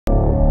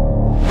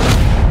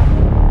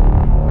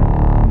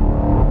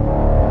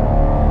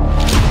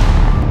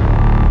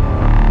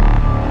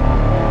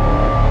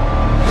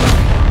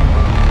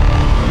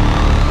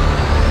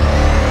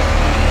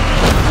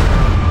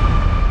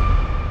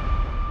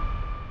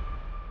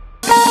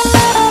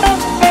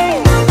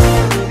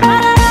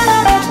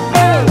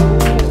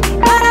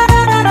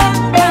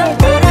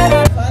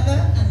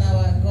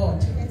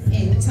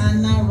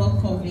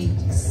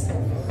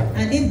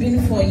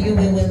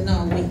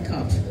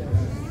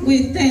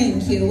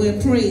thank you, we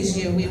praise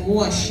you, we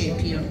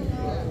worship you.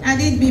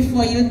 Had it been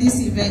for you, this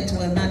event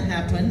will not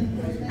happen.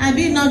 Had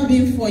it not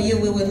been for you,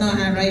 we will not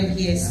arrive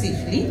here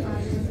safely.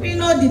 We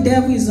know the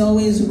devil is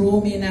always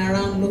roaming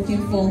around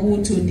looking for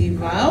who to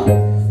devour.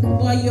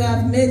 But you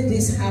have made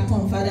this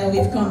happen, Father.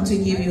 We've come to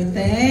give you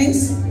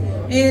thanks.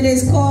 It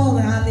is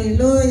called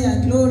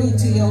hallelujah, glory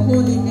to your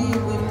holy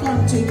name. We've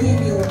come to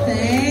give you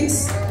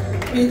thanks.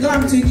 We've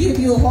come to give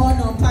you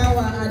honor,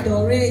 power,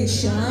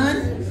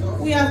 adoration.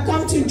 We have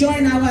come to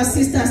join our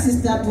sister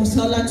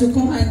Busola, to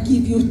come and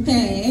give you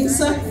thanks.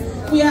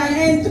 We are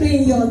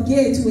entering your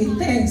gate with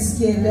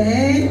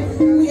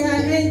thanksgiving. We are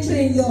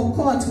entering your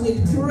court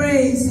with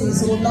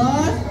praises, O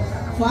Lord.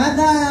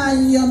 Father,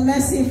 in your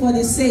mercy, for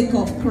the sake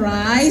of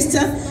Christ,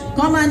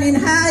 come and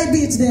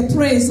inhabit the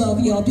praises of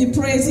your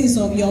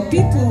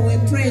people. We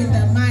pray in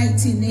the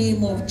mighty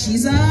name of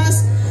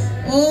Jesus.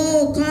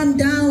 Oh, come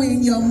down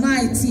in your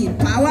mighty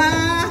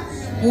power.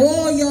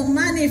 Oh, your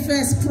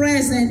manifest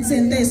presence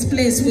in this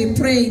place, we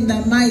pray in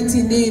the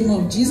mighty name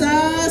of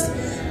Jesus.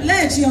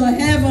 Let your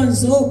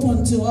heavens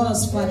open to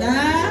us,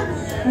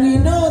 Father. We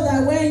know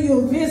that when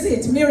you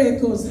visit,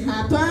 miracles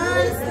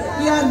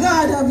happen. You are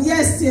God of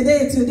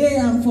yesterday, today,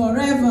 and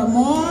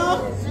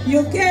forevermore.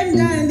 You came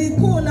down in the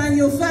pool and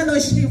you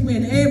fellowship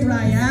with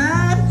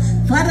Abraham.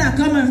 Father,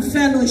 come and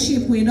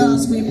fellowship with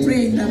us, we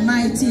pray in the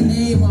mighty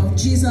name of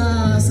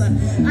Jesus.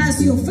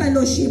 As you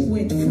fellowship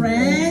with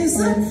friends,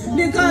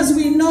 because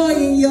we know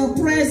in your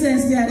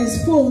presence there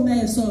is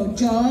fullness of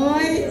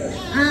joy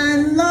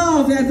and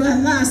love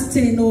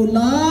everlasting, O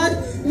Lord.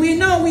 We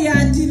know we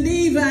are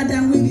delivered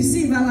and we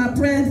receive our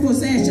prayer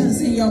possessions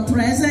in your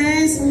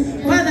presence.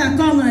 Father,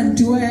 come and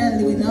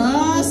dwell with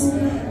us.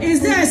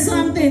 Is there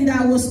something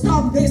that will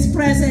stop this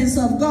presence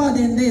of God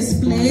in this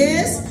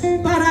place?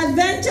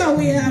 Peradventure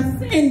we have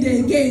sinned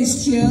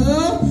against you.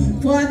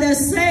 For the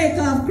sake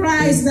of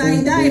Christ that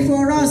he died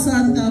for us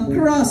on the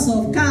cross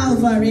of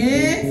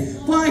Calvary,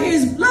 for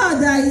his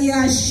blood that he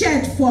has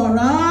shed for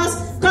us,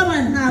 come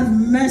and have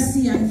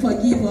mercy and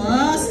forgive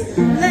us.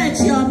 Let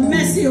your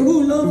mercy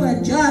rule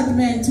over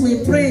judgment,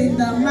 we pray in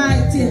the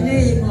mighty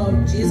name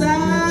of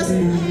Jesus.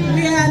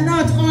 We are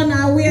not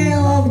unaware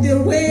of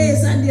the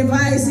ways and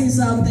devices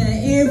of the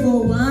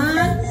evil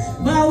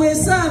one, but we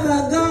serve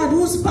a God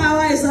whose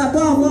power is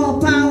above all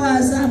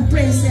powers and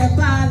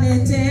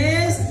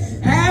principalities.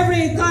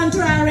 Every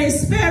contrary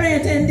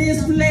spirit in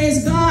this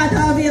place, God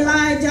of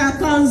Elijah,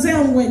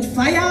 consumed with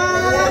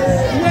fire.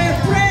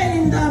 We pray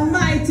in the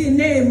mighty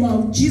name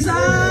of Jesus.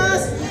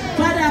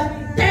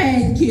 Father,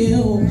 thank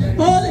you.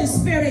 Holy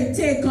Spirit,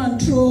 take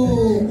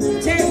control.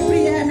 Take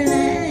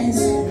preeminence,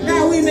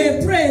 that we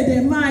may pray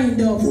the mind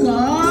of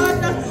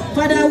God.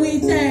 Father, we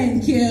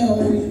thank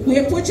you.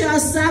 We put your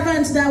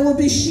servants that will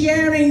be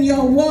sharing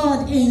your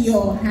word in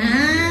your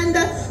hand.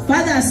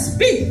 Father,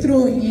 speak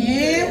through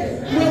him.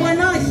 We will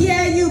not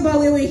hear you, but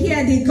we will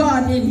hear the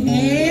God in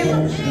him.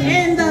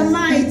 In the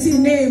mighty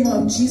name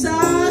of Jesus.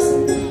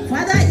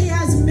 Father, he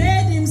has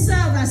made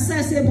himself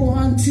accessible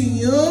unto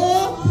you.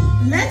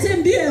 Let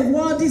him be a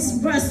word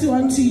dispersed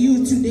unto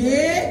you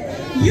today.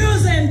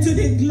 Use him to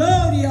the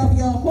glory of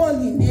your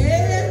holy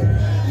name.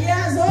 He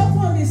has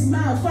opened his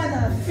mouth.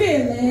 Father,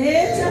 fill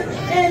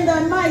it in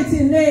the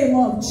mighty name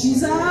of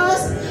Jesus.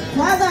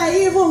 Father,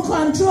 even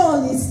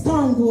control his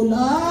tongue, O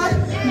Lord,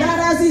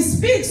 that as he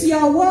speaks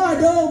your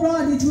word, oh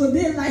Lord, it will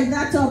be like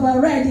that of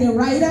a ready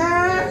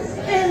writer.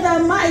 In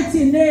the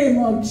mighty name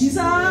of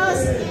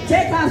Jesus,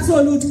 take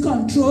absolute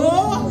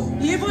control.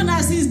 Even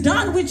as he's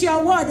done with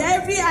your word,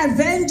 every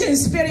avenging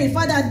spirit,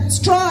 Father,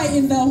 destroy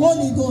in the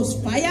Holy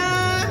Ghost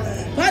fire.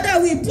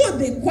 Father, we put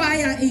the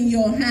choir in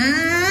your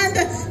hand.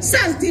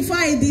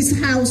 Sanctify this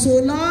house, O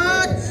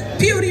Lord.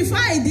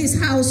 Purify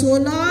this house, O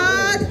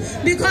Lord.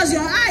 Because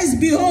your eyes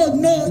behold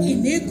no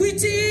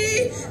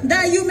iniquity.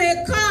 That you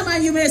may come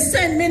and you may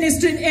send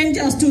ministering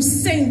angels to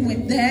sing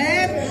with them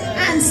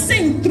and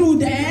sing through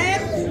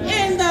them.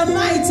 In the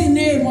mighty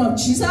name of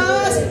Jesus.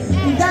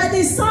 That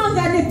the song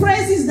and the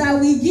praises that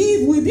we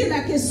give will be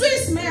like a sweet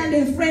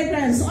smelling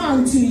fragrance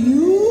unto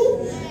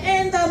you.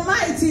 In the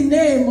mighty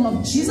name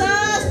of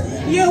Jesus,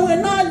 you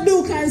will not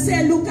look and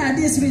say, look at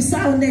this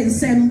resounding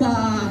cymbal.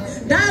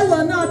 That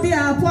will not be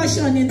our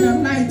portion in the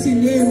mighty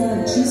name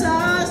of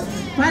Jesus.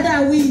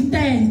 Father, we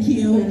thank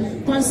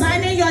you.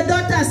 Concerning your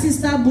daughter,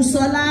 Sister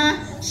Busola,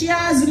 she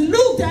has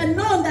looked and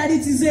known that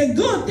it is a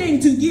good thing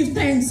to give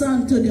thanks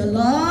unto the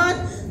Lord.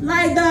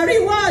 Like the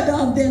reward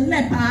of the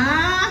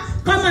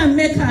leper, come and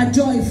make her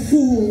joy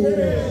full.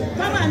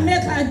 Come and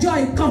make her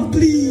joy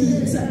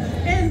complete.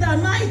 In the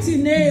mighty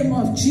name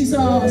of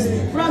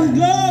Jesus. From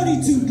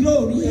glory to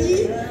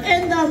glory.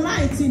 In the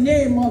mighty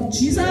name of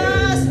Jesus.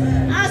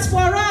 As for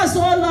us,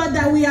 oh Lord,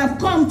 that we have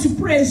come to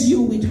praise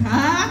you with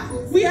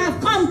her. We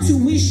have come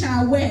to wish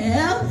her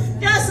well.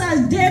 Just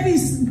as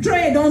David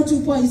prayed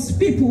unto for his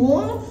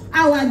people,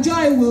 our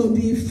joy will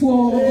be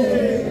full.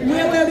 We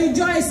will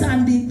rejoice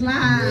and be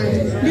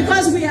glad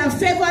because we have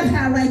favored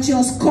her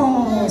righteous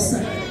cause.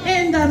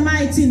 In in the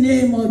mighty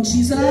name of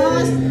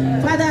Jesus.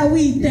 Father,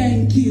 we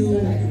thank you.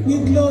 We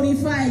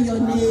glorify your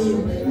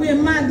name. We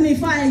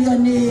magnify your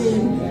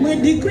name. We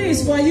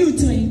decrease for you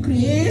to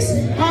increase.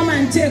 Come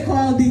and take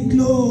all the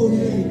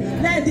glory.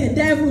 Let the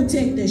devil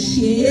take the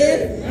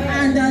shame,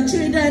 and the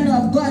children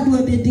of God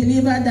will be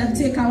delivered and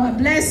take our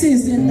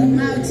blessings in the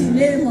mighty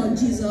name of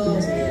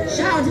Jesus.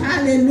 Shout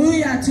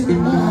hallelujah to the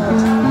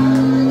Lord.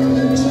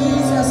 In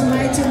Jesus'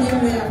 mighty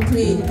name we have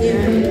prayed.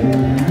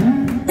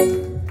 Amen.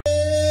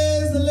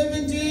 Praise the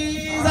living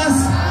Jesus.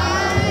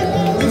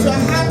 If you're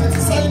happy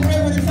to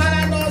celebrate with the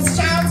Falana,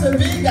 shout a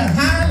big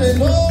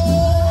hallelujah.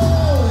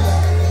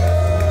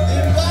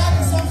 If God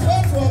is so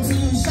faithful to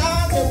you,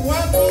 shout a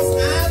wondrous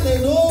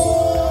hallelujah.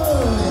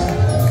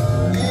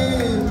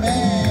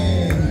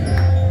 Amen.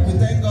 We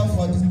thank God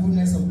for the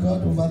goodness of God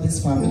over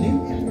this family.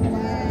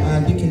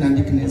 Deacon and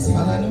Deaconess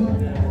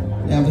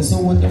Falana, they have been so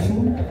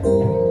wonderful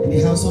in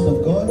the household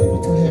of God,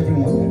 able to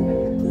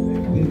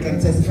everyone. We can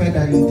testify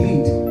that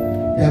indeed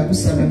they are good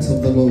servants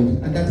of the Lord,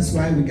 and that is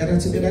why we gather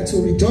together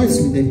to rejoice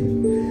with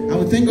them. And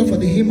we thank God for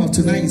the hymn of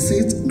tonight. It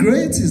says,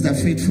 great is the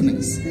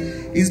faithfulness.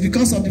 It's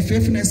because of the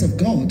faithfulness of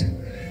God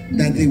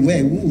that they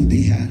were who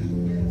they are.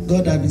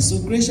 God has been so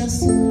gracious.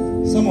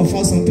 Some of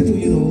us, some people,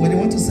 when they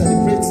want to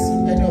celebrate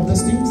any of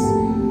those things,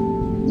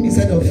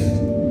 instead of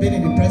being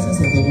in the presence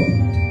of the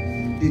Lord,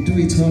 they do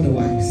it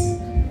otherwise.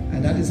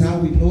 And that is how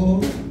we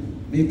know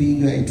maybe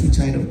you are a true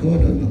child of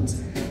God or not.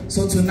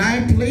 So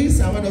tonight,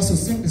 please, I want us to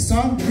sing the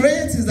song,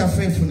 Great is the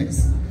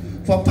Faithfulness.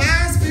 For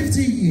past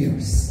 50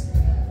 years,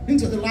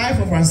 into the life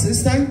of our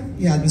sister,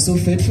 he has been so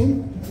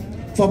faithful.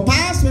 For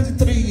past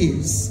 23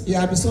 years, he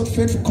has been so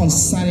faithful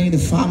concerning the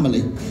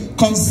family,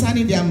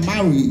 concerning their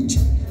marriage.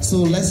 So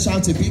let's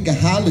shout a big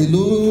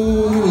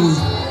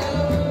hallelujah.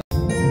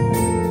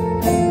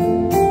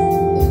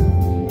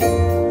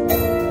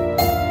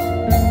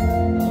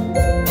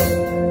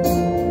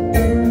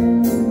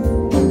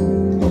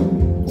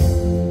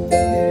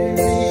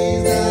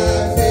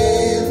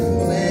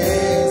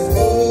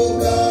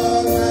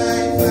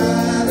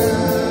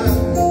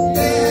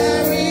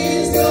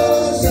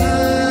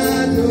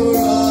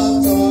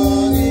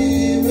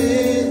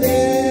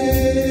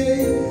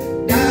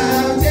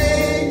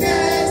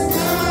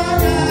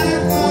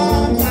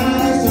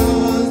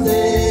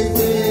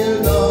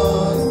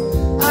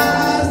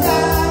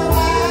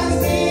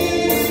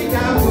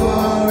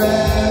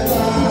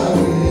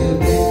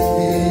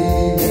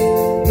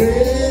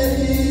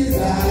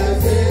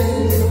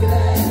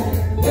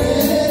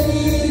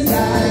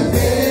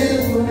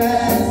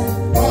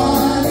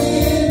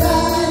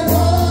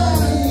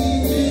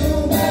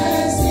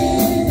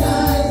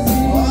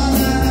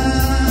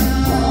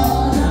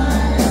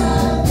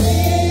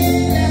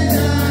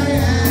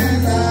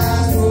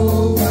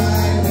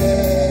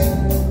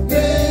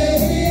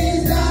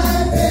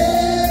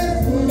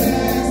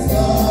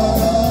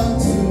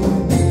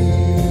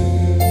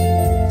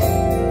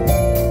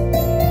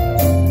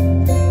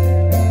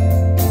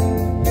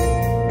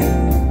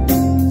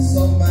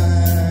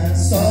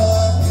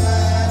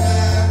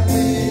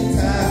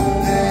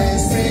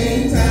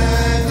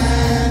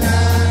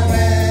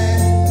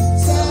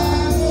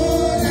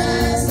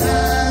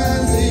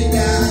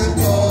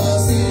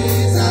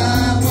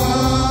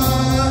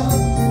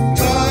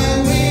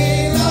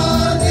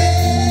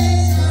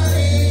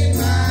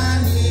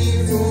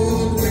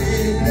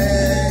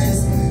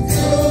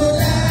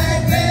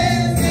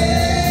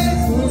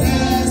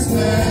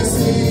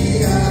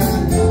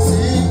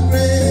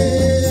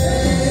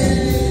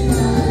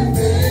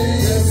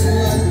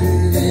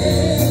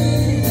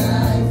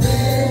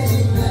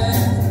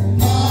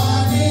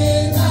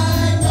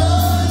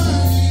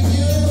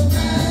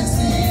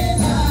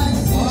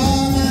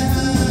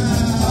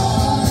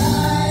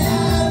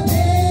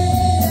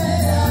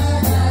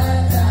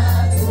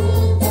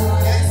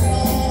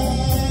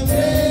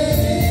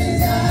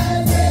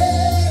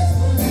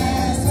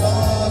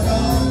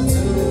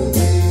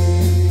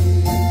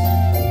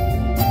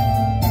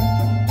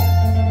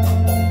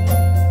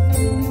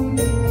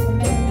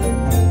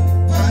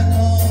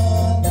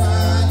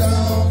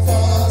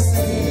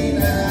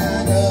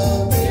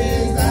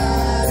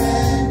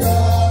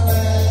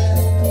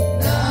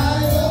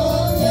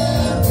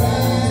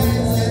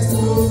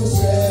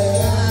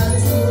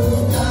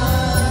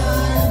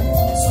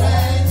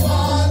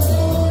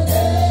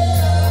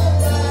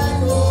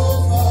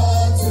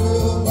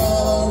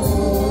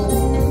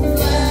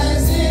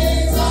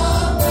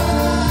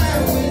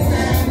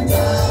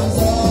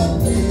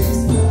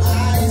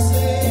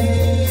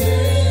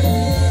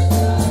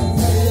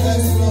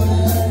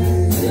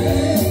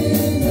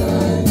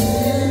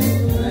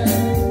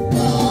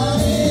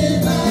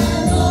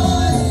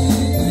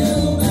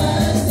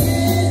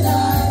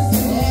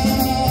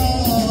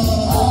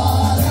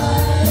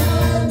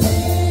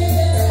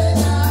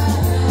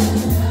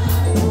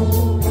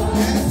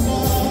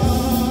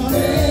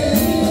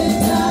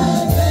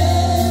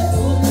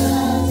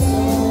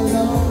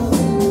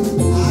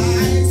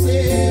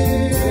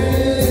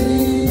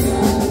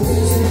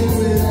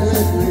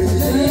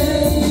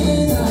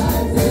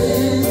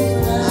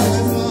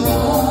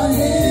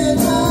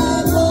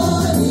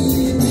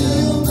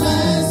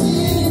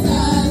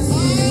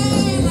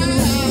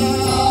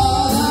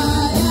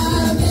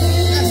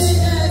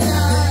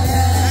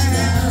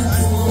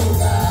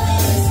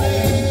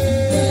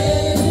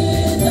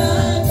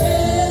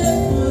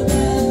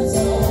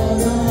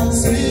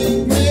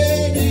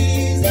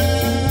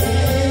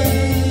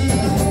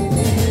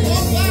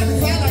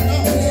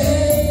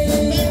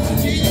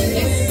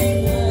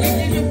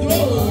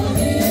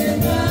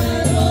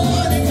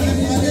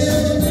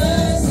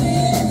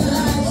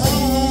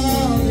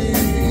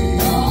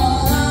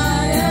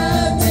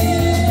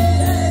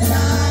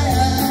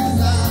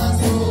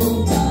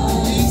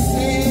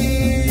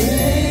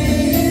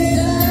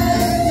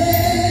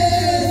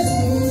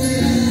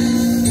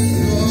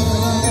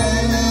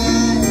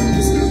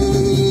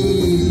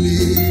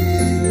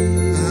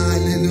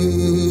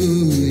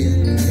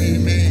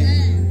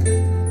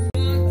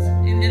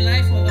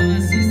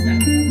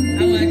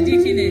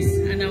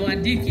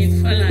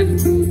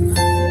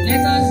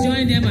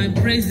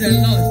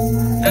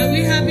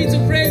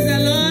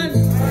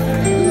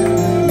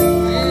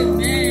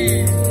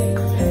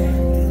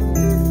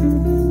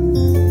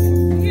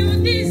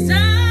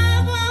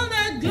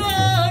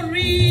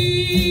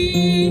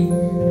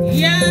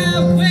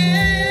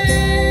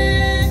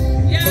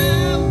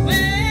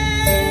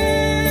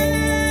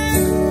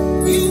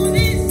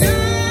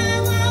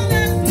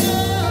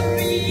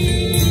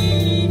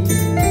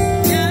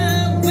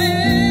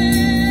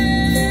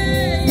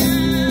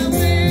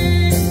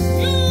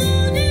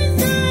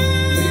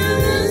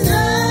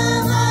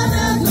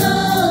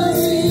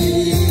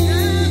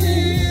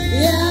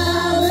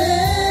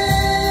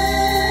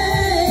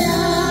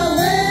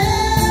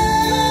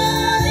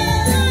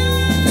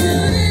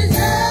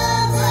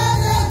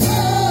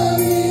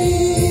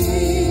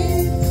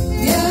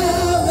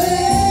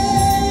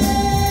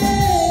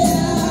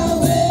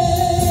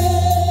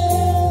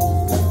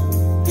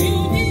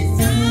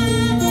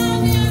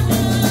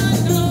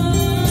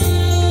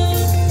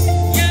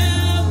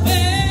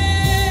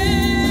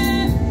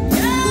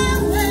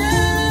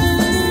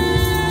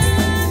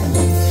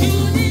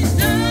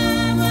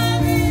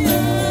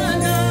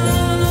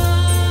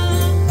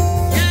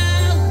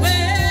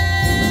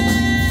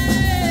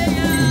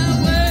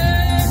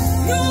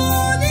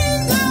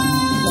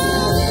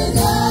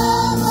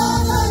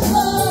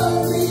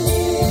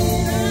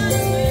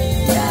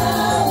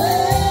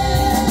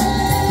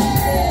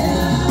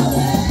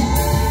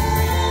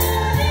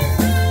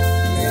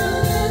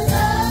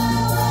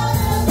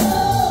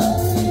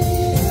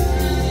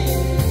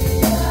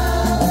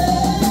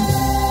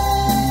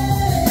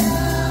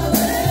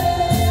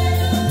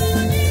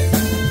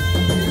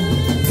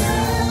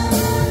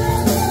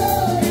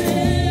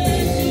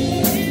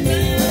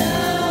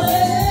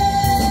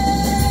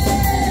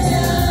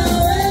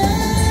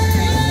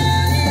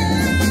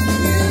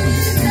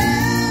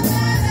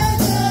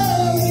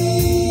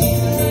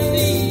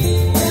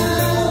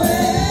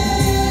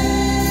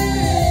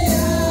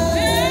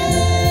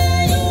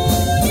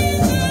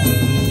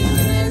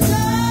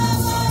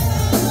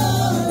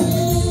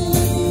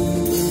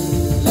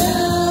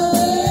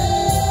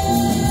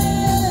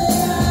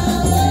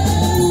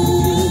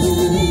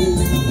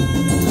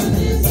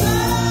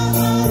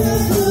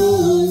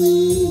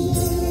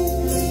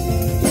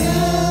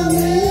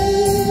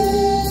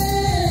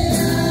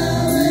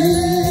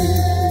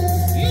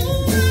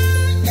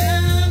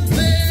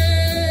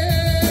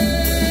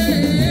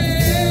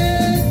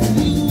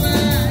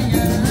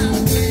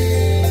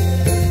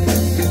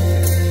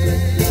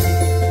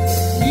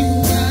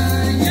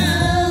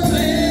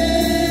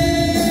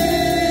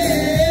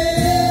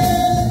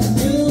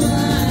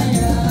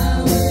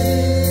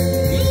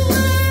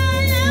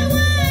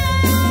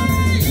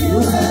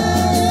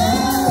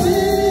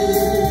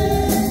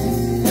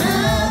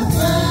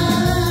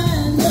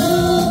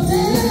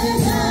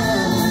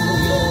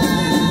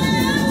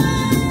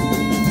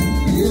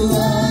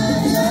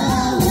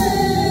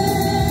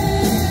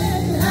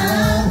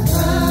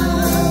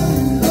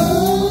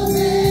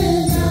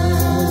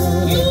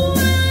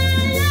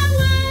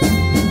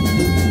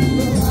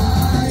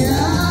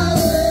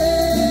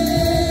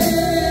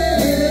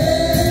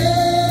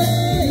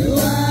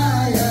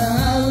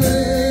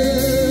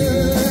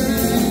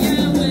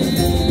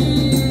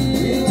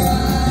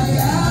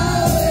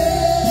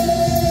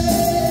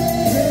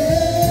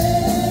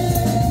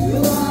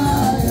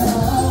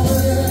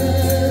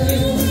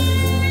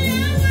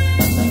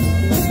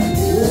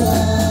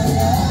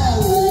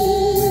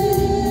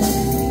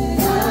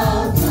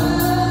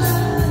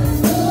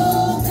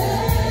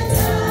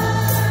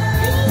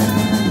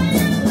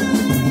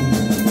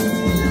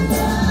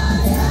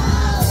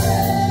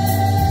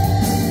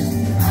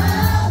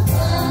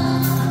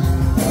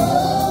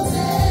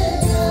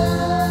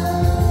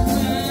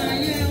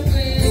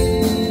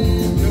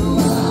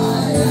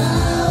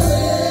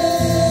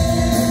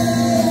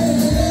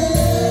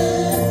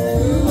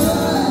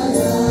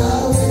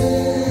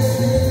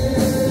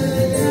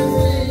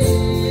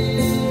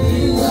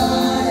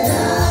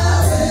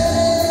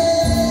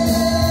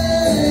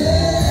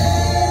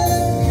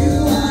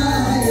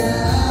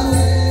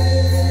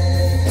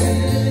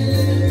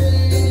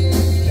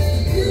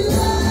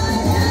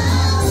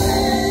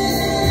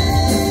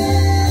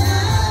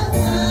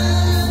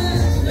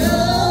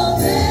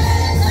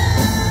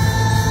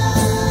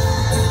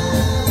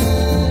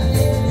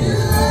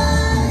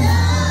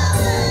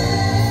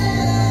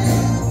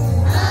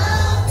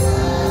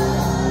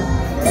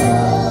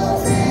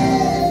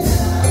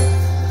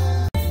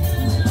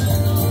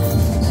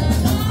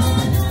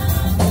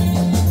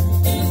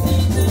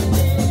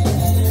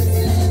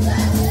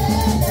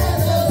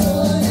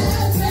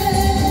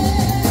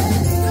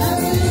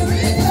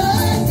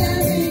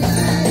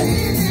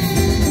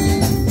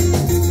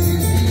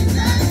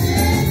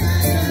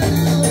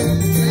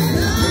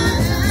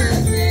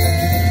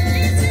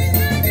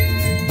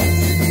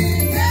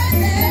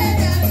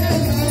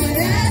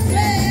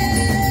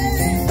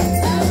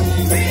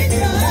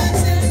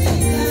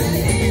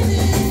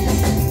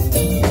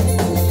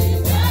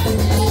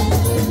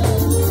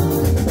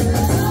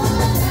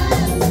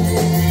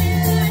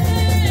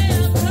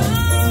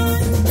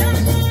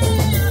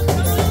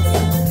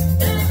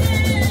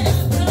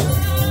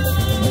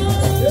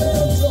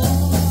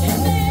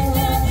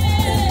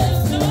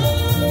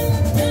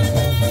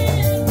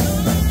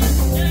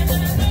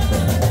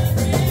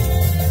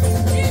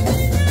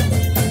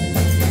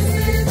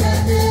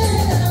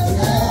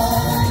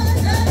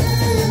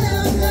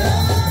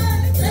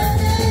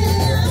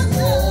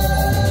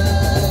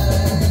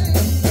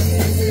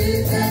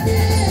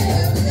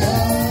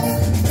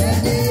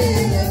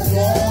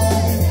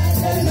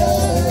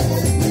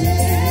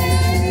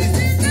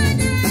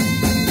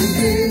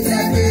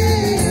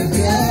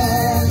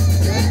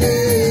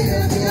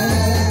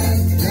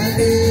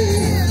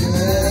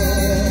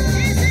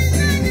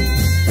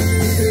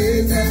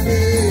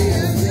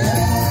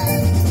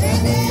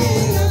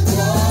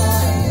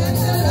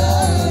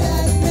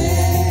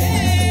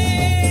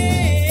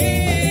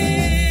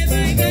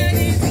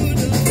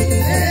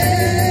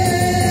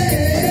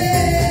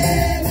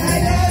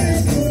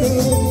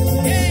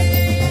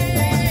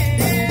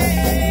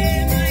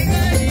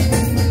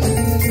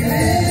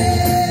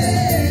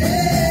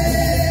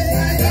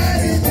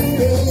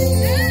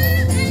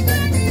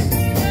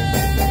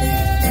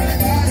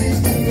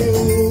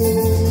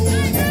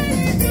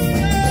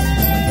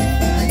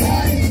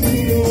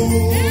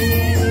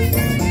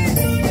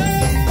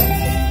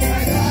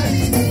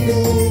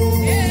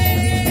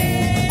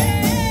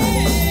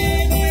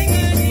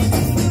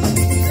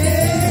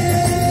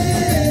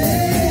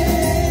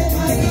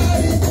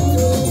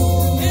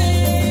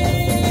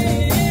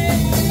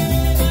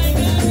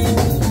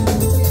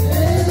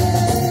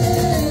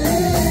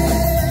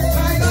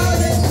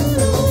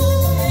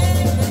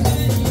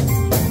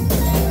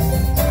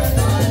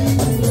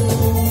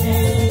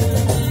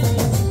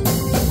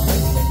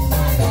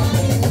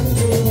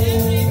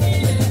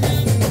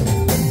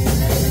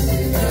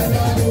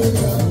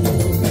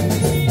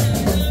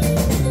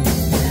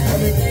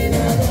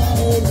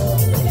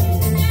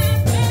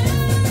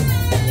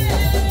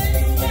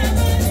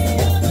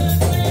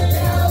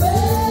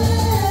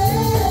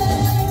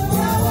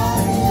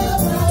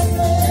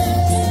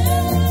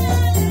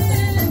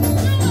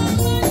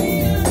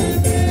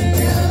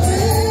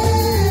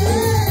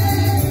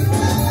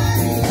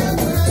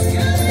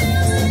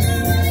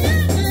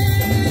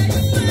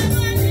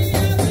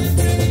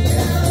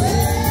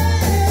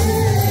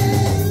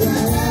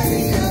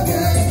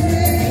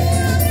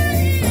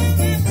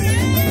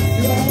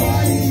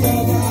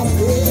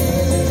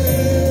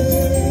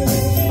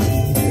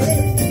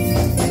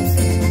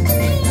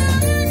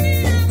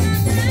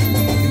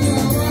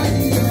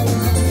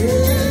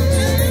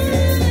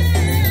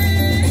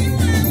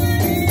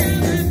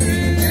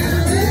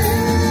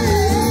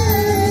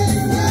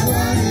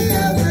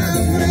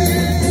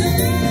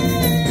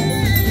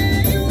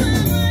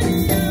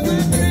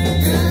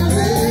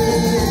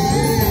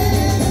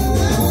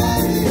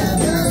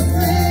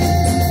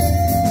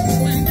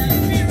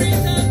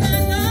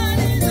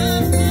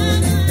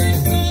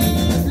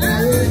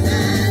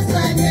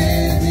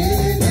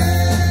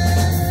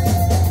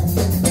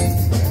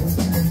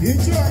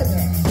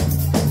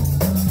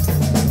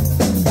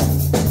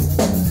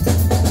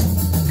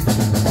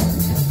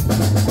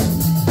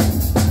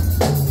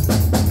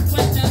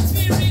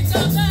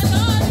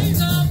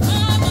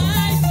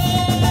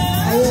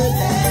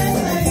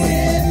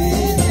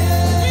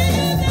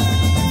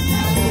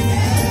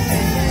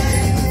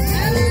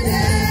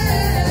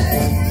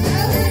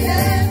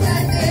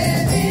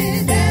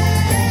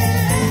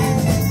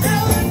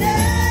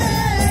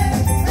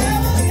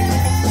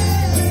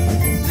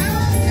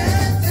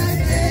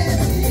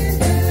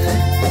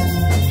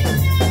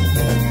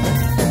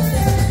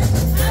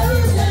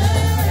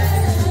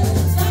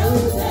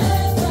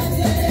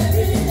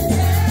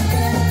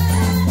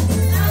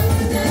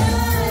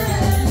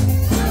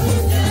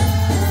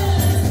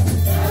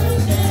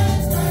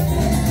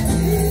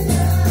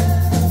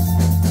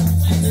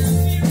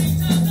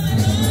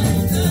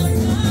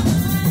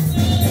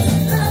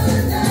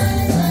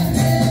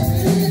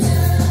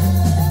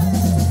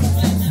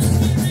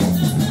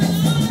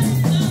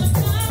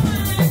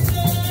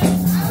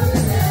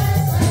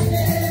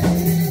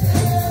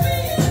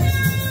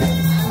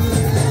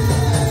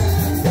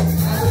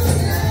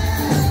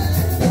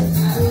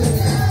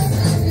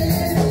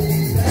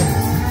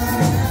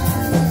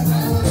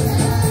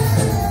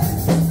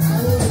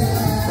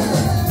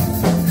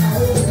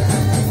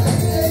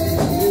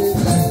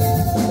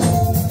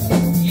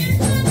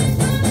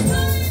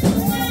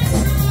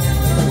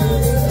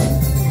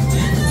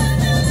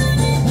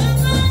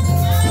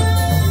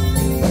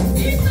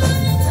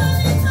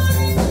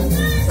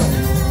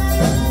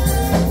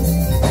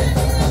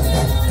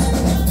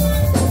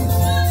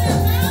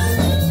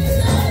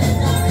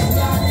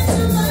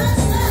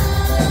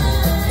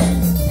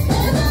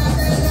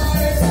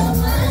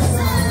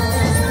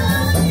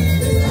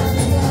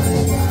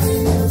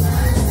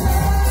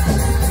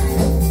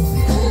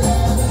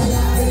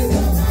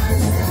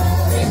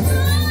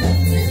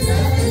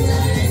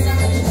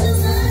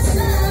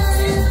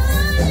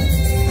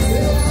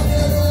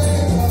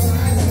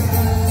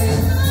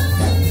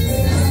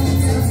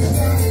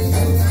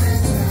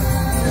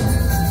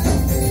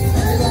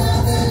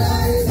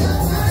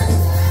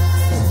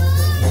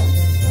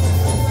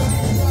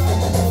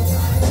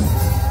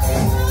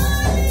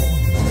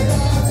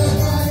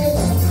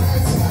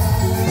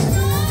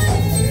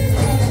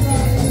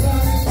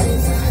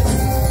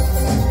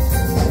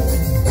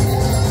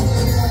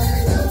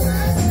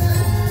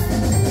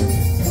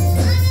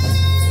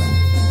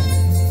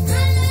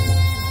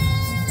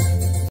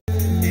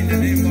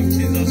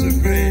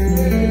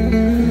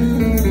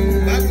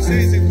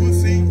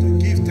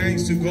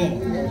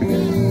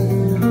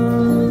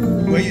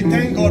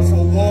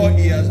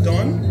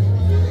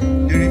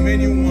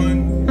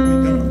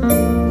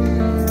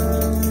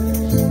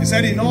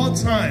 said in all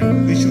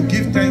time we should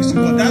give thanks to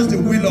God. That's the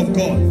will of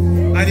God.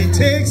 And it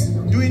takes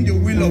doing the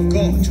will of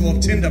God to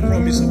obtain the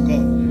promise of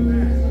God.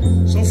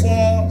 So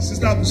for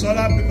Sister Busola,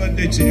 happy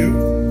birthday to you.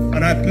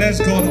 And I bless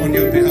God on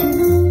your behalf.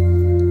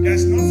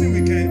 There's nothing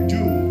we can do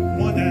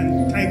more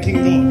than thanking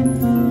God.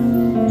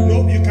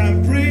 No, you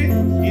can pray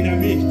in a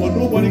minute, but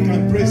nobody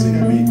can praise in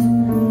a minute.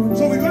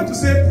 So we're going to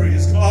say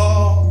praise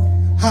God.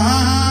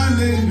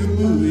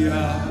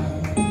 Hallelujah.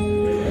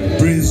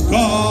 Praise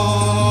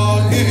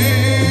God.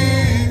 Amen.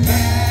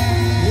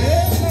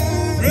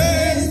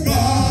 Praise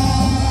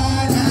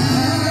God.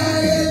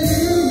 Hallelujah.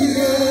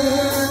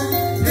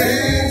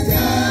 Praise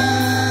God.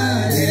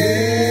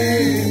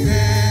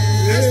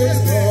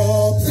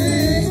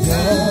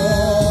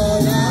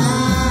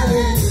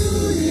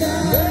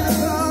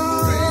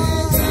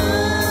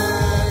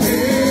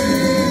 Amen.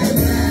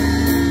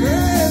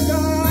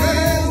 Praise God.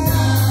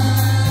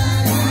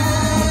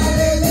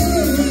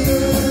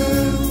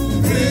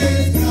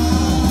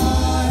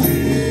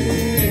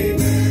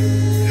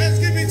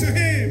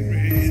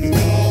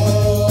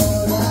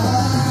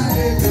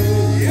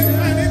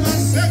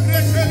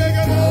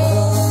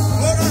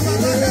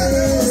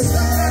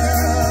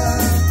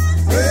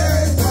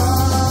 Praise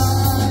God.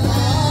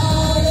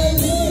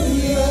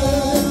 Hallelujah.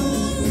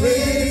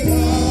 Praise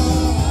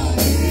God.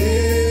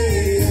 Amen.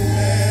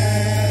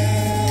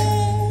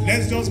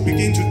 Praise God.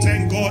 Begin to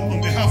thank God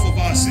on behalf of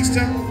our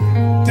sister.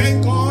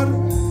 Thank God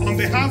on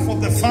behalf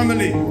of the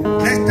family.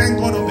 Let's thank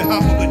God on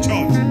behalf of the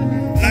church.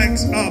 Like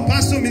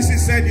Pastor Mrs.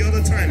 said the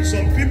other time,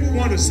 some people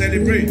want to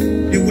celebrate.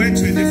 They went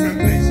to a different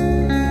place.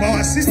 But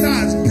our sister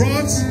has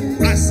brought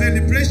a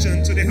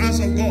celebration to the house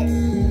of God.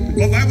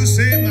 The Bible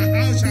says, my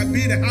house shall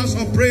be the house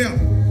of prayer.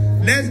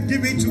 Let's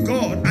give it to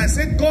God. I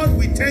said, God,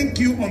 we thank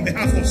you on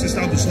behalf of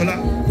Sister Busola.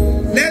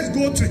 Let's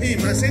go to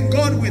him. I said,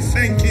 God, we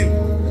thank you.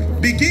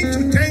 Begin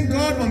to thank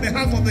God on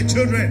behalf of the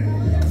children.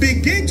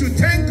 Begin to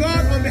thank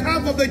God on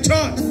behalf of the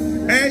church.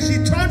 And she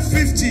turned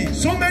 50.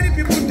 So many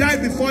people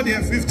died before they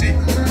are 50.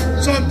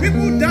 Some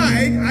people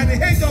died at the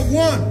age of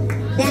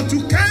 1. But to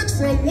count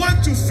from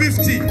 1 to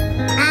 50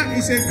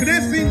 is a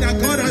great thing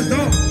that God has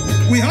done.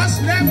 We all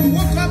slept, we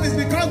woke up, it's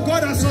because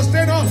God has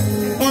sustained us.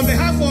 On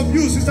behalf of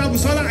you, Sister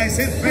Busola, I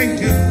say thank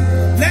you.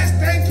 Let's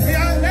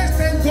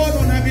thank God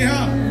on her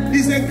behalf.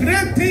 It's a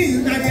great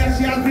thing that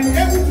she has been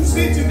able to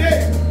see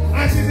today.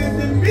 And she's in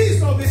the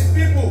midst of his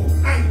people.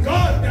 And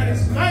God that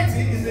is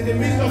mighty is in the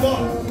midst of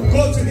us.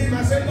 Go to him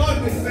and say,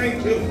 Lord, we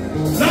thank you.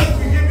 Lord,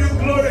 we give you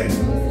glory.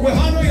 We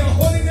honor your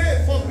holy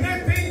name for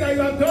great things that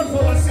you have done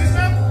for our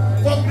sister.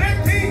 For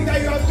great things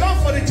that you have done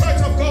for the church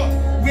of God.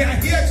 We are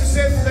here to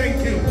say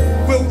thank you.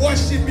 We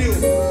worship you.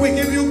 We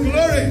give you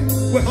glory.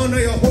 We honor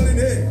your holy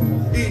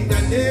name. In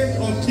the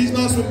name of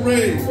Jesus we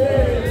pray.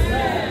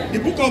 Amen. The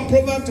book of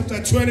Proverbs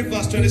chapter 20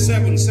 verse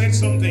 27 said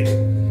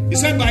something. He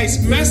said, by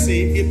his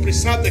mercy, he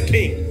preserved the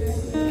king.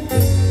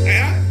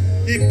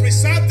 He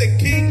preserved the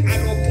king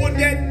and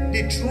upholded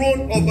the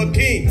throne of a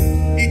king.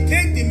 It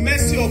takes the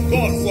mercy of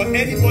God for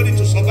anybody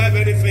to survive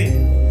anything.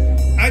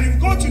 And if you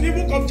go to the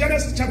book of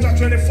Genesis chapter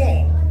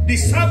 24, the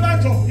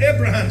servant of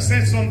Abraham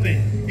said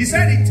something. He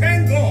said he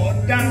thanked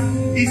God that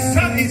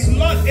his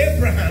Lord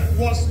Abraham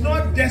was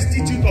not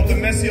destitute of the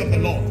mercy of the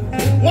Lord.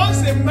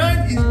 Once a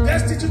man is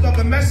destitute of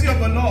the mercy of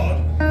the Lord,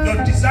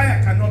 your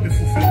desire cannot be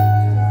fulfilled.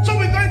 So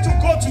we're going to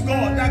go to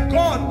God, that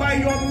God, by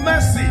your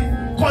mercy,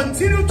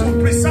 continue to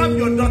preserve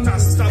your daughter,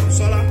 Sister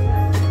Busola.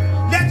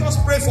 Let us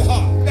pray for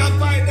her, that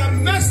by the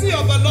mercy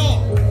of the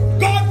Lord,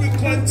 God will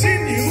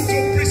continue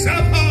to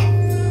preserve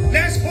her.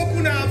 Let's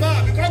open our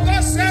mouth, because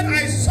God said,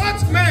 I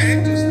sought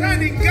men to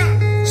stand in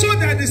gap so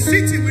that the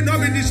city will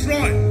not be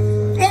destroyed.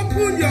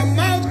 Open your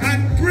mouth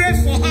and pray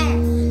for her.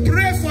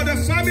 Pray for the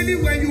family.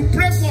 When you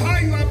pray for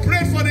her, you are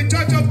praying for the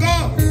church of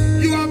God.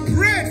 You are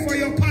praying for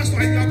your pastor,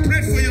 and you are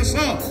praying for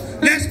yourself.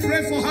 Let's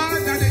pray for her,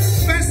 that the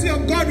mercy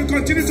of God will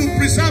continue to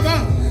preserve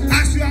her.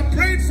 As you are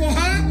praying for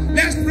her,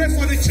 let's pray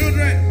for the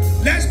children.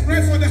 Let's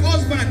pray for the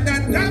husband,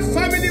 that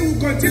family will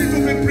continue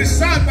to be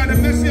preserved by the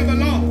mercy of the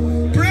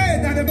Lord. Pray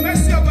that the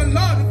mercy of the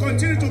Lord will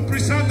continue to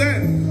preserve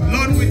them.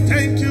 Lord, we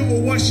thank you, we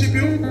worship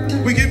you,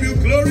 we give you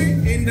glory.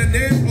 In the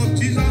name of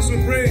Jesus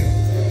we pray.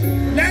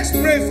 Let's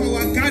pray for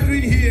our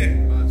gathering here.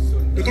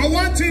 Because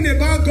one thing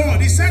about God,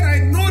 he said, I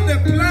know the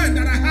plan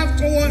that I have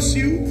towards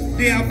you.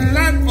 They are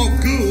plan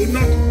of good,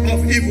 not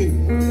of evil.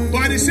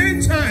 But at the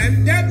same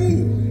time, devil,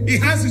 he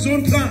has his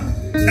own plan.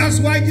 That's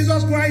why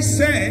Jesus Christ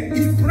said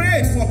he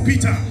prayed for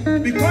Peter,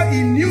 because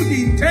he knew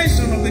the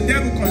intention of the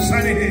devil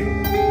concerning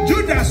him.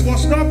 Judas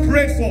was not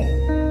prayed for,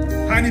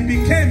 and he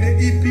became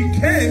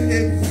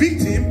a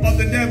victim of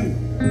the devil.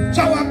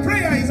 So our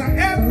prayer is that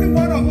every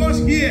one of us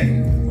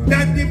here,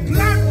 that the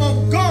plan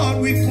of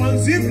God will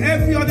consume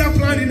every other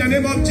plan in the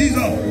name of Jesus.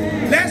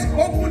 Let's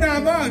open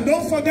our mouth.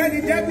 Don't forget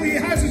the devil, he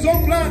has his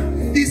own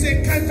plan. He's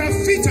a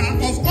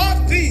counterfeiter of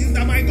all things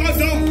that my God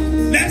does.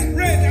 Let's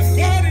pray that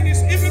God in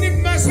his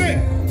infinite mercy,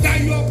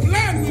 that your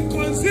plan will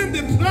consume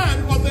the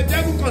plan of the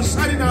devil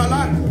concerning our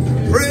life.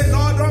 Pray,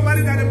 Lord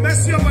Almighty, that the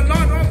mercy of the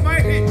Lord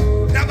Almighty,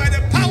 that by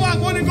the power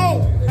of Holy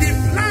Ghost,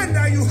 the plan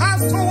that you have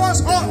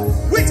towards us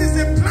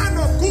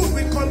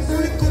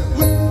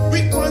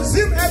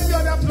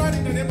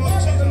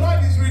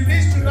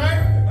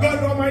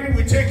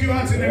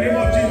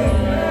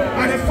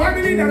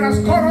Everything that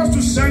has caused us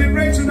to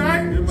celebrate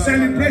tonight,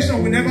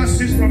 celebration will never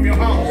cease from your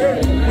house.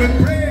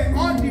 We pray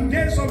all the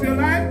days of your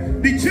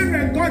life, the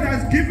children God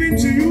has given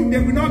to you, they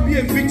will not be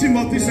a victim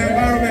of this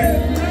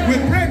environment. We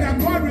pray that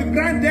God will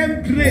grant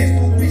them grace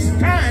to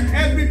withstand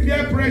every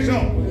peer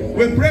pressure.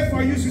 We pray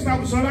for you, Sister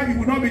Busola, you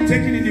will not be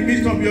taken in the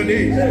midst of your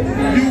days.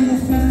 You will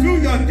fulfill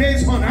your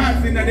days on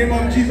earth in the name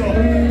of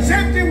Jesus.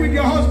 Same thing with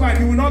your husband,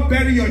 you will not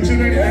bury your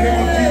children in the name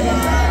of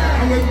Jesus.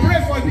 And we pray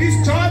for this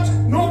church,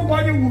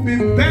 nobody will be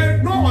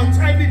buried, no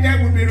untimely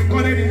death will be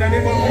recorded in the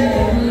name of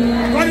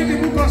Jesus. According to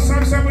the book of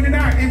Psalm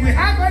 79, if we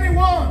have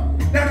anyone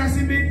that has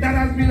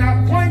been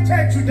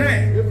appointed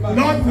today,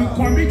 Lord, we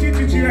commit it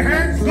into your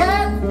hands.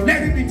 God,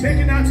 let it be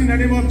taken out in the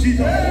name of Jesus.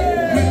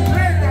 We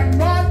pray that,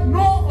 Lord,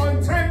 no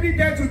untimely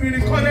death will be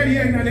recorded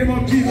here in the name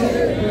of Jesus.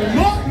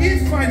 No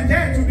infant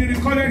death will be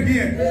recorded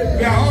here.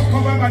 We are all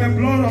covered by the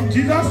blood of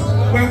Jesus.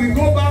 When we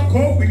go back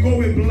home, we go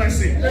with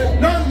blessing.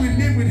 None will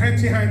live with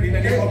empty hand in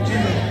the name of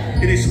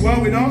Jesus. It is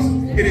well with us.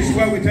 It is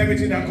well with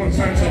everything that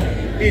concerns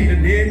us. In the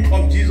name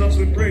of Jesus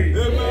we pray.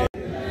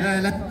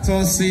 Let's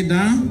all sit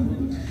down.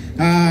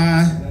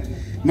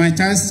 My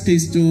task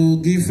is to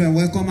give a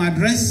welcome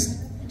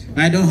address.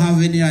 I don't have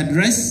any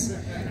address,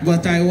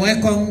 but I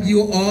welcome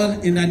you all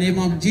in the name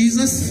of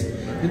Jesus,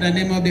 in the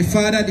name of the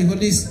Father, the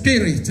Holy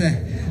Spirit.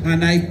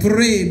 And I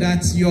pray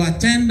that your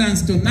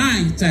attendance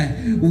tonight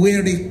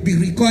will be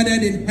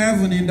recorded in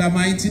heaven in the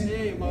mighty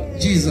name of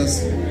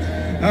Jesus.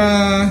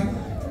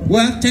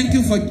 Well, thank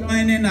you for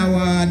joining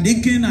our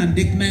deacon and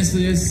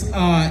deaconesses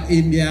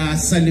in their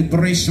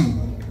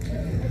celebration.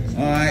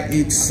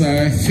 It's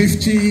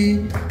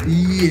 50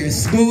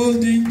 years,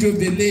 golden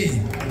jubilee,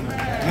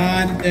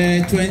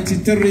 and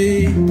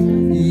 23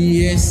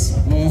 years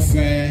of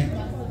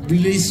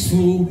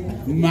blissful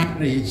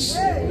marriage,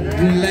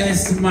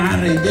 blessed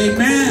marriage.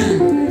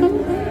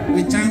 Amen.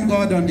 We thank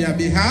God on their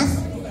behalf.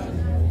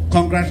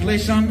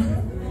 Congratulations,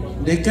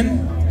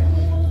 deacon.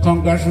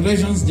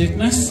 Congratulations,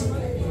 deaconess.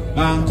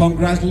 And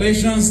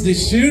congratulations, the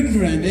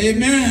children.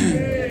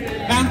 Amen.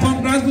 And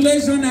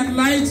congratulations,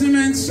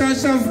 Enlightenment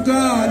Church of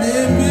God.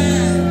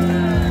 Amen.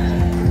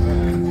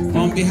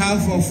 On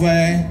behalf of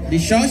the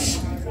church,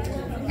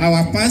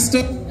 our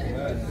pastor,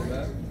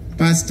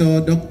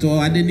 Pastor Dr.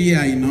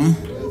 Adenia,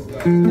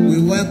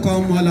 we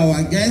welcome all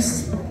our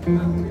guests.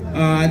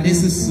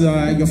 This is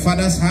your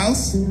father's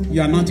house.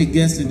 You are not a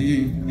guest in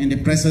the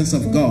presence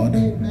of God.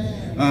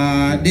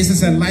 This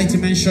is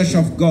Enlightenment Church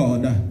of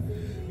God.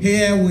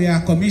 Here we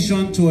are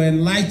commissioned to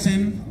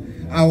enlighten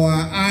our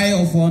eye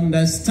of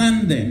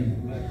understanding,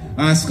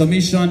 as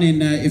commissioned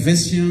in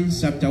Ephesians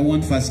chapter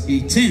 1 verse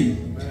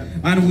 18.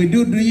 And we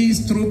do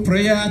this through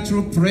prayer,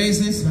 through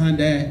praises,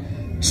 and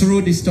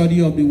through the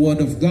study of the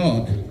Word of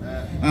God.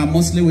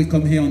 Mostly we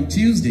come here on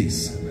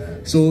Tuesdays.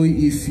 So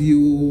if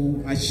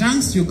you a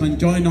chance, you can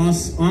join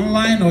us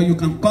online, or you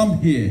can come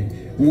here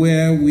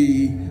where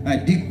we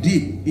dig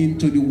deep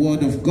into the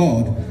Word of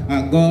God.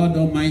 God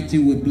Almighty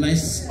will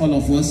bless all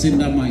of us in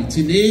the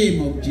mighty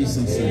name of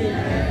Jesus.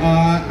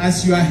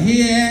 As you are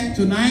here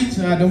tonight,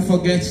 don't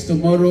forget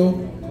tomorrow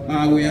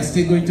we are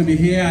still going to be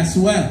here as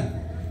well.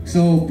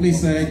 So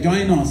please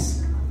join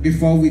us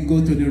before we go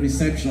to the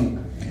reception.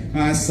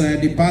 As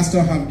the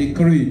pastor have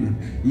decreed,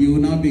 you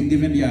will not be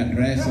given the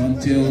address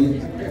until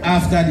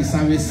after the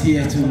service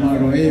here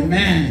tomorrow.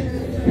 Amen.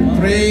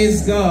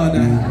 Praise God.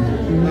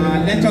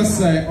 Let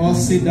us all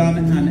sit down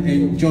and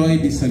enjoy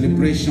the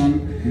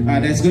celebration.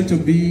 There's going to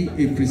be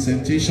a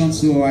presentation,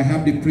 so I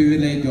have the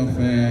privilege of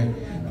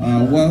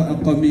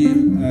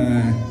welcoming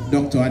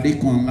Dr.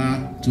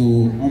 Adekonla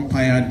to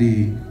umpire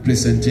the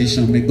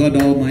presentation. May God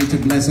Almighty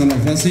bless all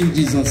of us in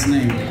Jesus'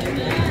 name.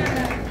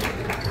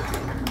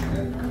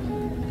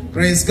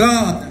 Praise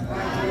God.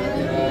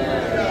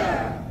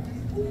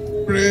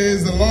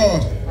 Praise the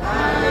Lord.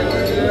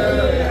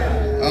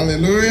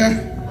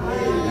 Hallelujah.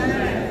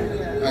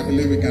 I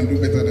believe we can do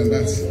better than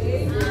that.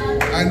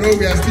 I know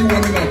we are still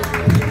warming up.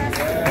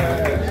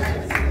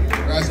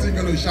 We are still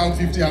going to shout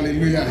 50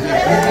 hallelujah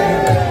here.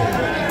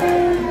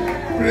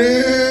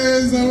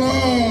 Praise the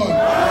Lord.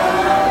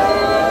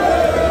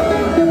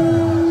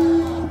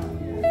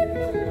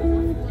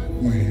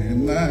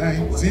 When I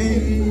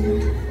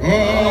think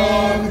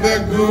of the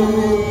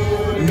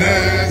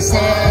goodness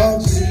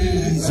of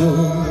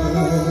Jesus,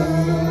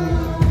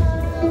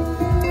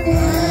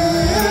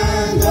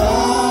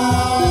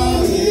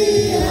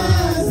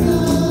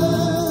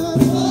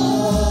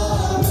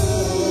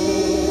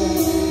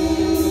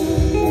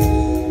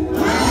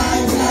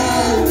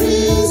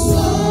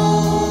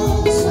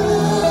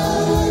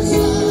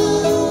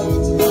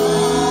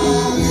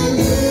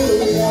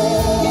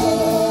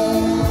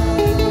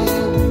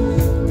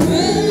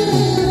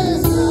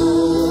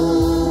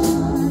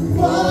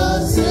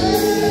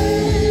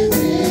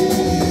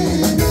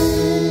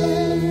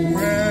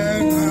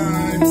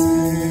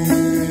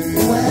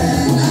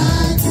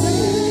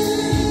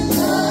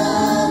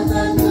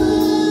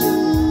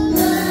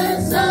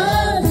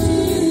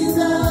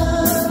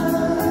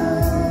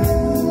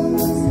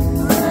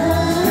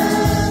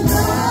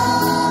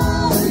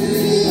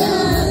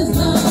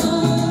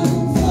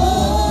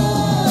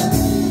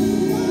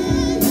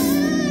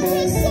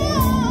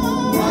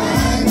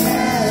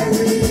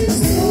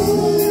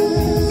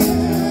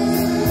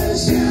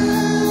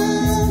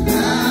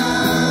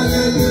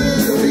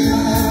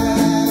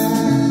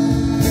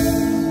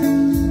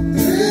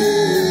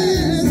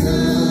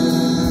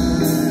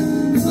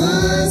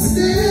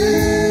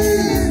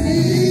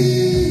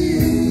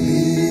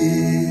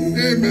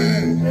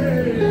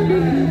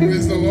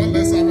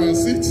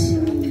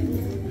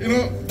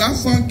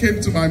 came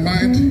to my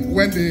mind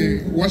when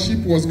the worship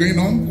was going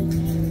on,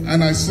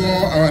 and I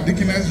saw our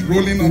deaconess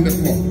rolling on the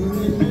floor.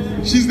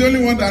 She's the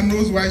only one that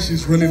knows why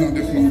she's rolling on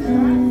the floor.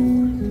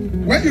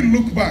 When you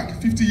look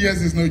back, 50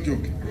 years is no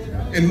joke.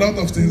 A lot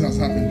of things has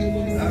happened.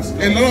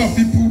 A lot of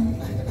people,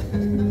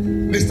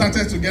 they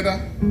started together.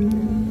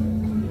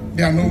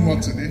 They are no more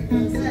today.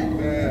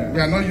 We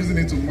are not using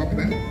it to mock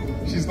them.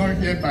 She's not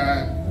here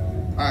by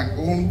our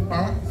own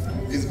power.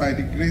 It's by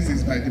the grace,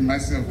 it's by the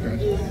mercy of God.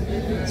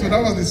 So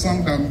that was the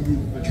song that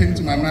came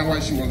to my mind while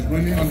she was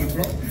rolling on the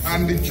floor.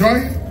 And the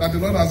joy that the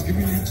Lord has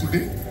given you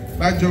today,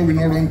 that joy will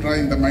not run dry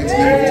in the mighty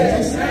name of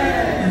Jesus.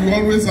 You will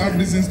always have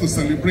reasons to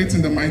celebrate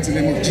in the mighty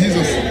name of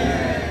Jesus.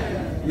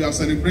 We have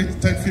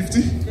celebrated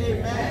 50.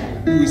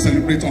 We will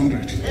celebrate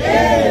 100.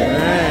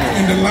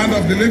 In the land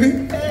of the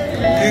living,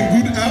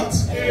 in good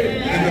health,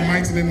 in the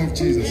mighty name of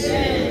Jesus.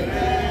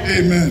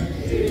 Amen.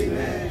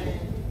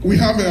 We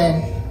have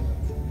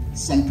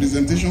some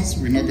presentations.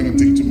 We're not going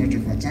to take too much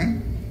of our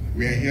time.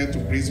 We are here to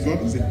praise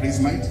God. It's a praise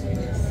night.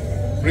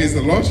 Praise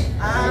the Lord.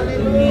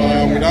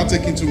 Without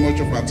taking too much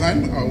of our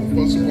time,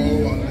 first of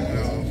all,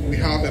 we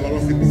have a lot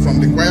of people from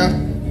the choir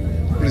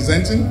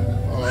presenting.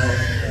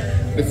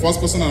 The first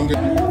person I'm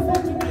going to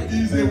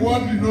is a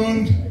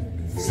world-renowned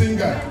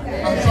singer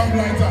and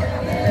songwriter.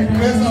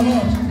 Praise the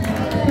Lord.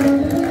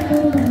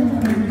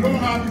 If you don't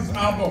have his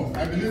album,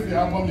 I believe the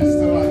album is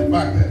still at the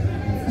back there.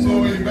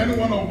 So if any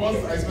one of us,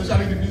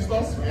 especially the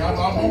visitors, we have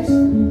albums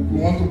we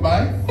want to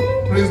buy.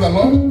 Praise the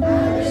Lord.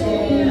 So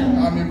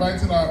I'm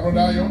inviting our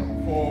brother here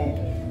for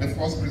the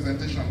first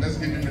presentation. Let's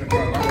give him a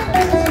round of applause.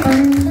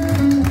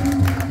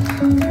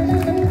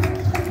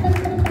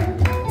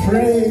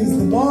 Praise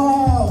the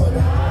Lord.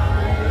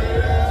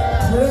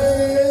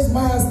 Praise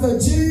Master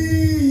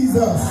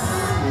Jesus.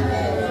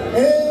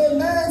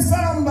 Amen,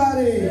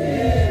 somebody.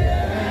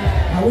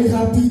 Are we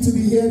happy to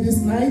be here this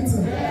night?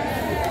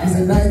 It's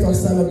a night of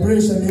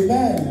celebration,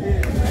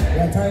 amen. We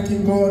are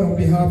thanking God on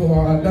behalf of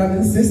our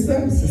darling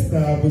sister, Sister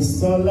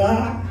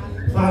Oluwabusola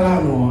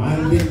Falana,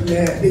 and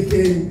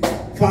Deacon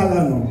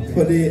Falana,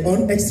 for the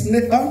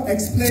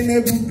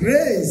unexplainable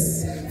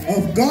grace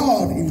of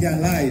God in their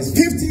lives.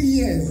 50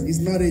 years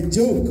is not a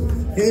joke,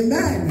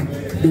 amen.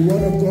 The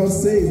word of God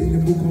says in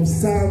the book of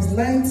Psalms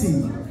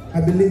 90,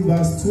 I believe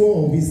verse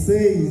 12, it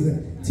says,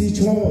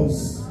 teach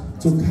us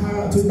to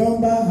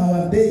number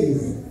our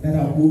days,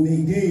 that we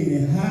may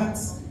gain a heart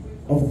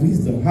of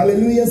wisdom.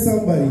 Hallelujah,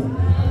 somebody.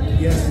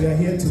 Yes, we are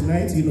here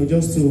tonight,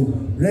 just to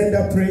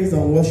render praise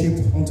and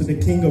worship unto the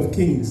King of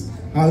Kings.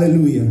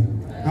 Hallelujah.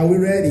 Are we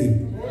ready?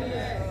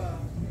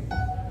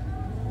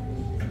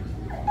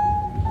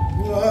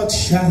 What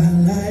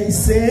shall I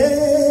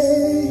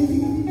say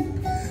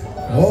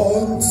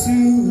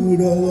unto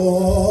the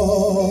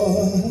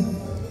Lord?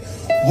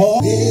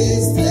 Oh,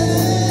 is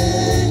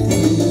thank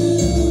you.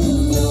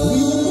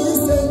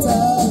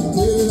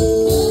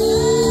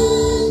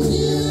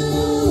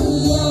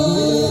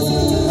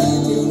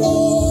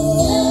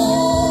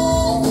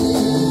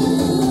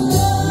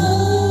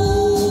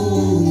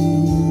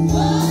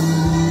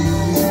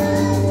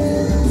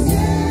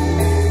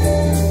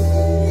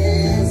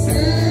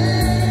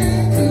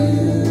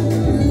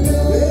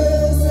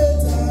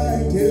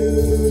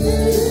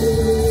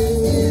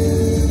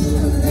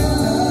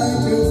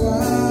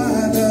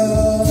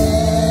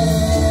 Father.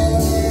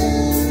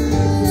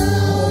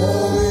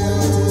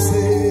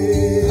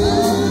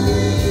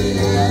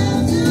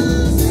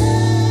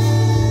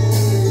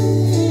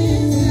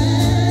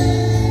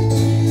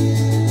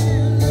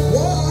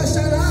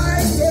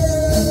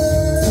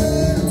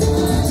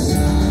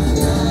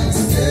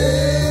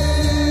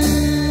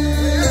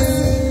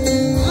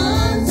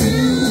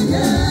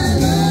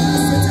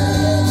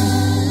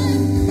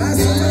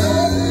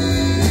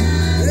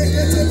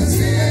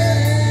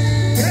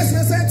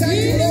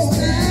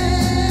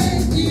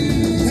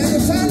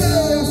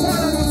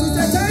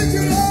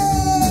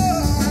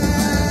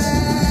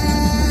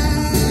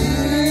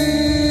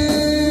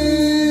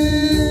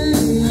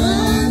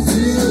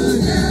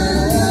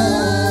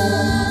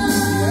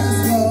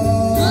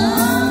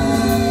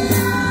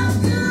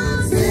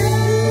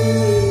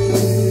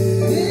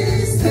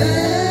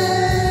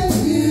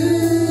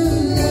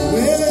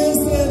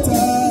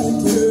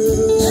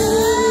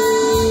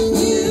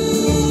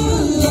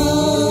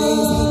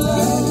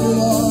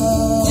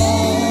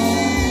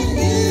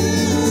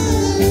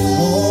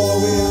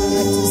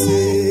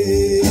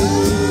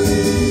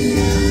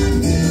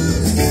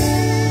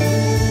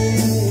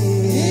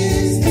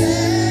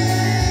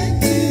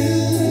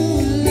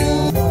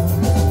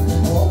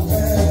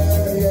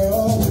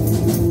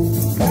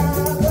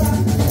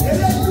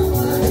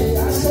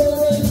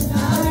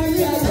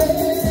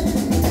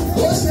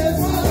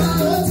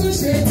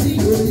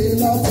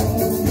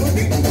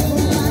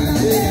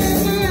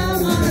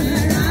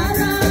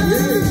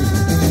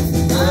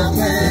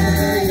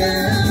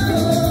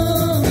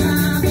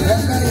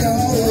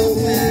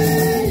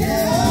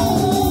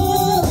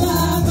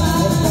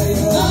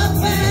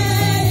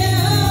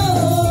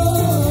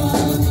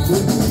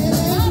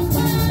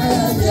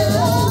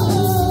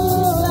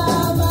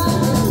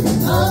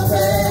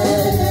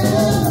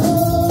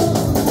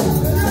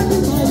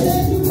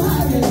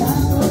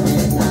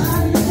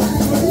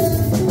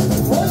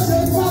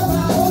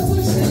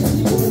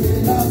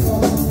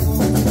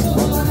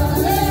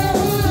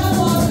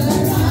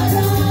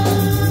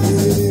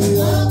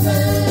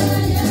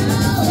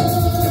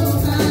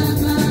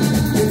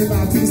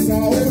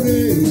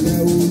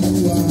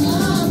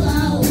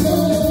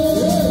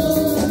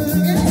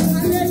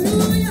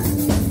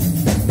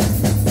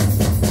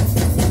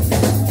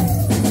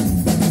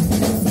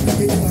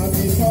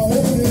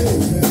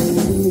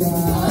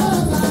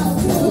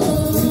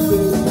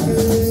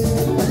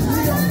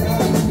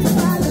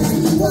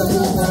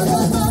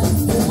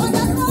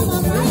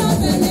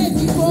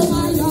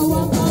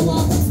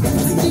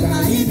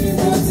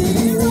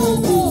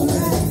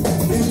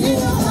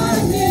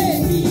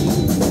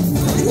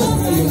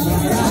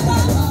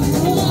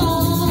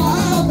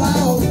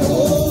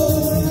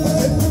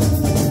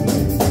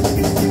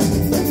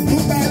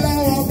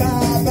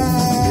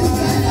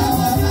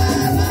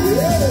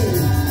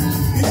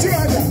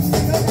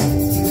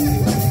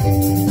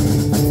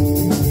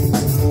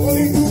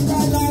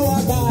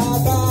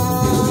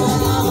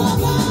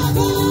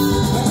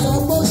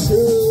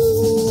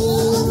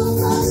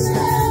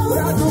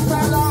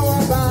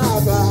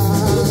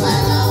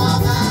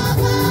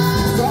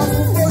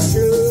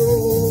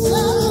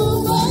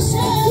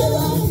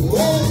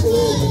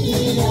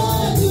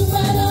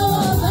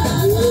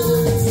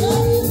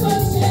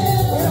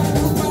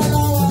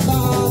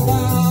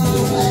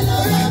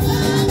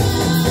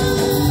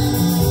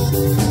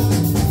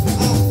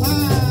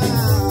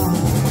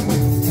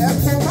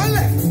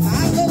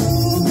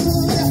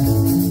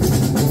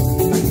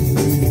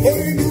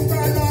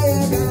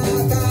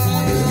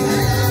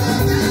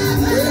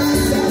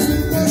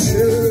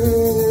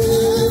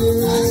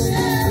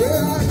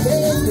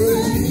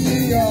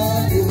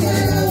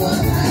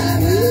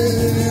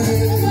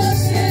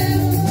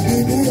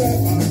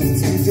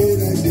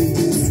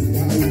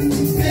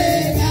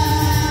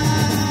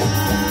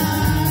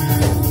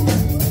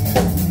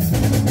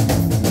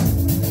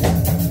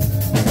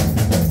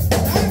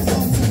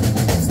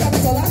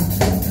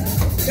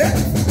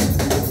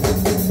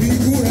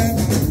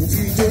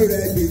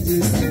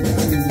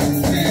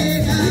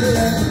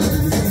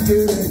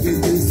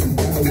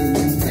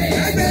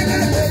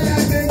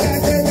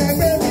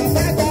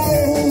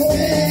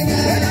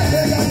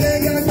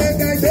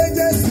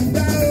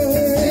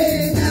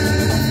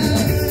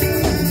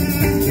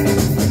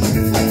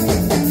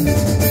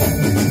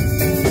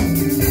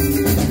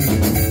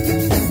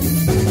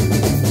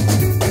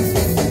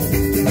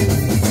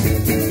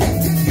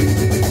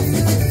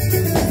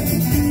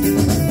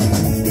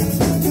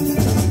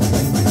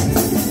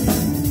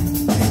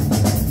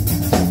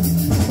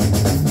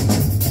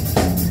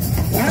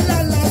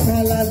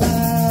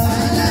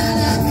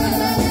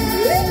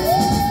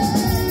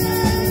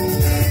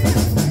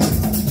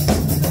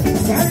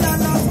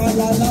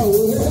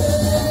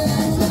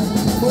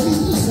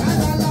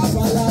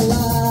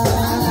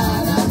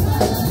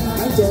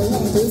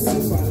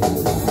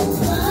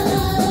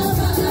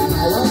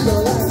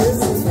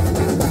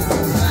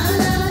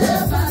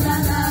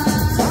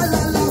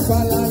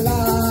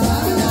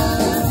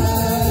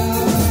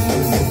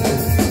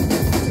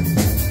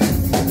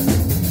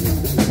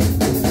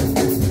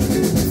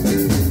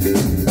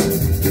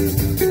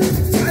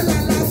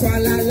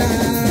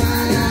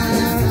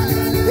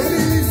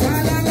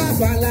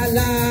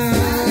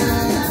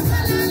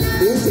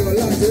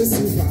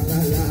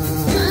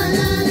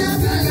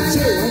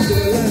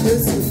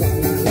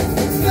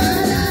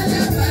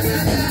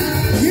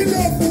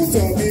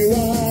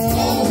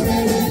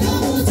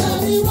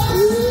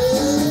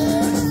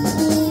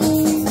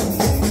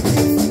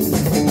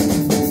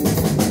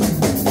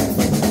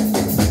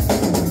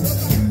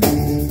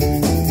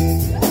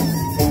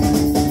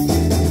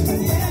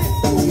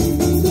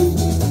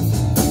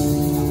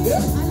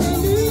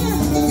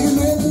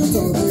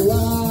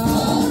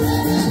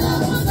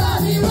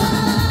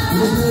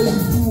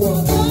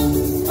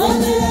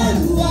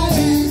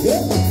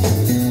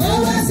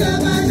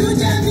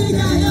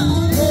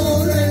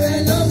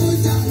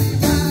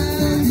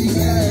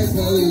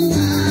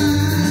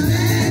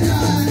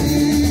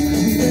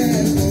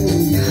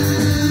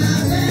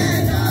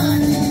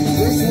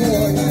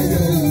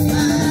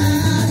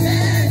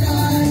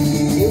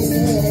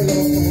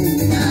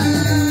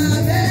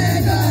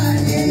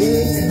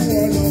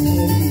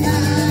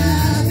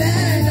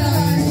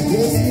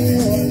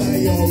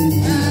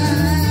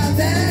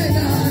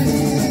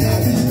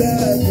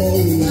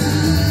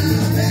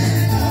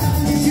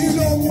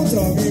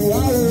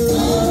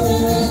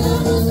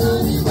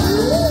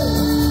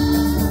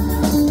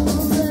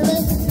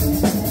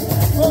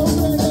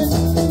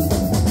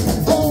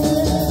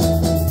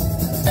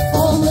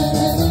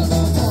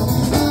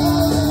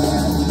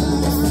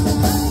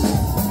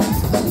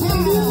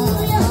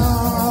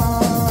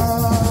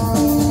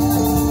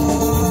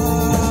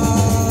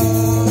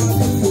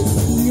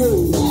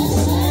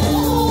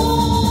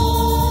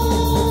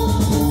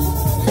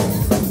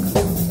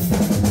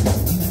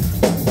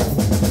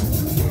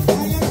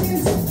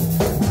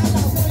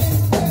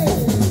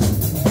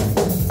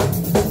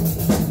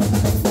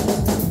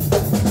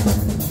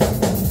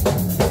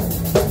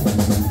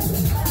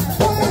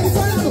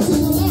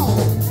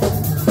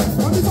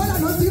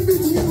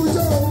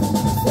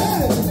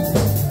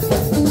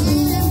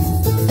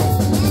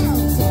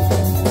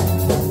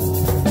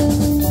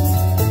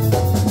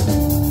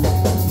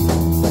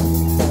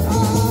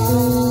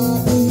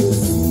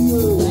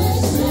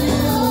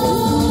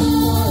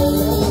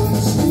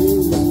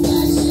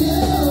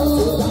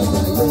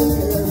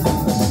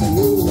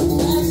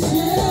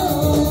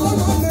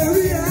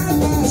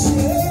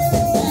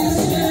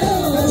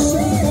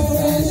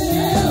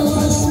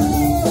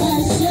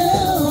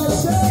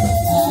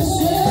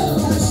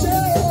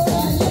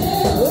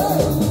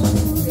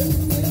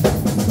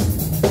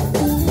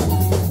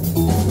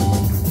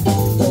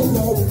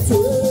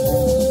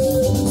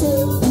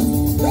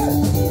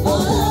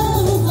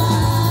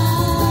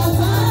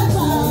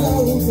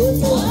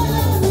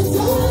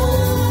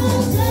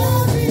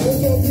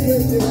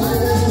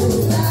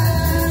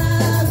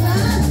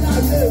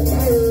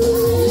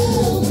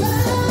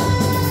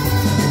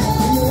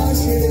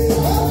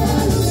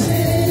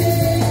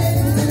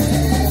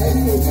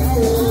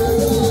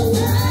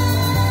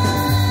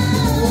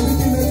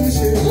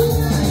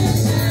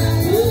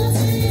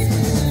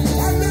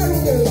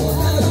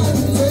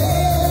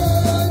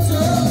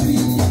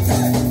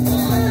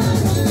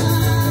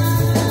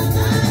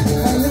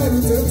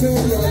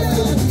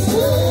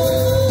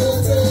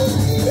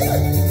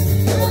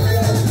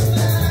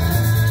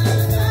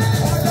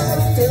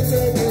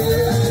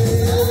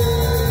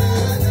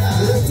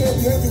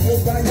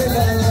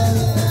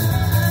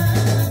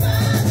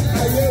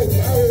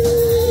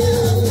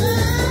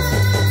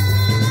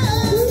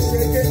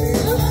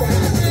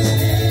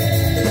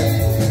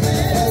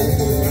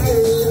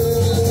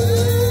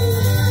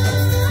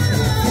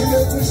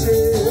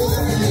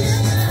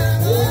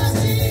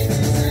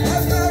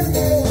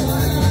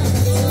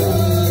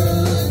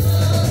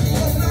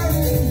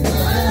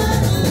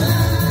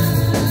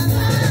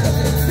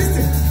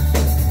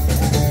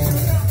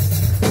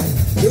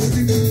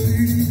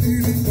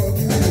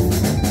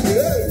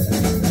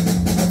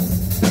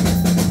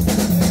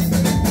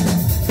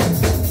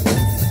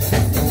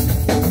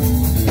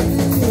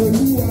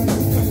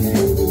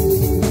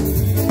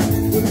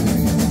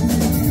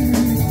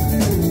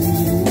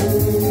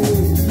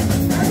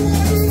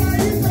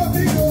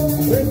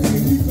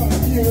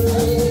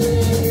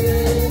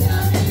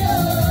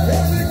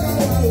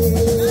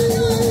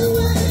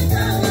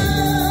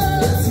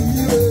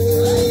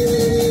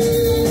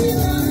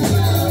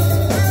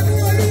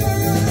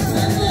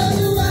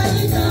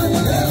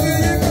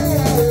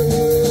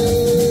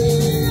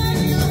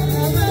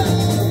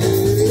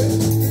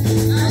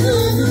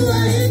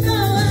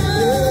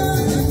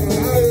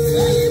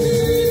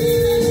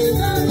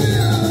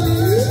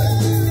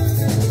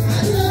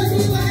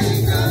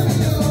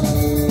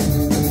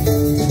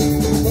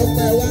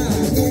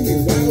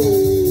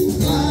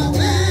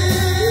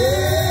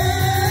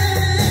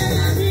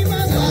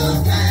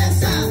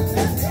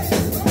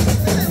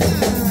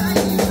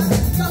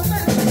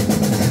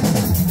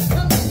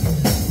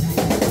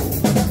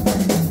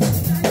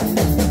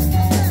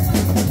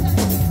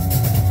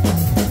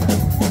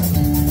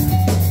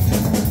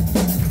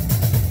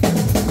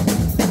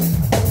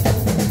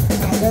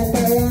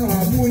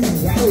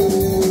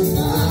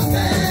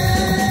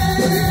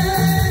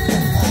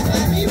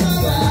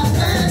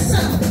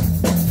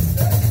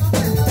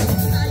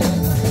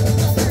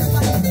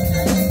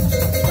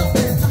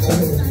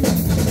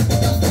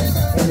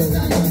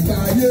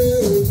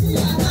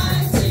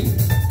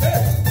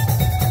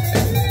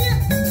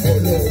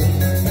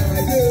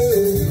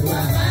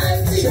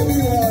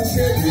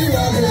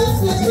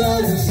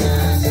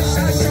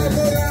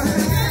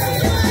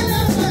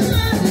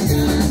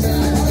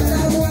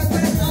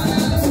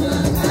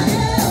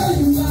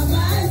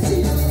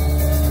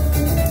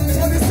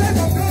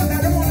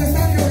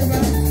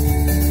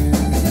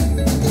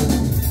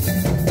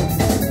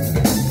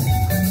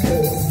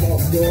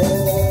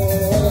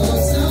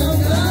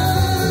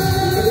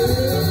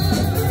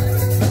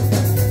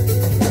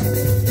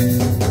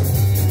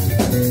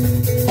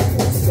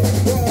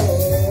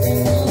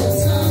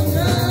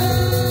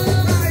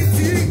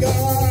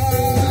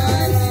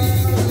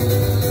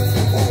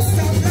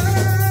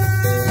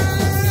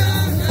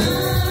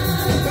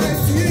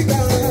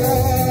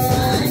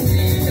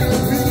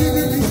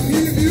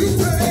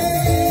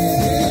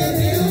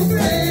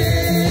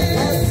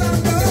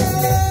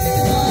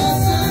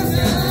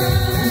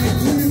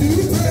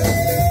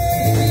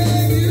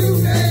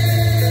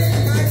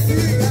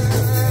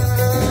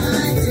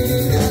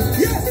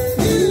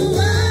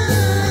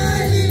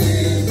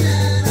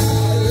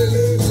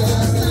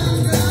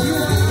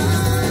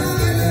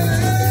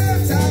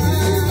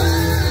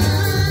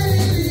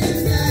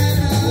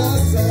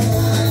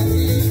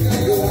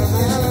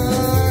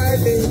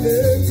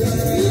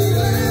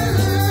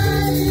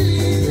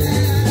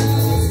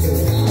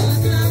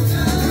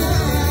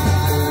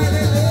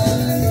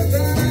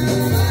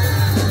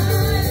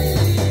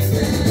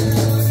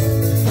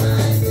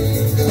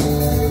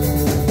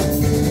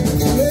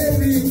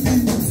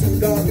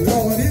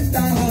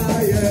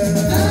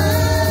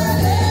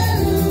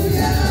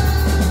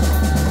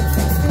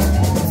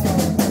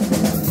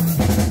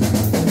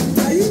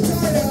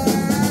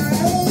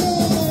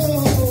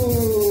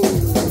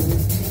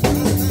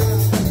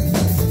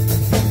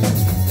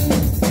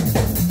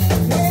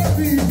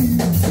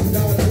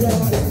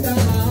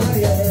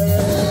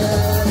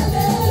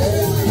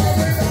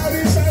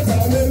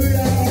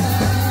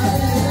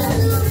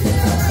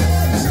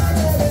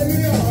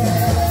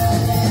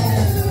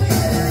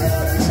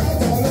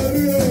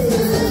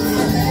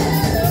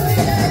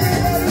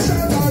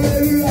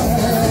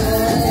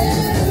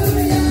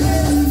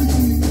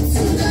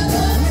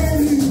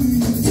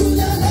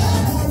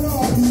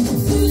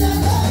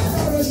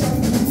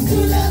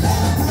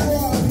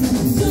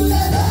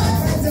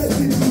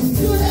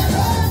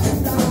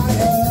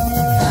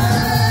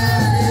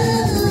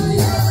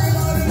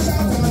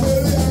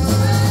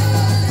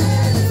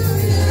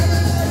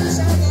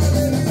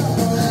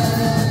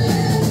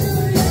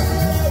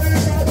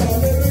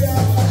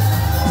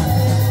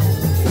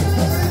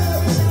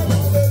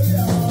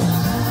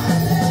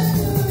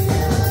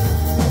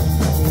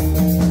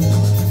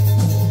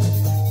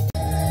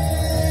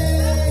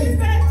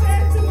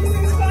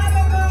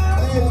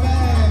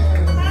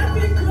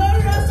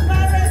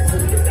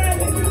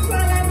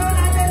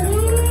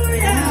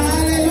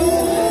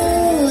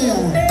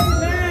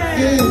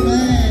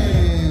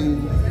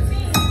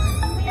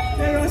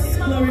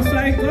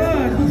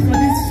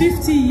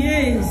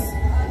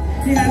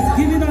 He has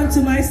given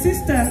unto my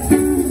sister,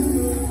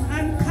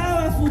 and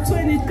powerful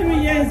 23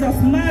 years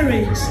of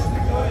marriage.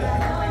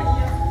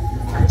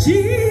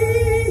 Jesus,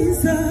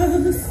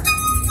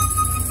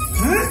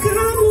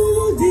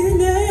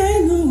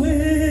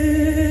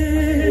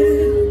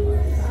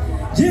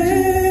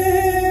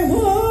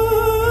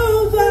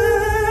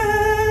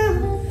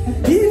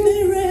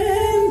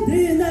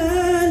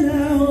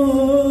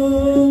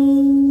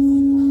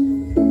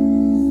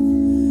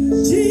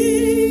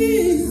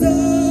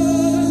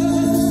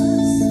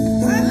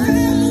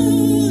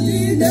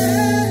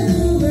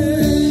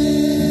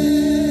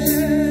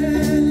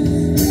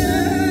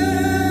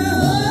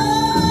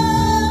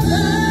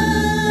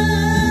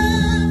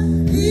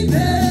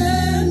 Amen.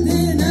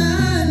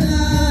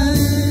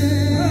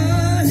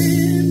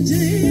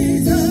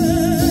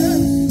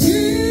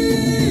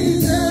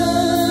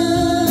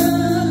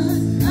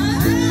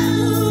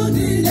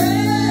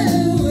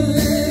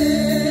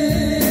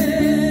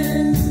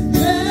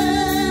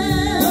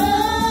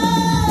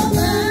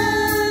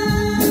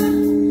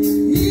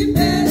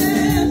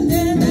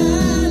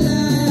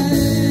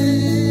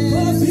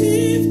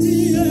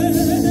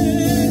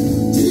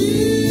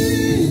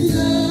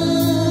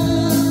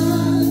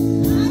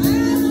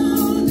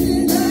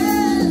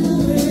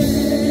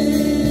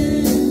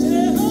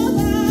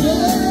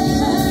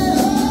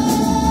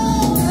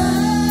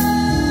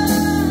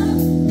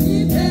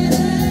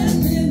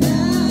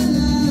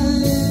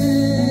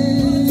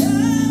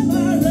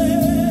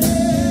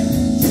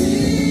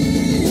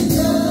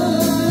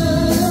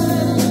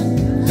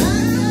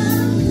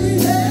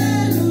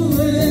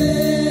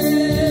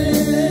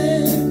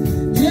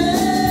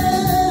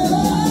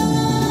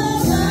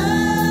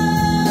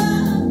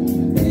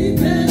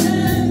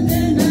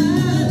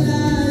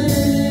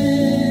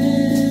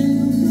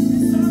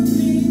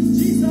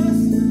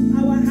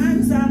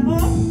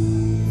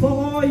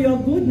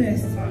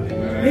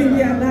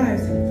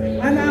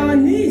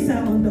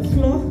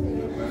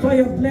 for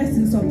your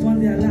blessings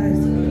upon their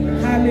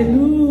lives.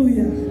 Hallelujah.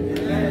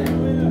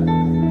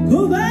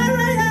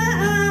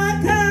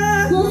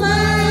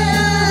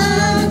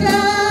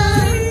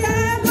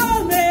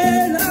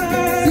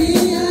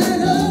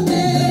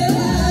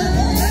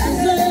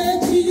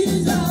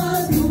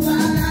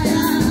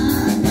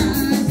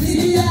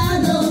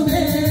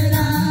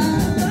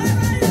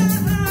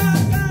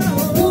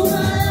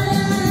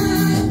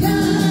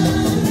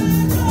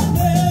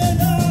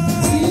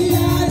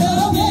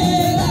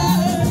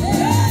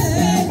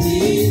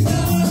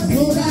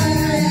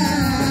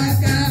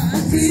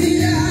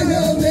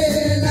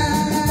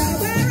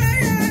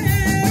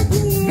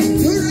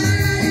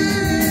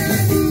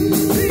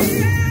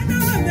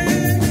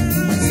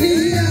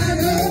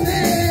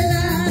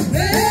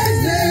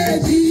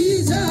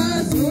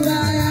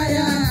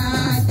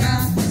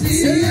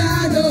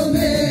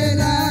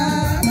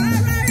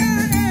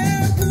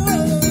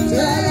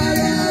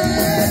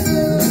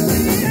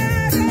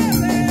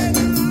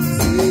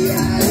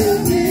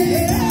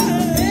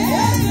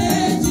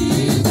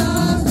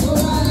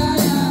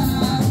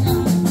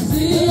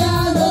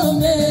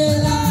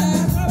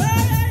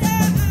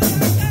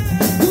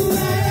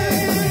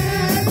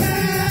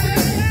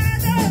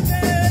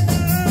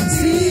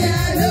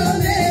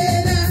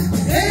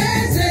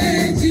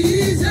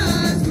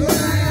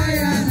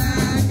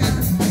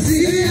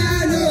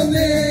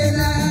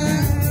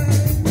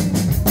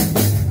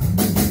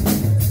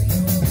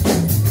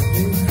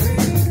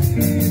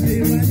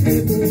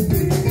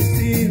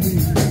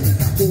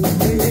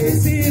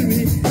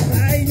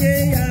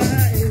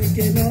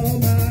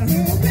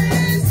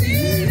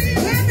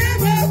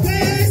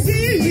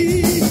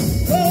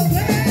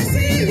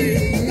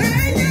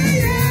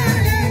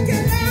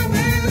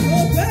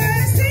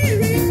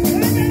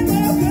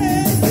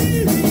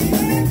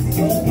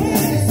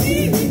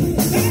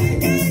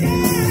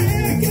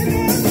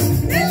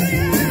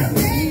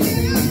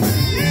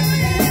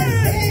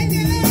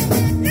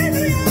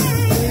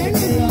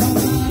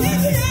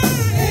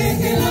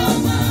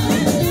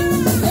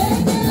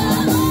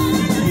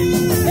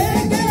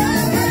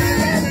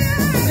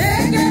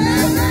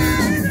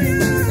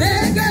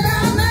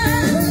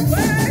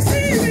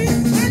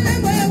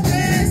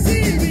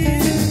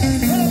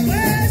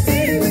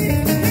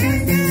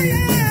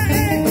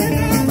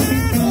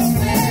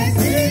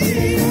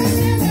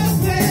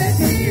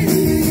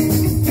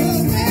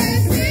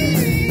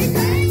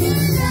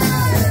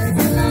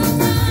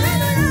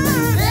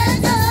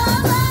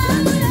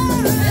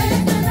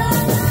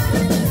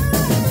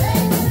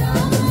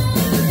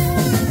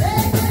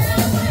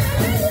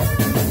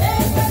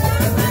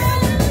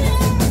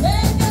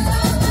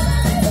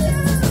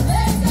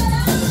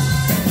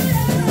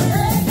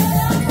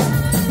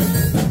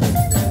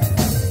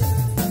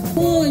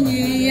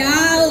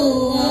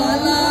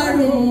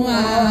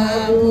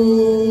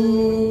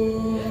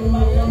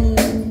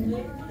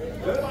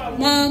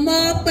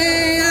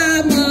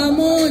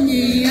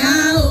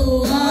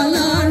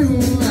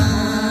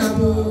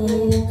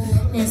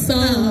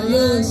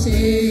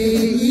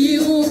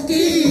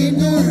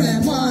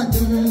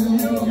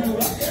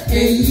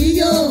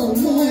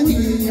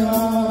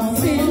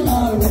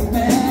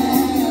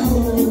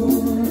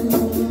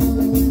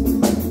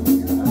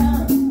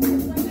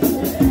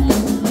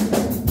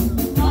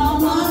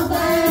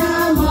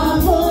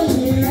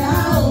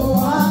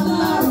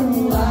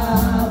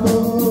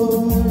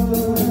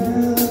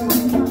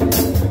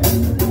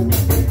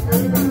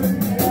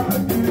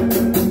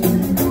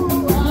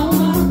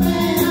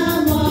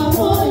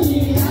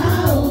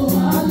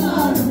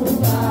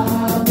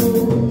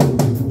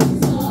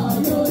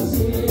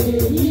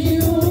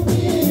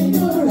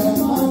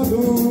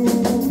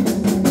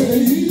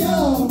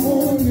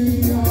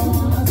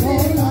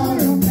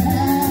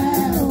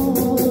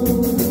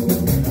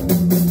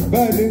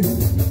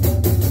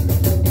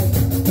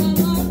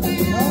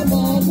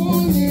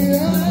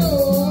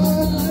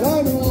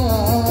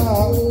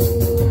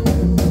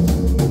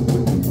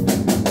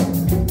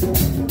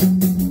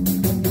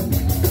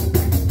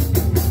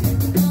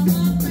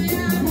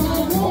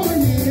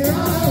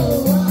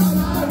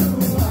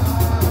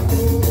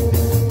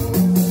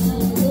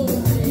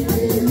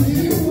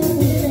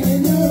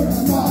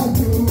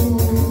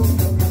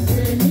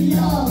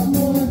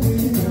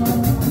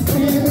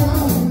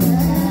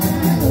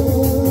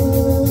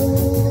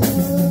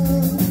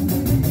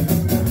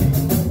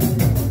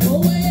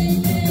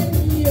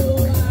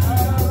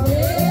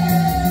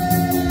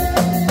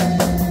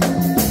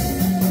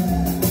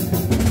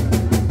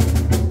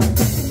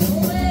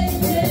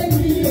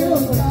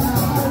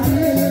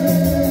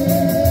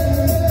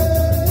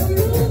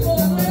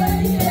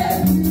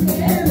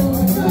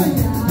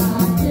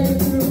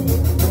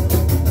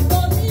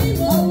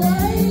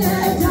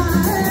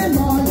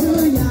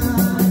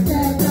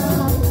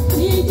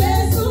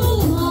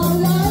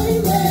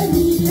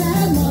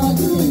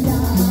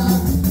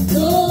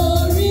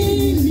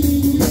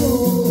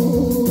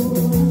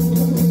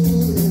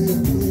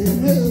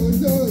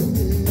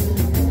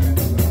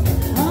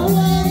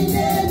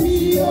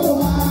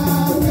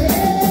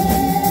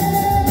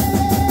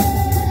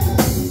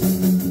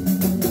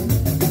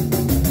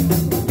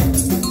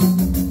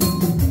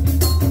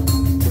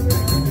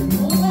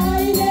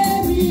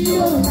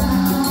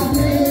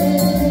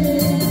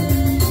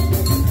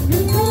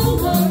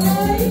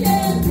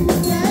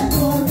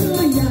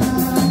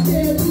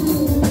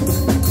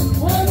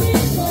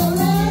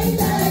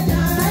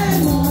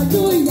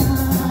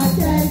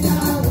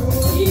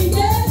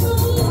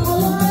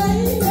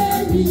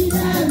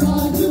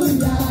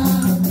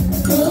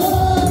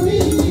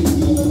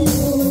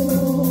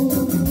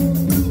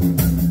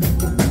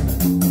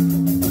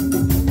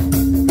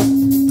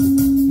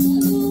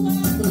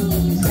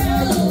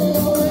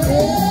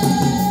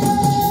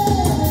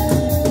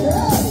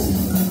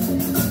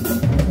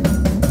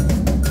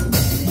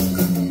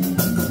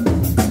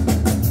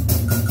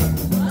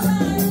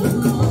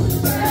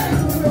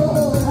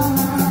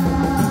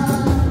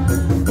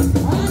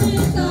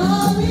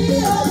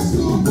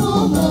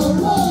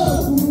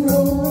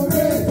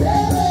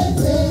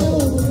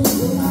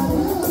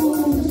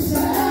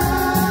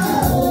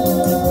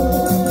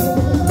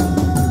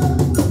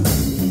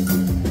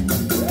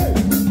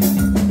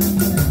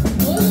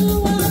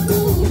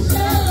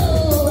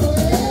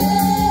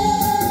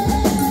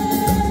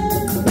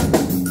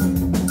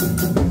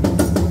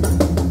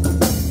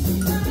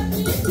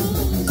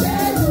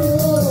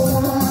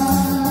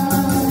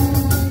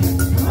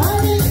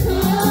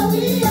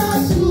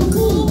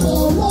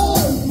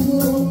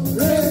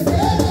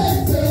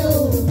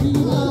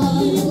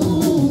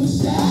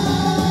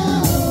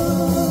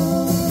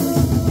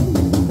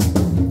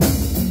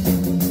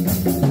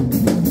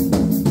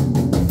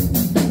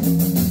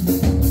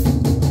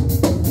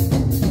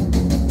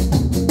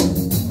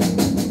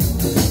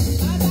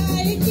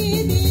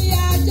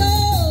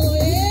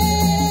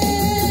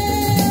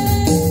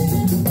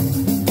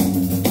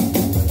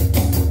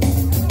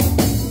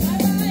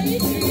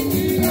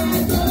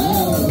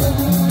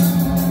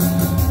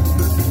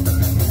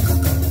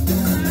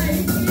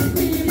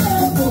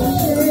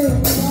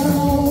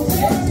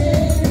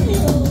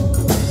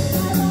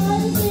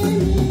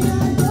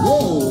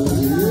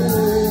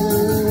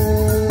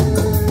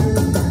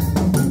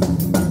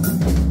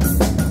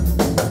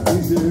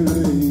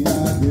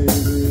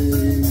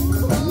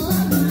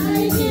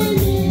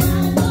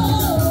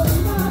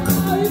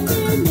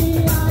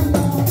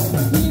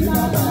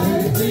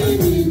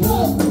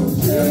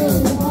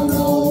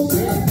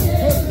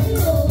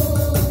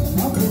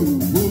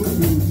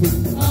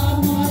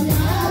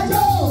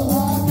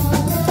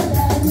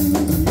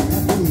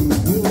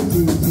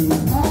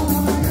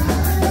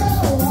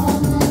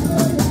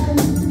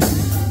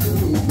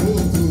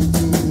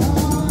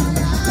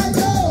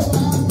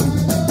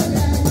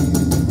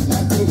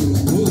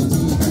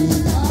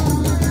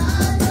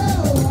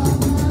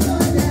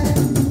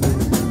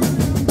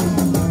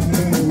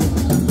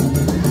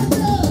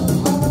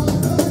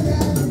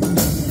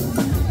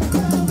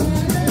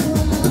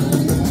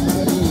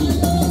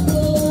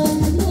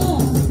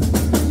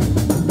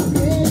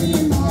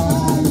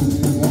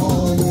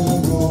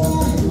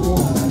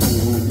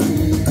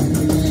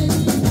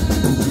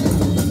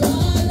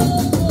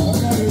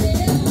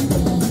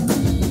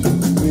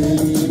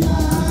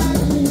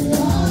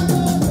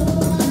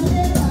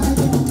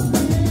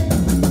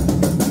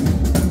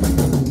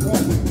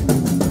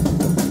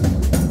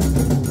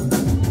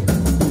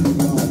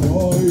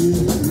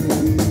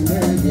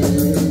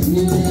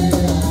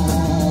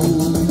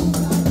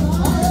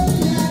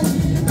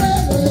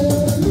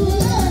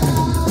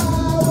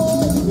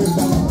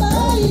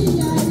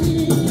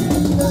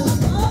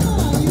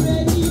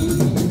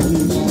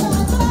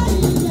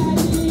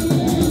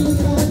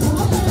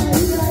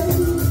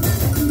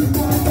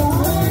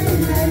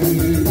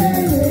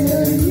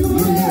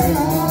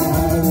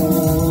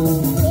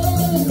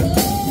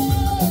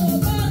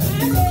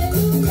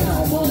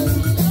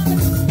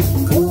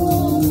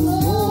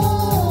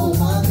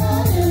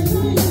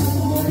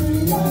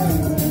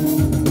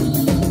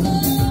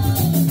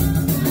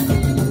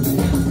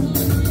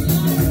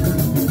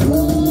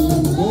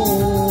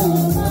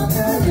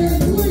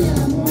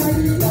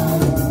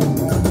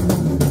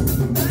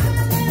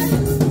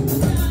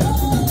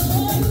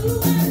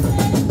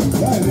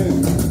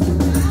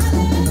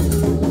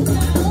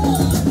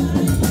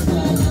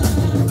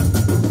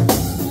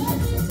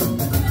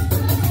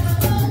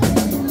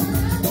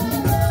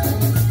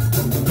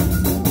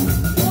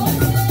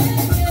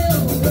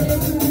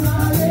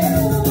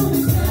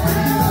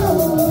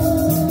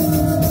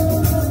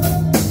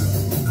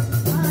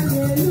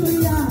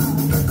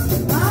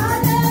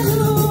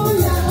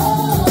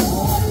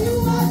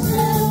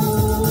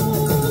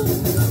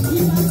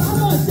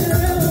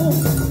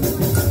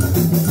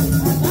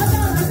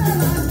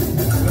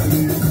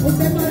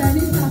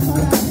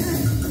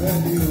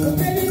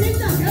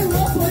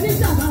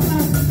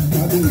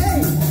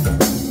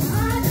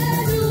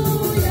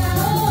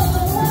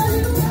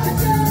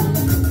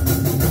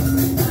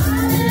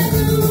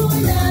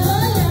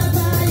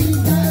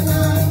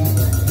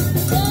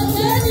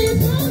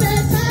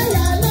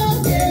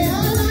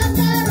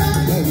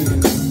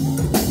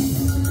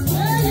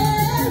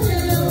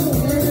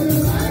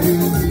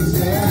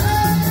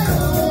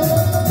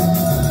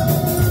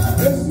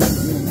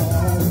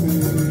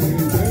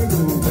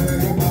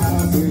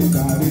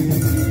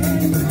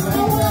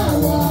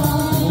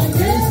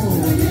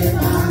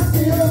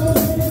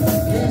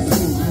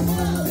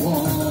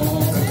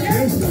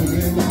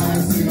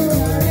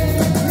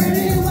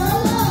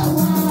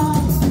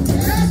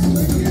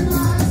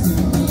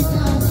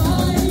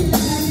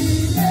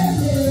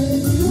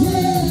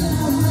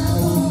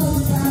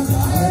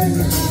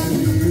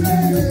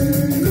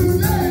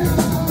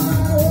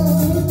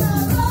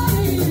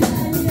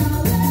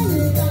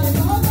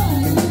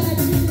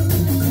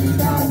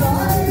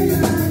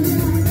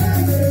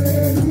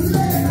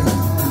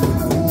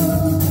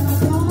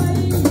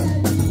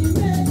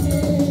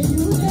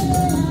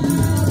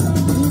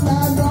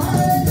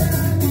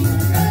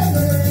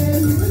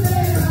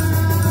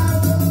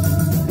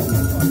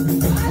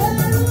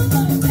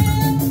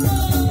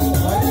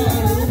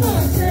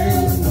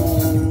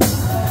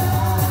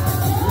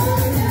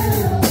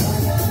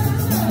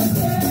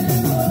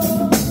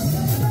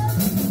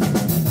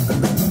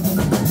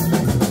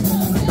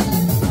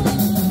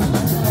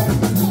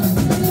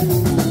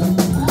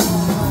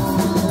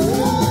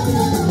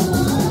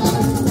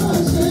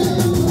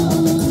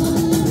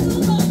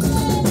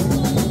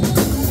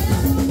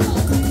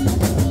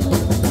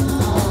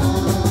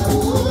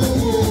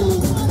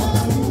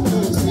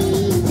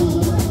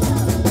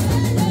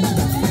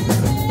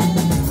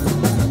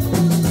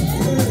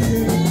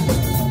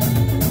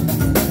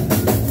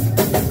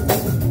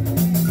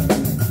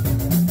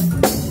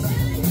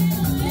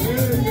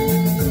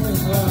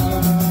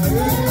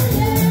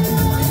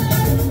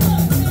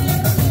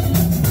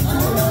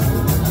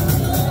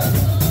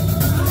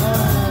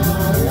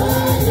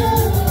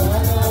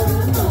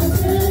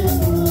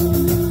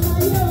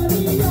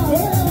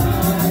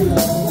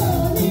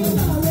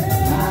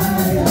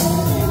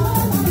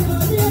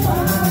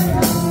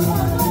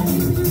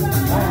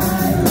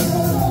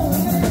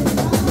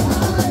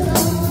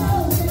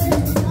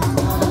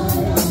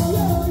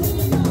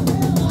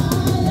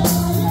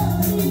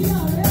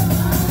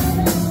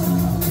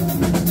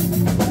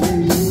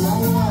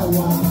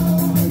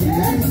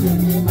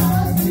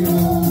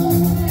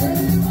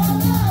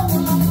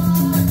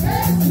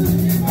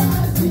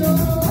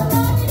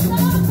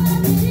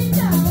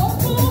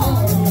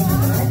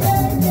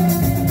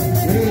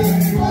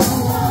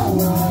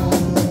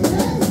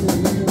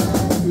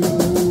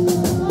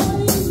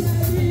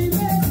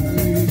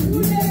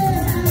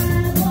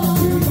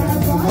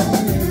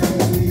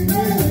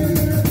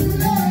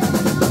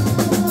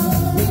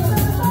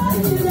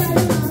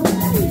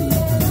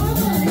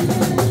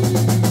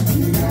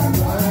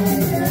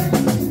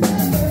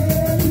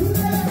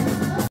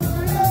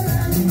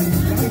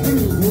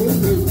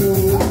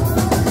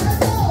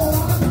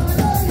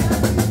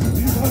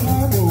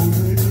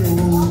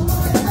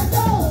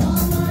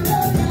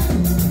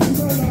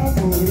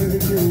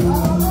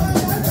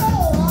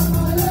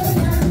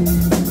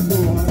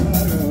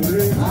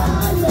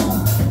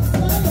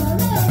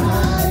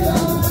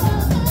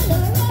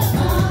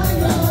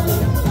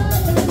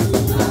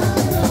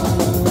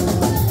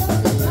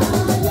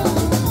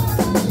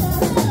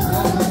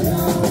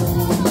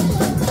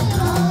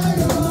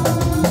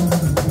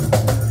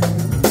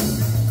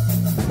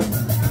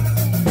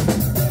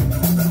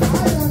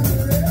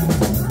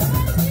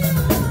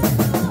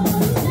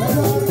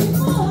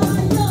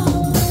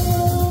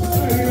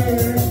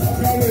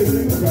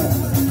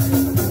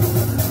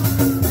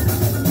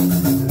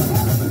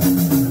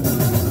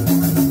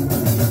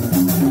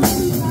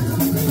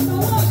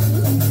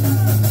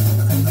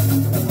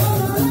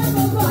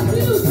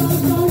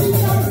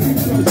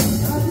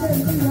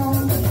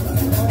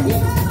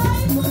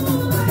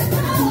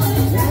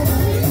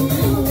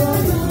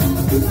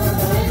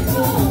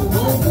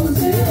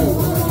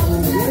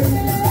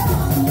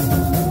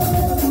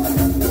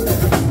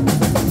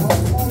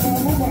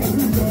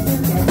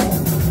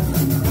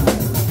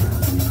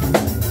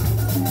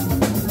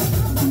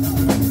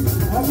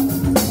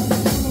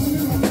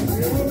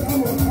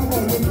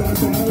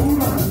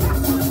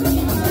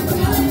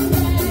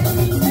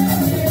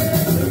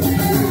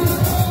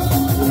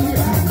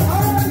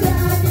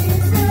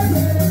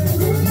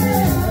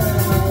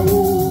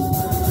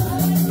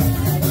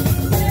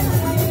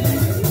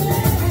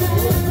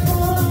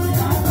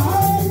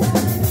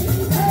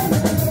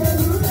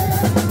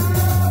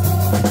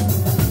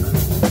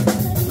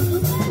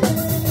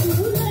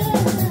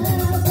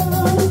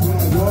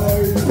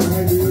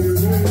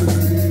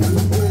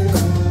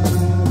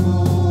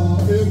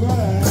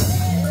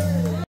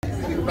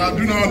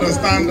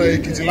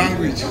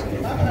 language.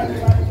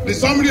 The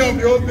summary of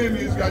the whole thing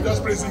is we are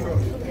just praising God.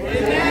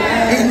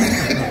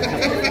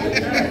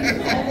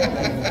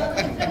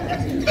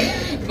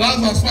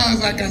 That's as far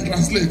as I can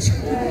translate.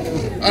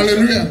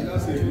 Hallelujah.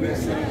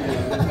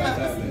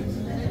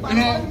 You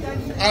know,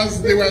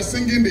 as they were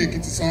singing the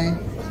Ekiti song,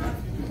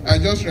 I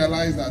just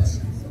realized that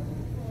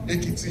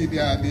Ekiti, they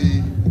are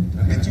the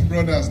two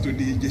brothers to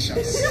the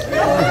Geshas.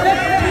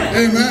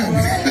 Amen.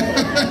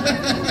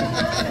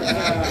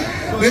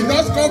 They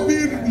just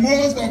copied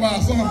most of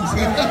our songs.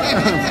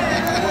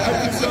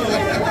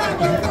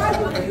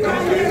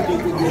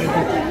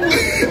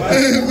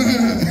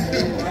 Amen.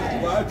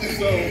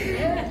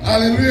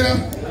 Hallelujah.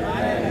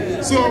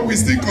 So we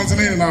still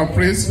continue in our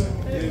praise.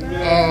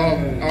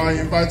 I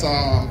invite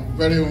our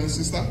very own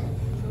sister,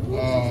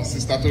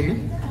 Sister Tolu.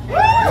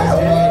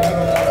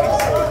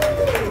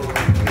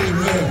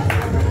 Amen.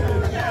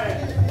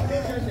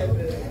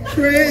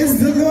 Praise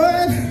the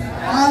Lord.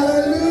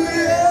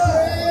 Hallelujah.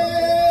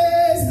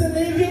 Praise the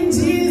living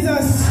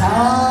Jesus.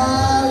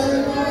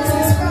 Hallelujah.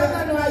 Sister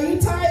Falana, are you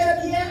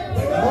tired yet?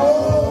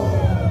 Oh.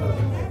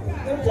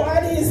 The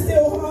party is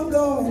still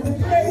ongoing. The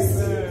praise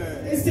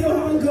is still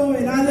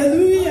ongoing.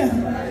 Hallelujah.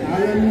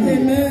 Hallelujah.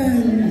 Amen.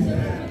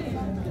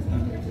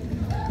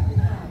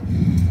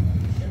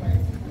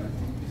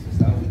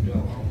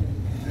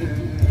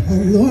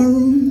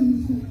 Ọlọ́run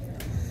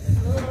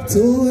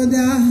tó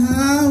dá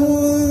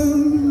àwọn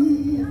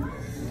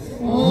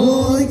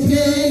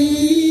òkè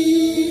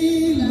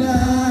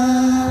ìgbàanì,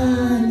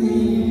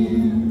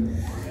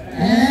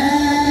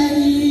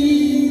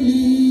 ẹ̀yin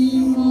ni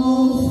mo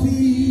fi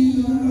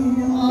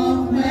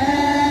ọpẹ́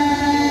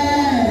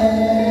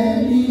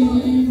mi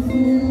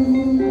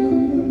fún.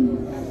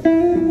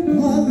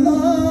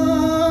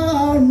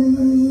 Ọlọ́run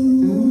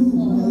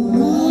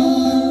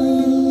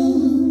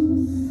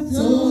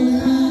tó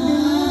dá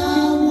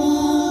àwọn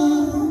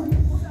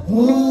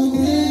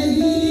òkè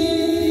ìgbàanì.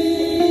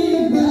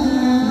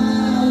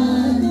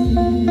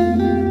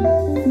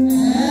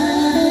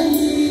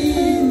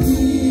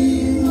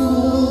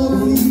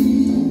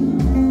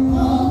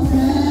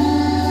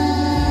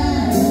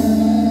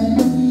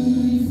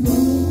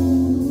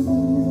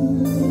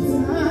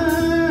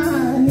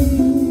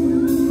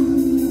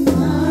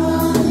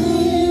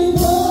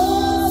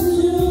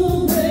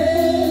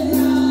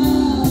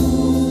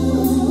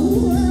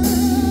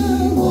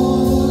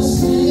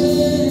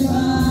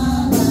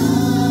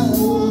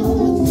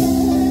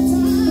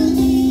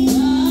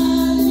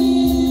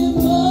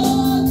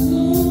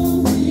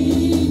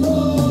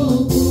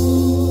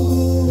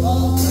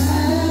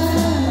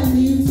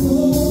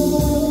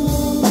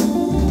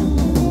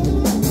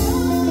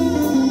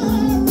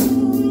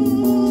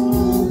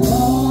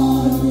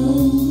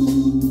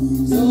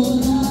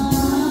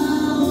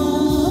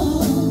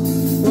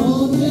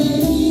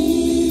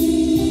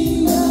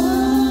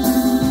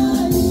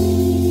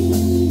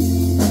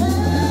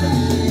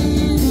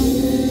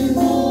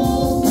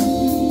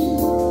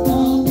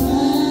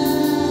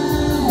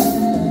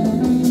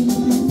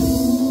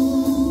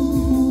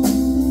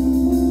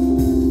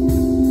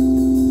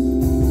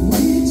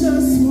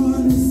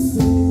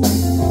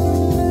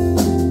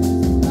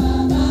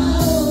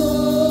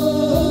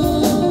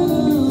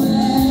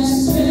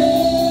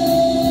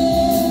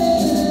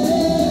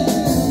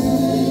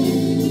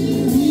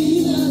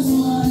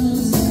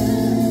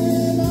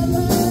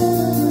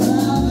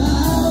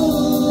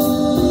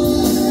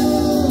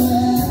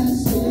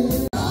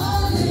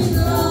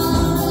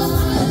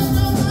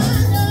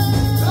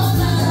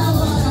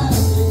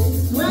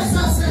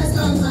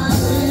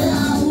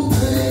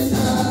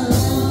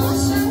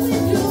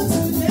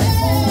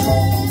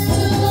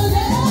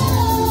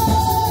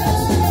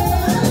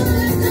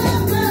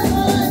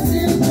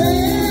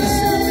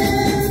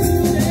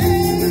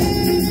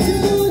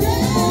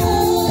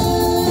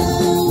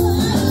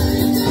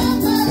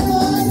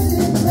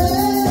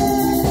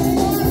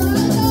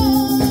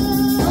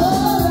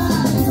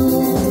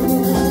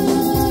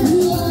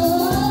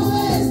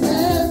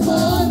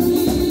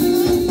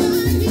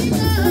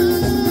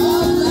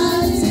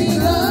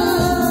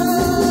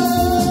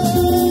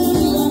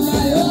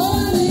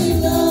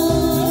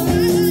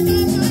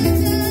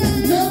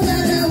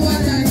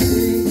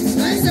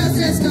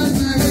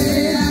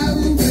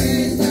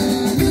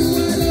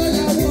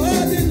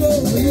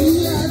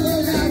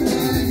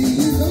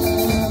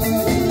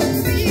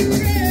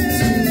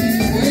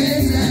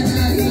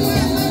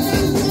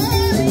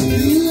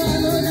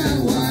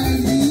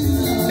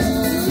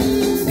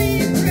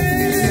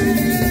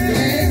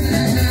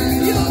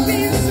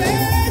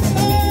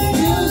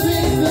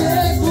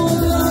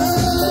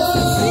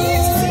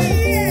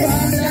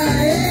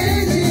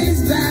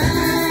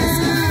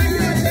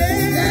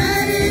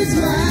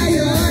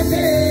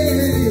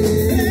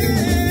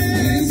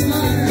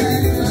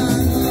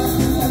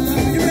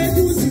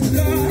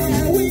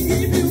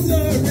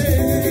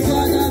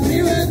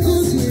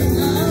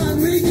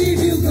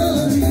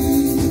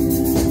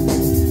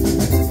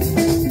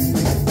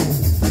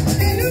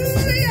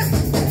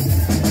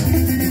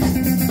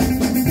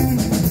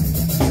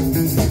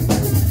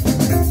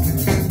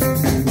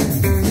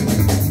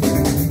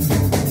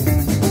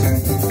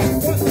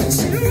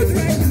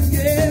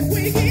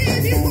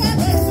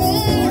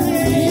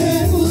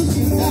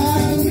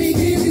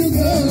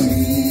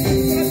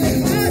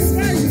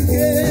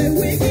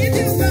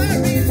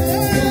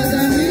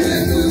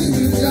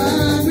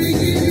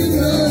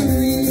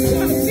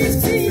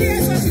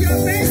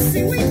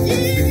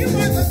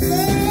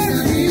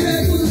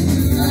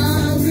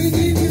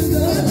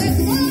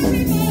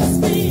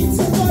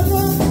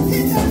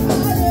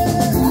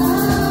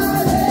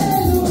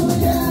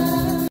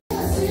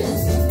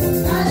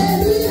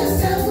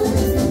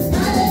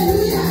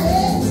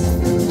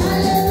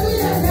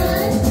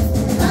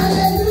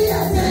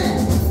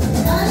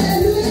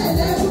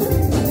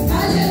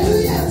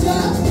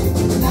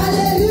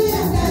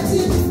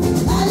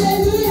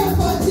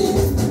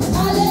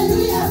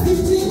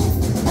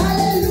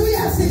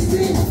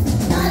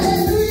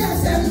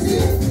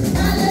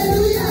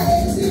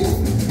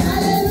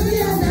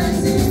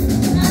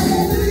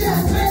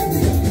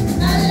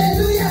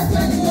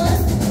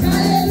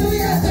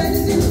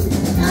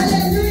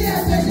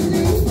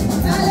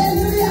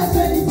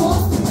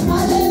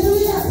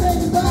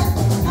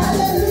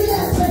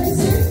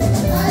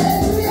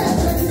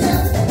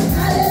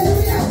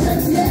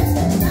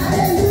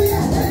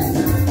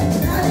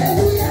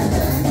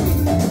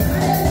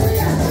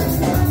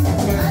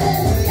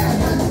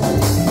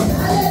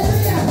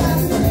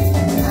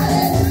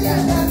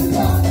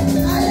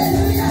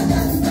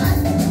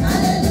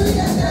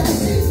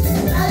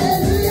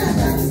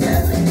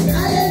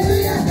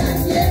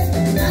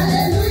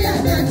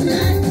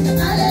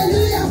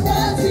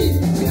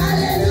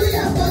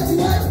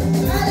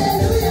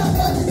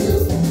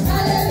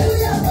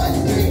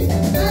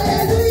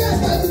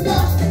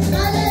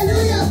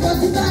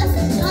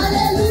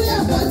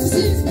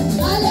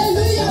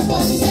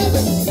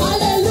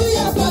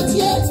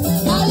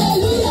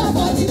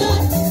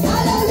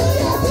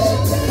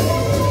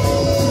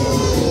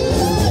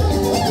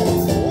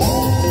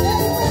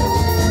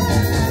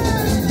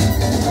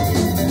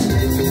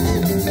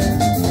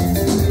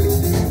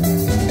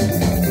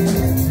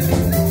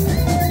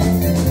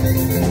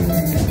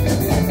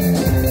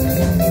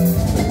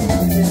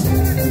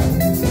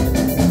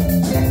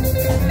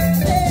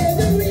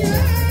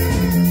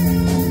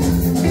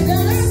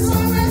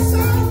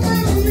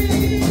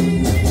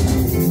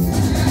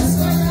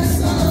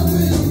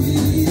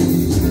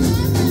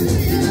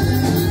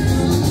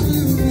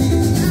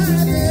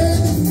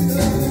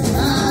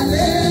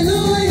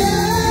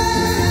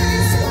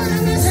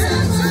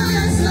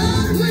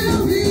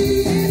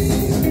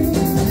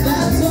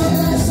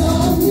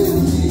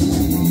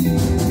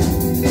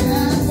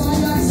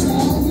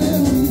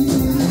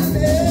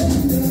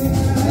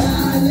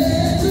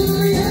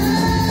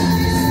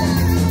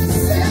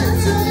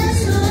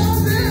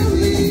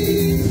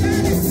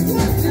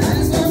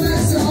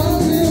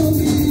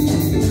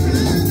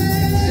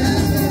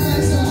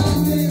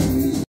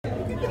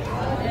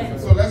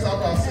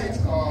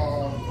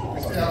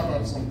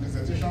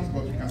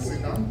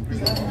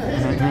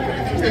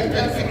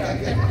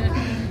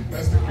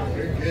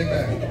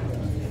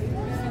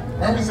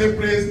 say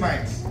praise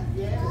night.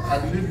 I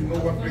believe you know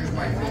what praise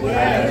night is.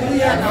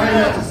 I'm not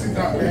here to sit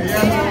down. We're here to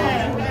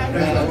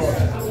praise the Lord.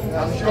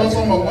 I'm sure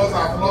some of us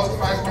have lost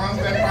 5 pounds,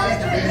 10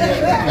 pounds today.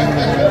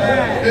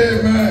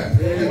 Amen.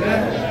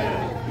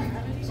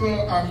 Amen. So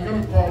I'm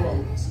going to call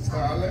on Sister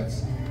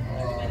Alex.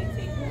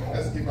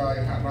 Let's give her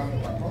a hand round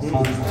of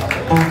applause.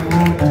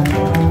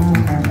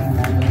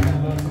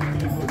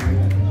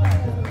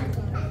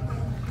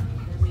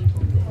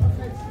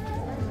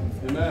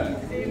 Amen.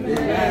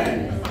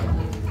 Amen.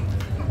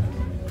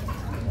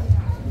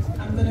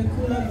 I'm going to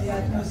cool up the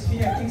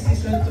atmosphere. I think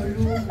Sister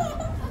Tolu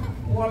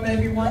warm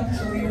everyone,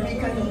 so we will be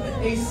kind of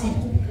the AC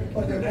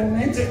for the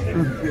moment.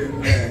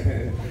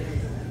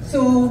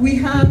 So we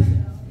have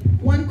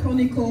 1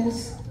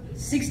 Chronicles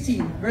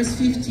 16, verse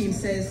 15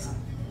 says,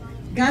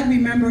 God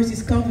remembers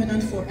his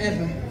covenant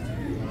forever,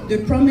 the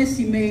promise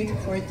he made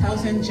for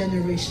 1,000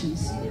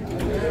 generations.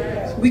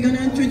 So we're going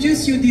to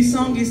introduce you. This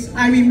song is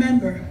I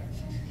Remember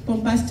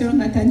from Pastor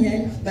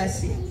Nathaniel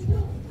Bassey.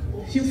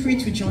 Feel free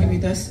to join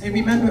with us and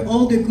remember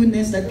all the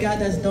goodness that God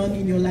has done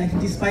in your life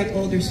despite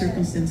all the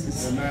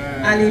circumstances.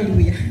 Amen.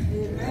 Hallelujah.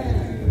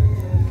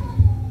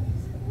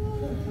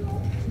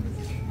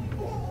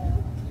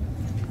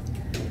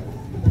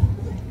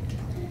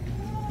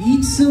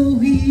 It's so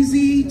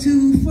easy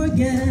to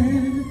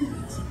forget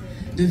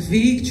the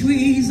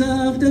victories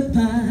of the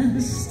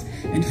past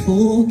and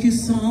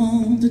focus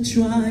on the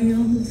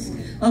trials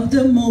of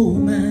the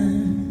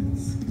moment.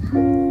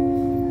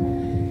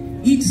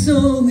 It's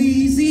so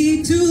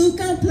easy to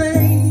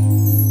complain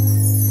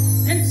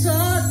and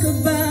talk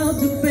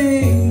about the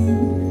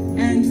pain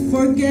and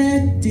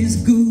forget his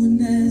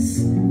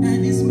goodness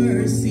and his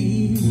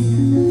mercy.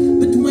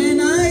 But when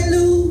I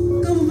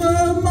look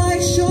over my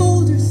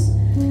shoulders,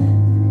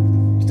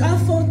 I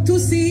thought to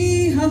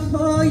see how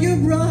far you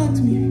brought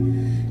me.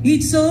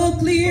 It's so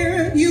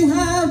clear you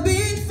have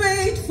been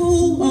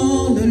faithful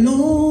all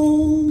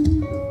along.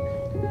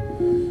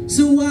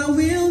 So I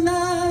will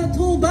not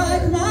hold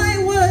back my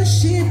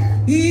worship,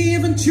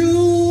 even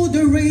through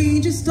the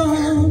raging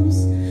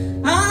storms.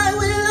 I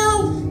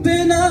will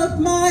open up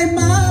my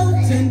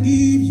mouth and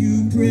give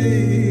you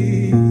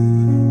praise.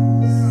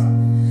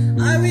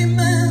 I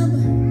remember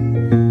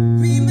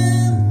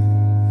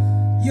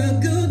your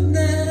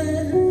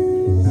goodness.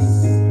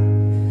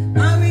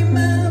 I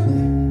remember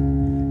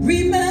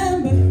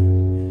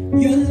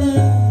your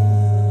love.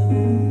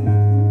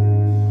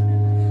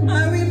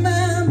 I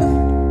remember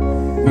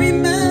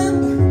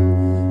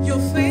your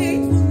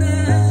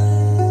faithfulness.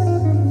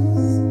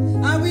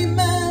 I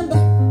remember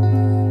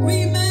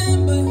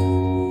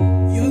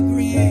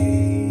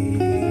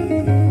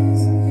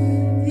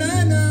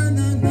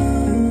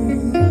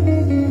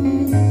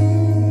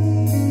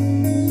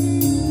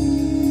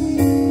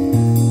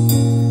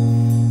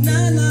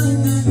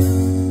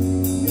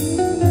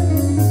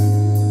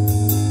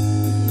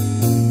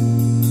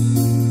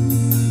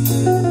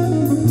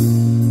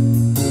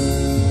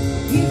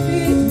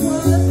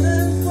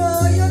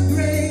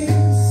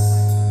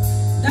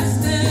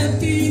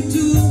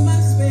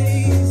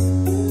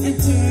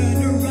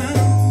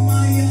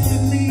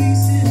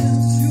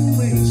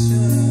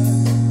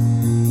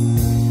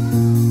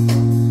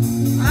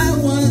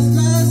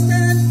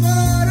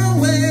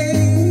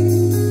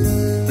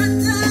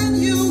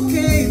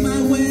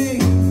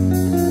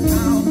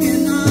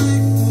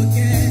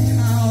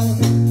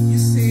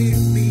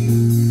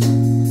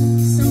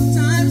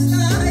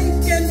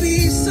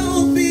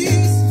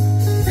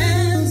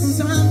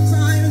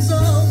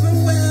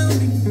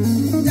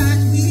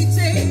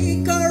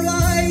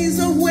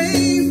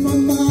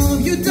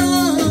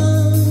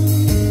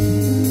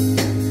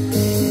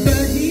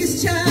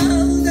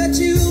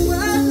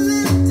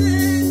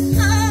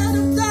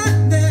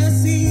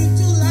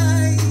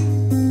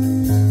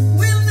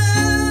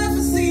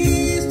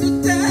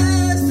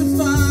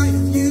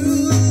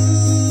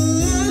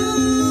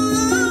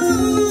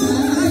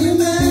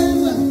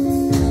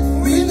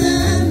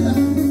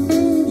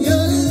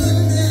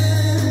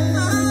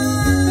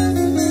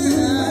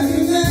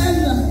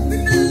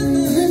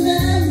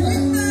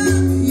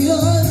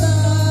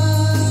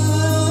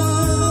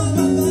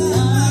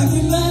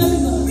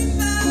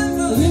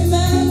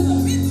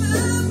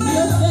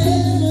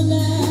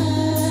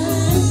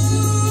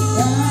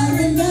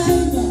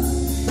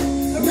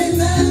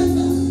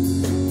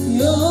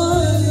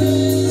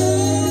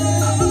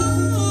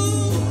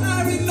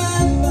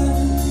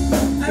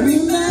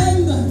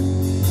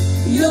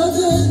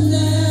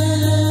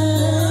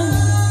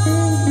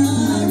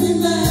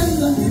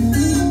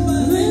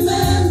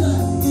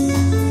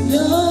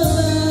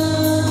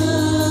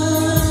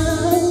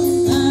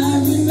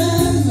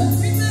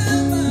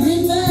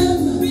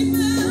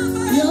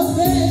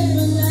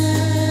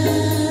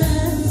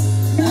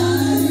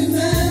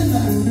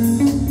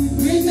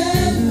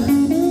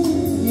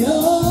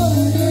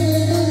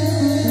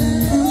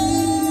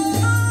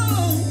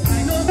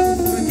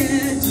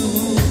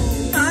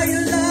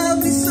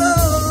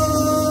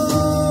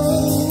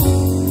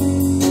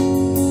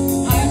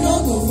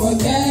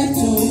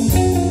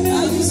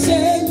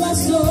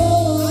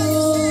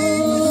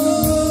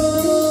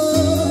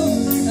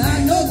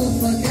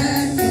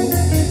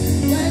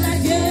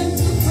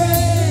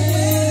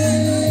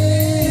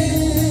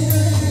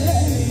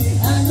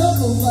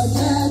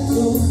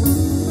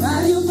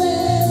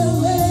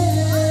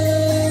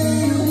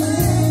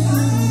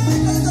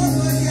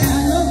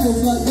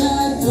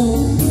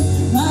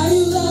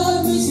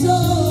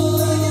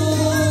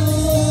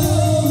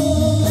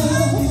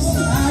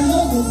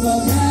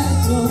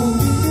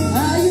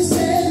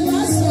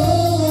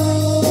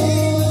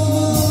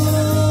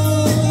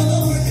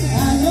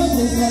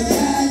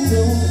forget,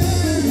 oh,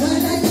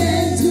 when I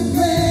came to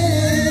pray.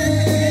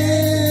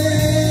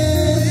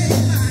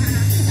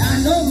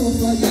 I no go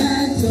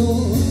forget,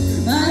 oh,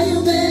 how you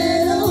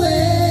made a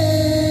way.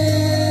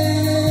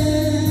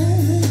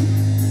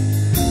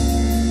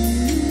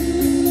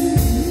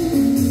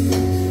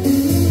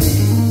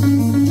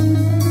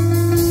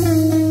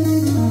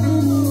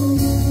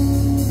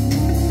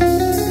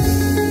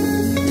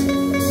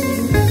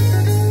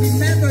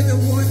 Remember the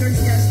wonders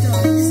he has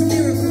done, his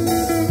miracles,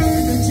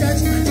 and the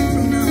judgment he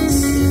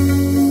pronounced.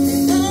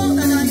 All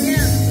that I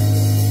am,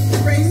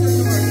 praise the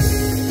Lord.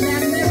 May I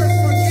never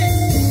forget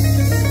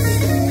the things he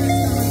has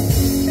done.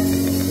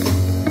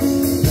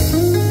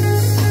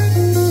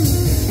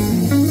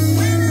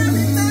 When I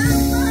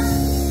remember,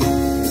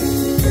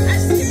 I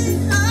sing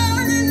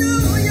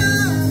hallelujah,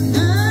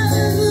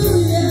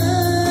 hallelujah.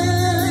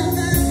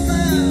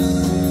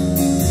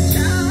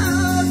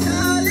 Shout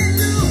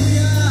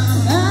hallelujah,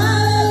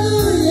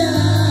 hallelujah.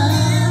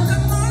 In the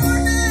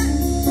morning,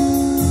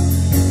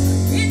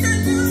 in the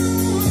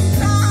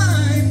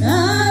noontime,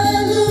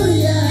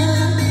 hallelujah.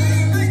 In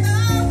the midnight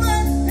hour,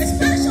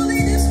 especially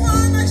this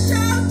one, I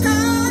shout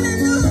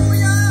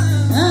hallelujah,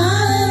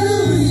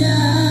 hallelujah.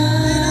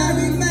 And I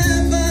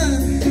remember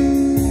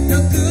the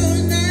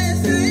goodness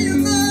and your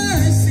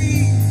mercy.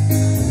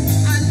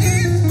 I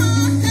lift my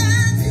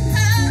hands in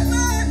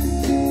heaven,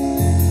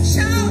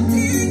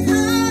 shouting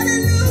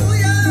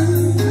hallelujah,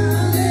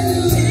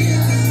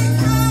 singing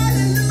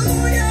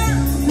hallelujah,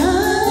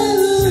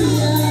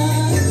 hallelujah.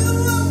 You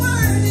are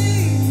worthy,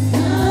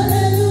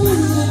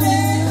 hallelujah,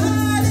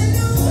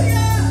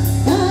 hallelujah,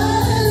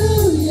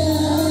 hallelujah.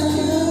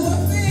 You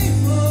are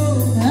faithful,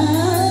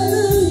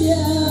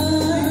 hallelujah.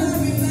 I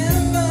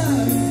remember,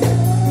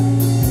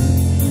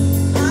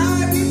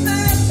 hallelujah.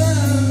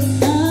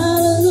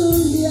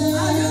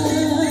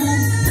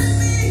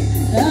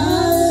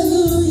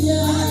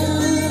 Hallelujah,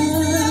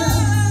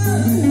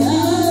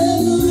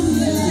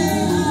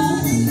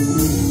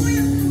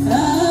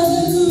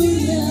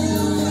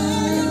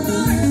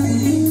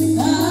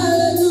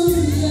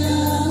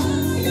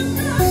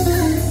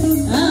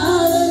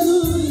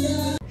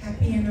 hallelujah.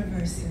 Happy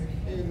anniversary.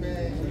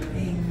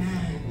 Amen.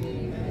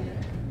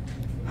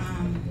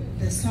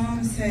 The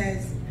song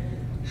says,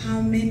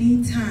 how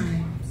many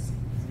times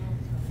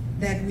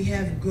that we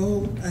have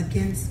gone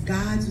against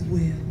God's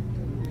will,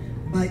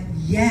 but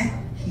yet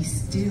he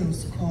still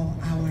calls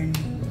our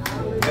name.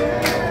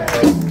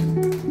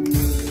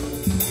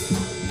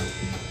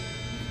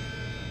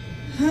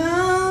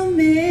 How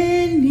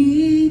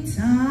many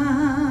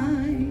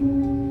times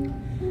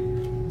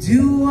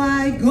do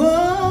I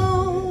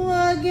go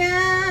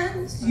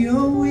against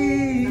your will?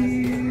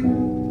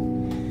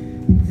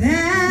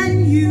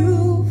 Then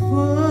you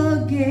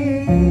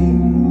forgave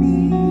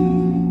me,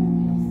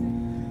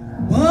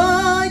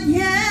 but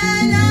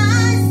yet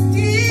I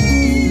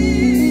still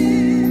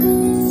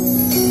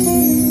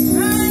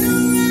turn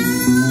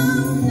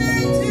around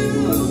and do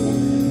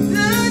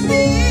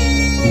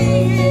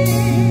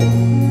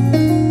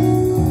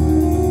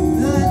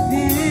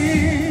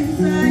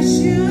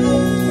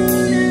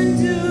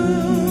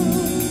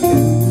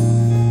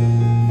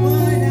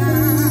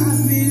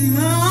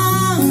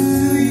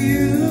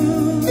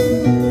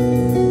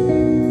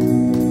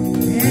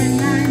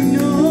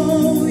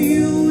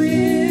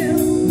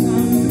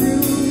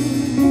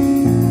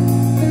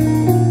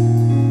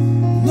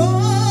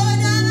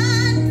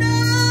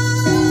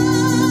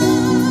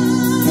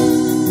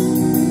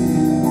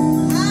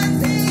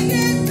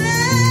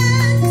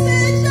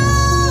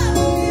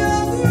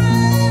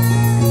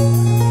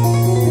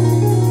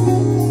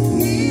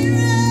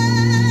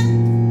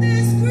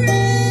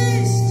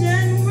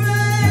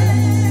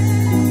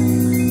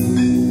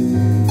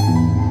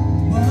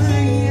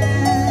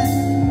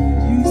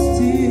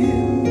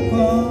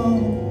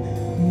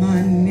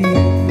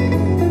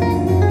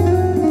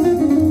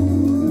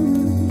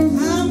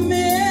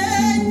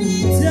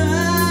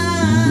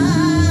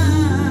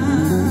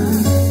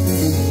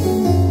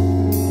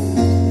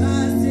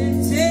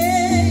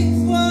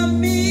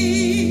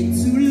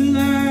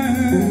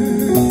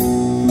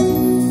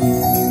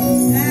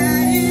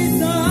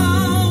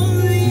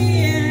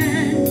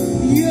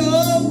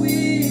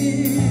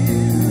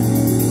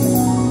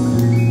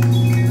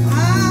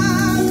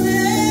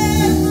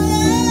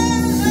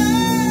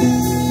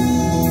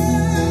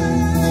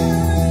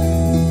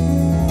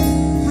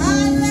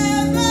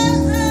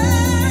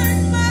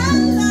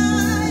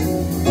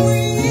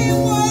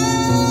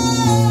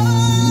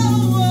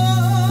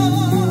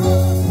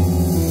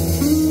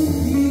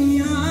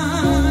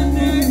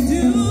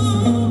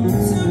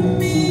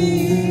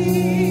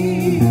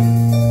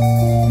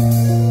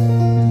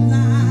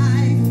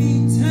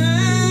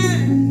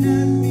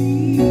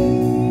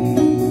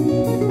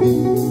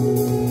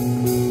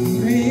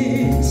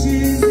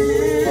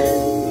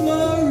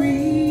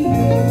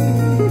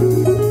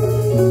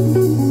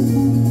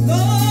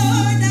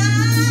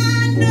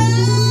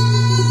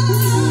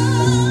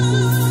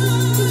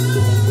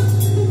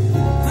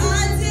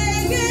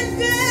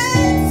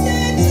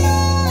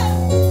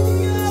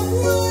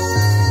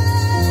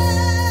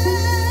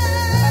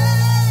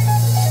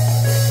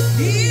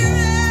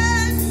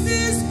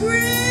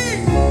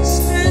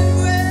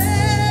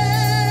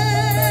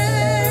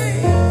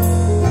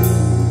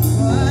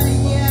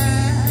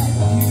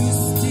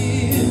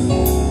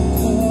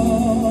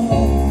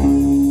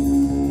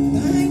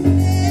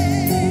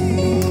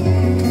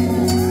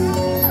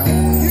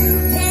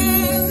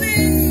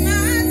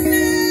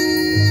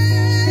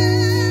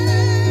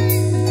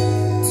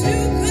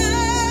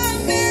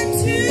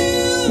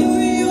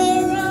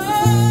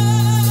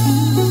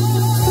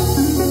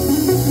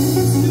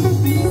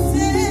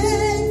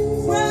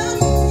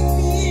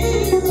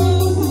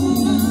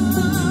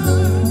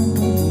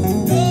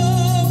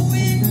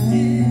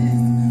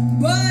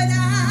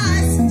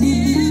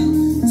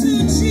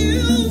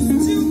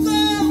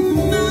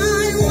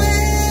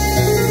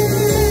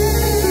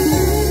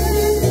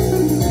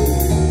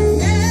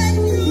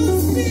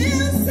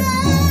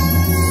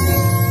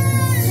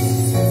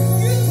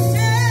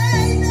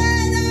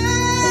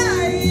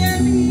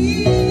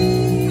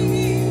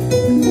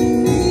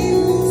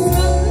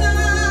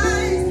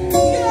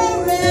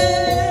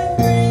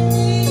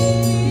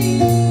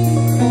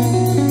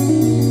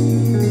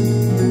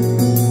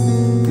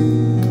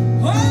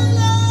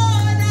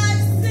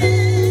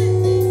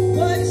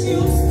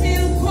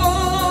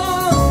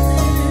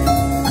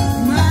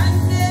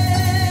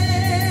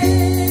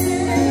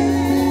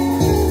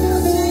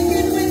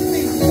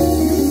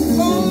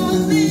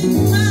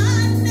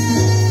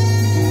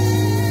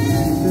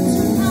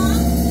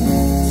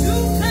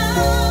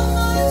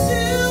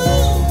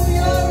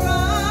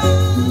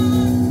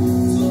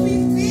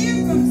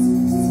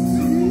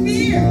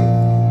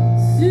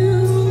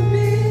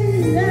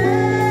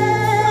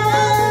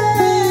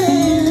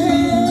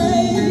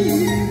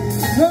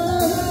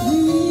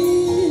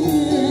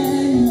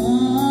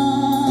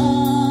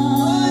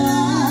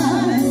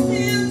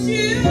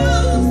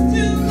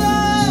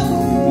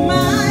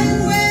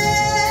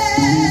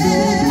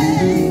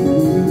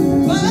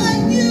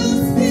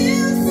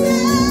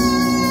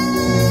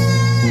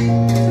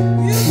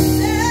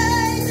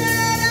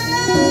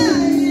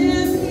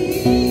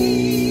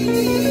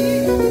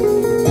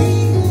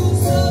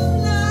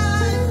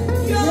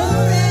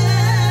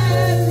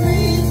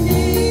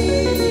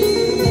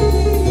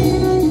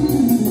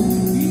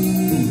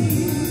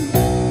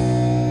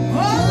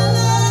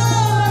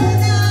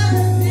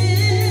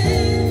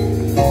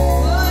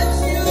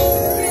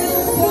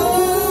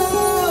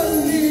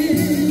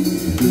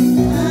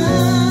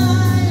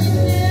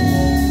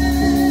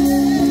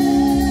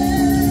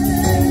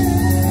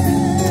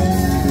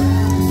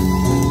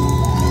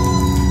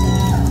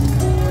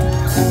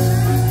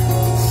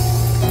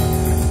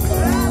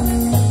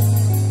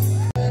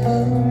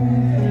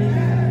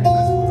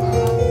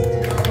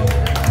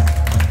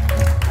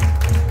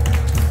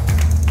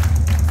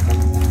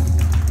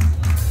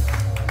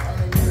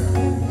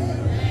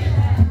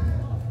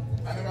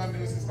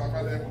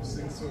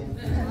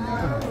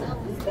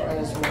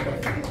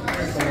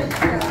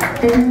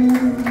Last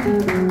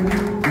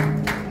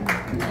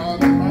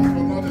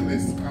but not the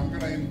least, I'm going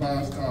to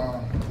invite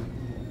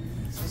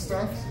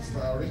Sister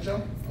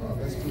Rachel.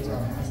 Let's put her.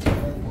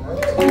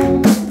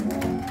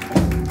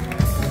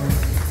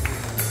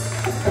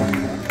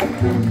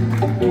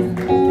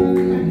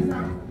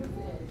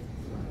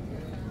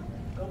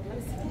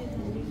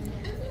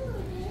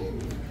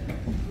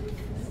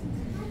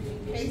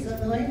 Praise the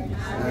Lord.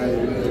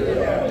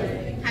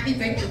 Happy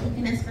birthday,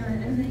 Deaconess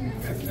Falana.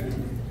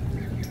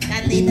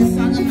 God laid the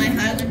song on my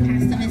heart when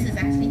Pastor Mrs.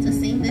 asked me to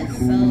sing this,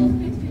 so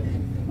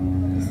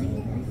I'll sing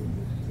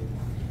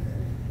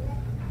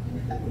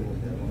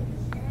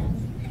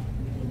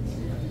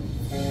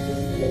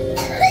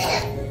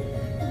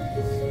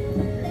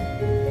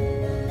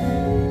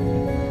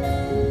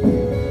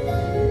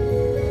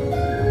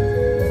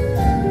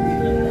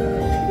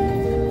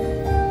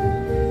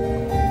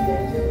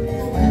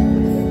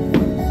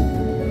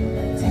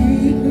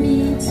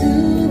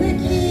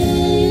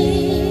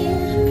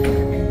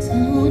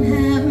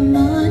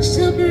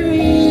To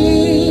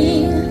bring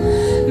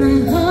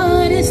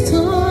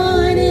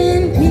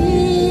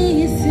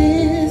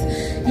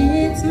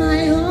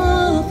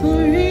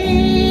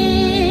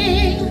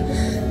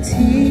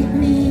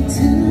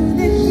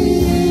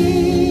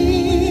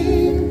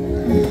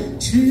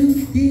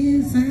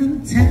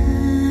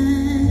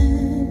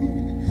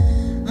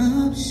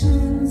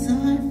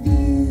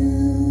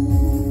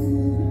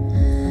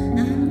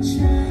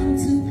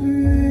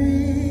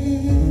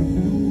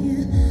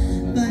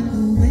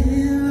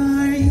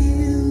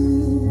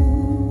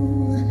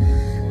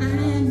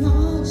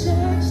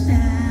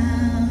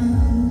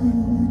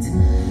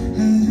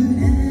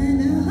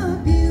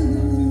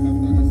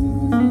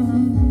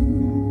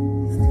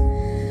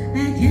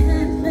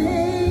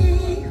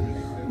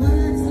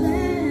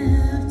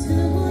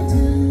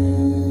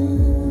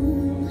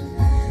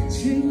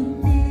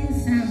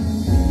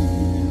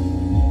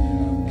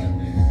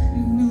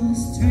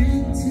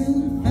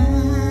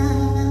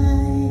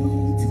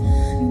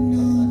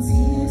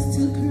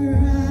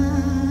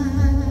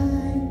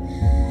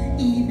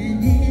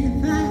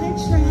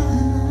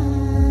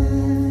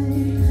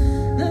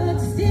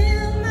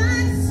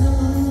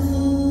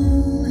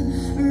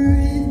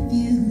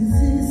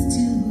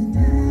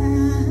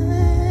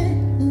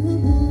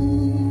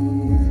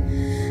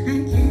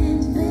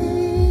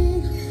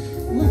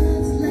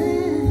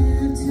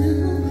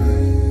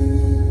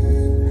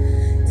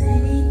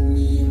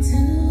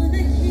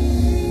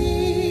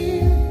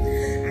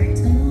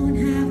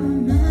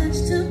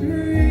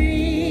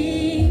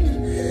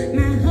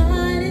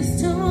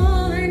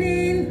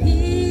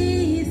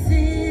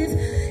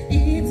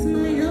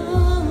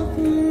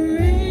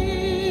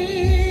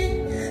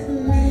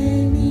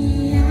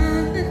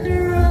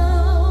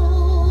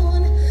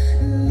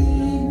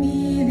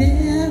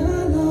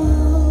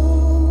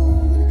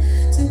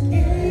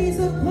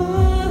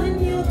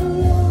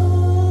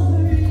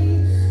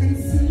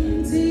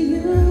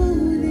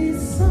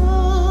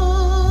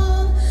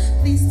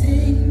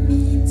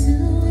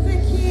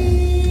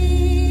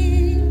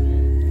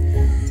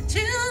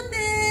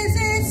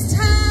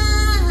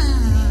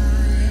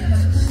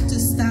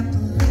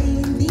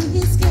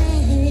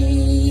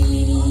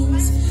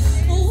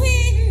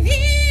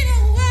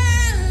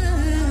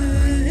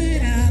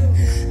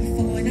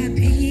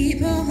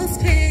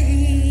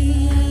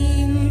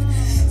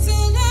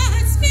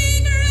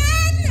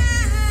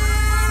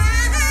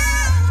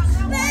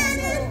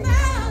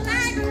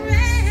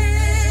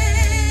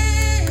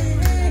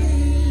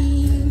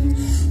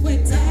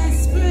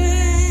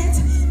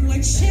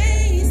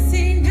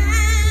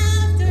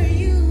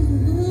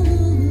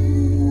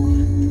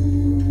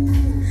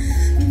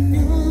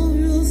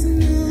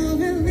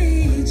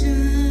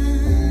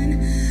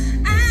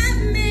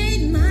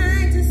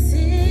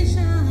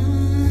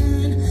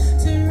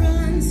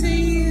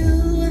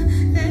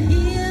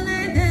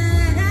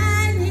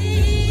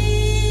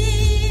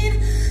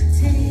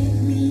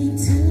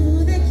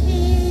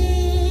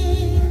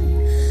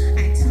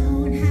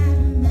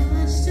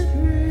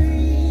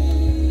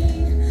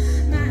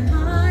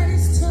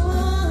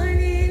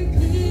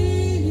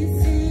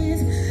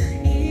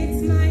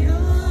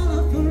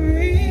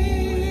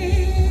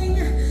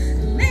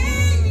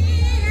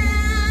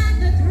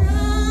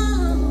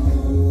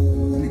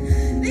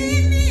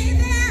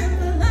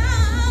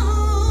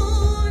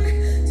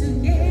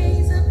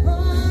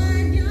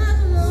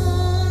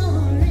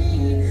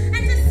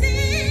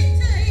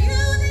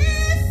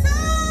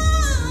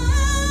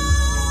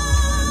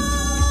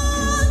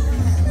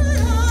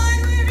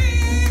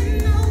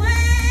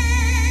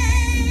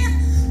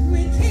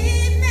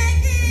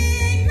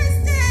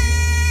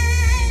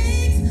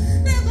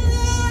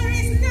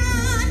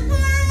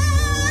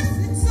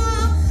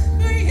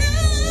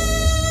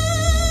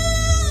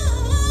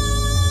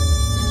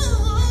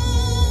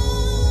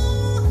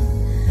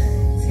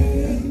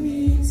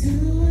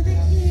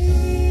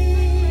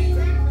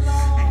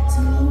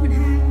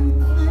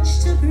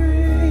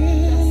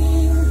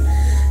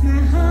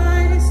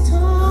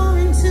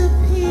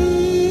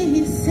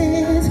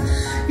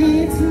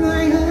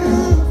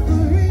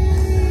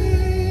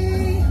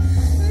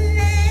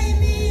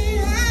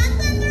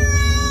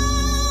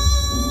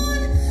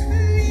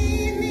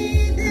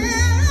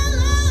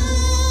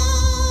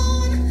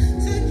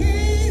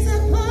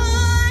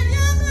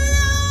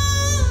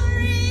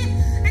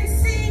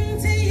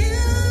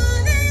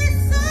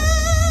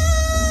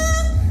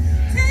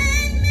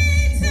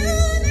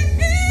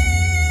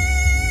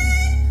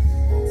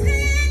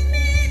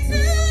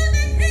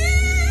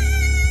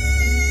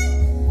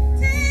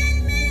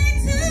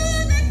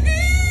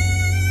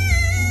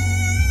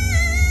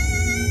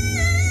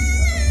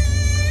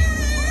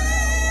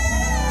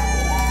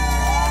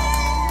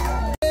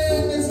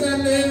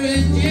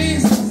in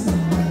Jesus.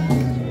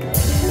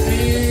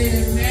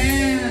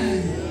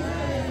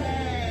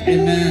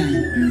 Amen.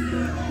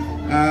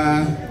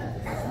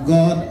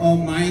 God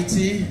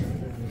Almighty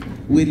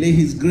will lay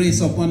His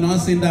grace upon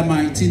us in the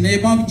mighty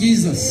name of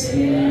Jesus.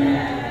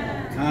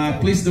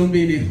 Please don't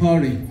be in a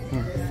hurry.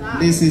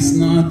 This is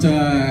not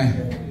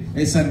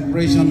a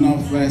celebration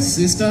of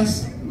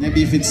sisters.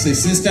 Maybe if it's a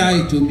sister,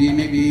 it will be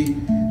maybe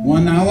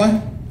 1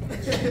 hour.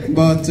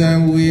 But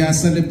we are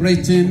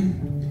celebrating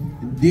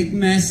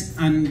deaconess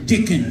and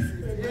deacon.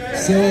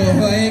 So,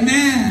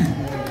 amen.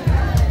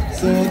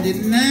 So the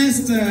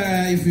next,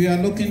 if you are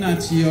looking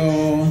at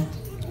your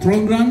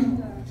program,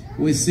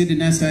 we see the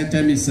next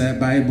item is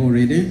Bible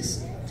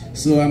readings.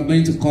 So I'm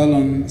going to call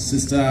on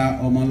Sister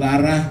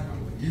Omolara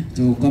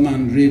to come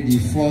and read the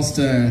first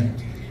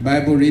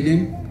Bible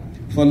reading,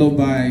 followed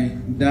by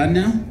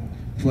Daniel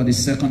for the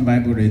second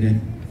Bible reading.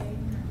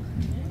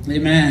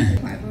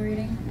 Amen. Bible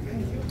reading.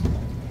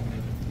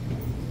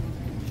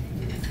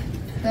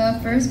 The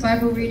first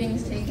Bible reading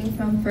is taken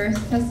from 1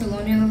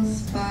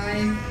 Thessalonians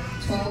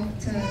 5:12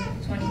 to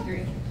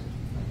 23.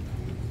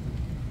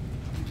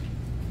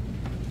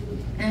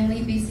 And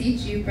we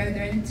beseech you,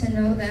 brethren, to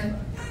know them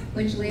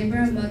which labor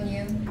among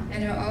you,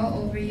 and are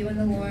all over you in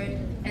the Lord,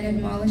 and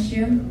admonish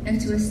you, and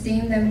to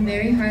esteem them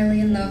very highly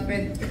in love for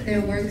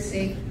their work's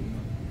sake,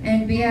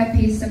 and be at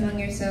peace among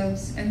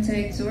yourselves, and to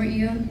exhort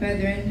you,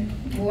 brethren,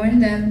 warn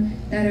them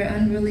that are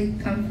unruly,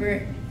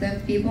 comfort the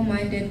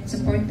feeble-minded,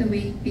 support the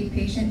weak, be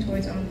patient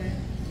towards all men.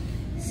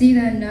 See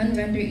that none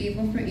render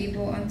evil for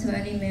evil unto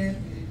any man,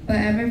 but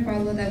ever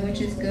follow that which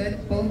is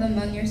good, both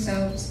among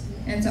yourselves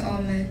and to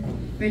all men.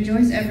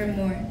 Rejoice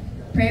evermore.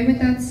 Pray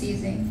without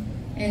ceasing.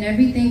 In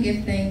everything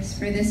give thanks,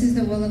 for this is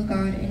the will of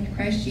God in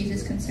Christ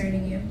Jesus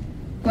concerning you.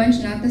 Quench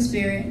not the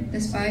spirit,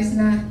 despise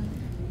not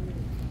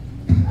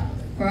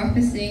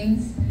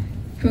prophesyings,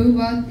 prove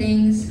all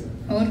things,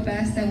 hold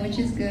fast that which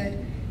is good,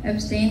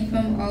 abstain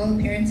from all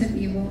appearance of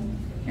evil,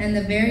 and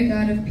the very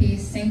God of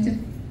peace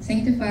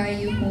sanctify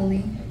you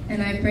wholly.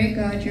 And I pray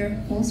God your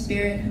whole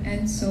spirit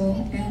and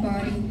soul and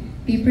body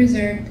be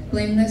preserved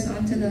blameless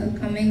unto the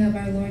coming of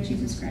our Lord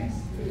Jesus Christ.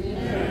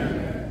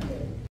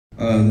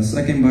 The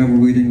second Bible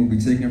reading will be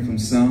taken from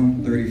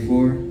Psalm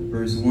 34,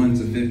 verse 1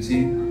 to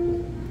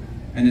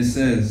 15. And it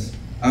says,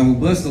 I will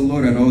bless the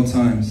Lord at all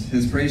times.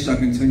 His praise shall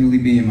continually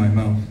be in my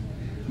mouth.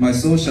 My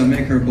soul shall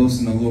make her boast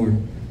in the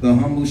Lord. The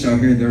humble shall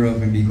hear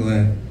thereof and be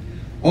glad.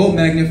 Oh,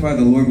 magnify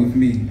the Lord with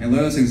me, and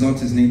let us exalt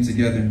his name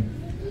together.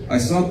 I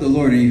sought the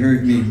Lord, and he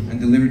heard me, and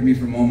delivered me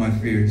from all my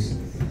fears.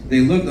 They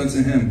looked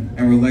unto him,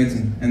 and were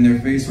lightened, and their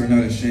face were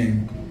not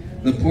ashamed.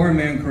 The poor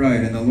man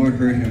cried, and the Lord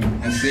heard him,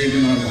 and saved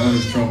him out of all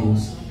his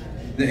troubles.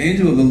 The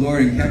angel of the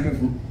Lord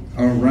encampeth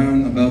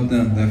around about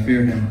them that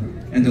fear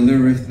him, and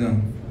delivereth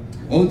them.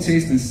 O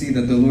taste and see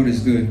that the Lord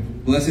is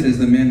good. Blessed is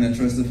the man that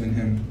trusteth in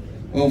him.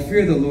 O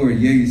fear the Lord,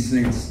 yea, ye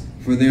saints,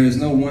 for there is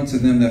no want to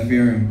them that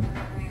fear him.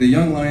 The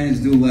young lions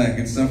do lack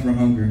and suffer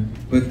hunger,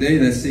 but they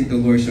that seek the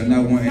Lord shall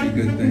not want any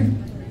good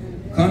thing.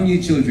 Come,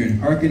 ye children,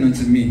 hearken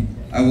unto me.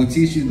 I will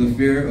teach you the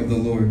fear of the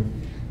Lord.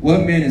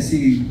 What man is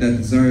he that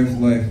desireth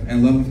life,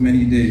 and loveth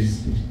many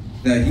days,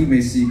 that he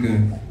may see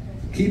good?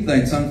 Keep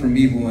thy tongue from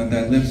evil, and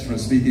thy lips from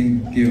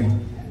speaking guile.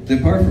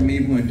 Depart from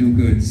evil and do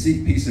good.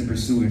 Seek peace and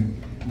pursue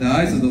it. The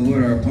eyes of the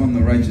Lord are upon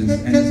the righteous,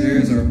 and his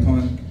ears are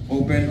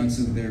open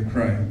unto their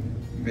cry.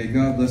 May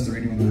God bless the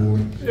reading of the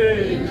Lord.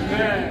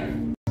 Amen.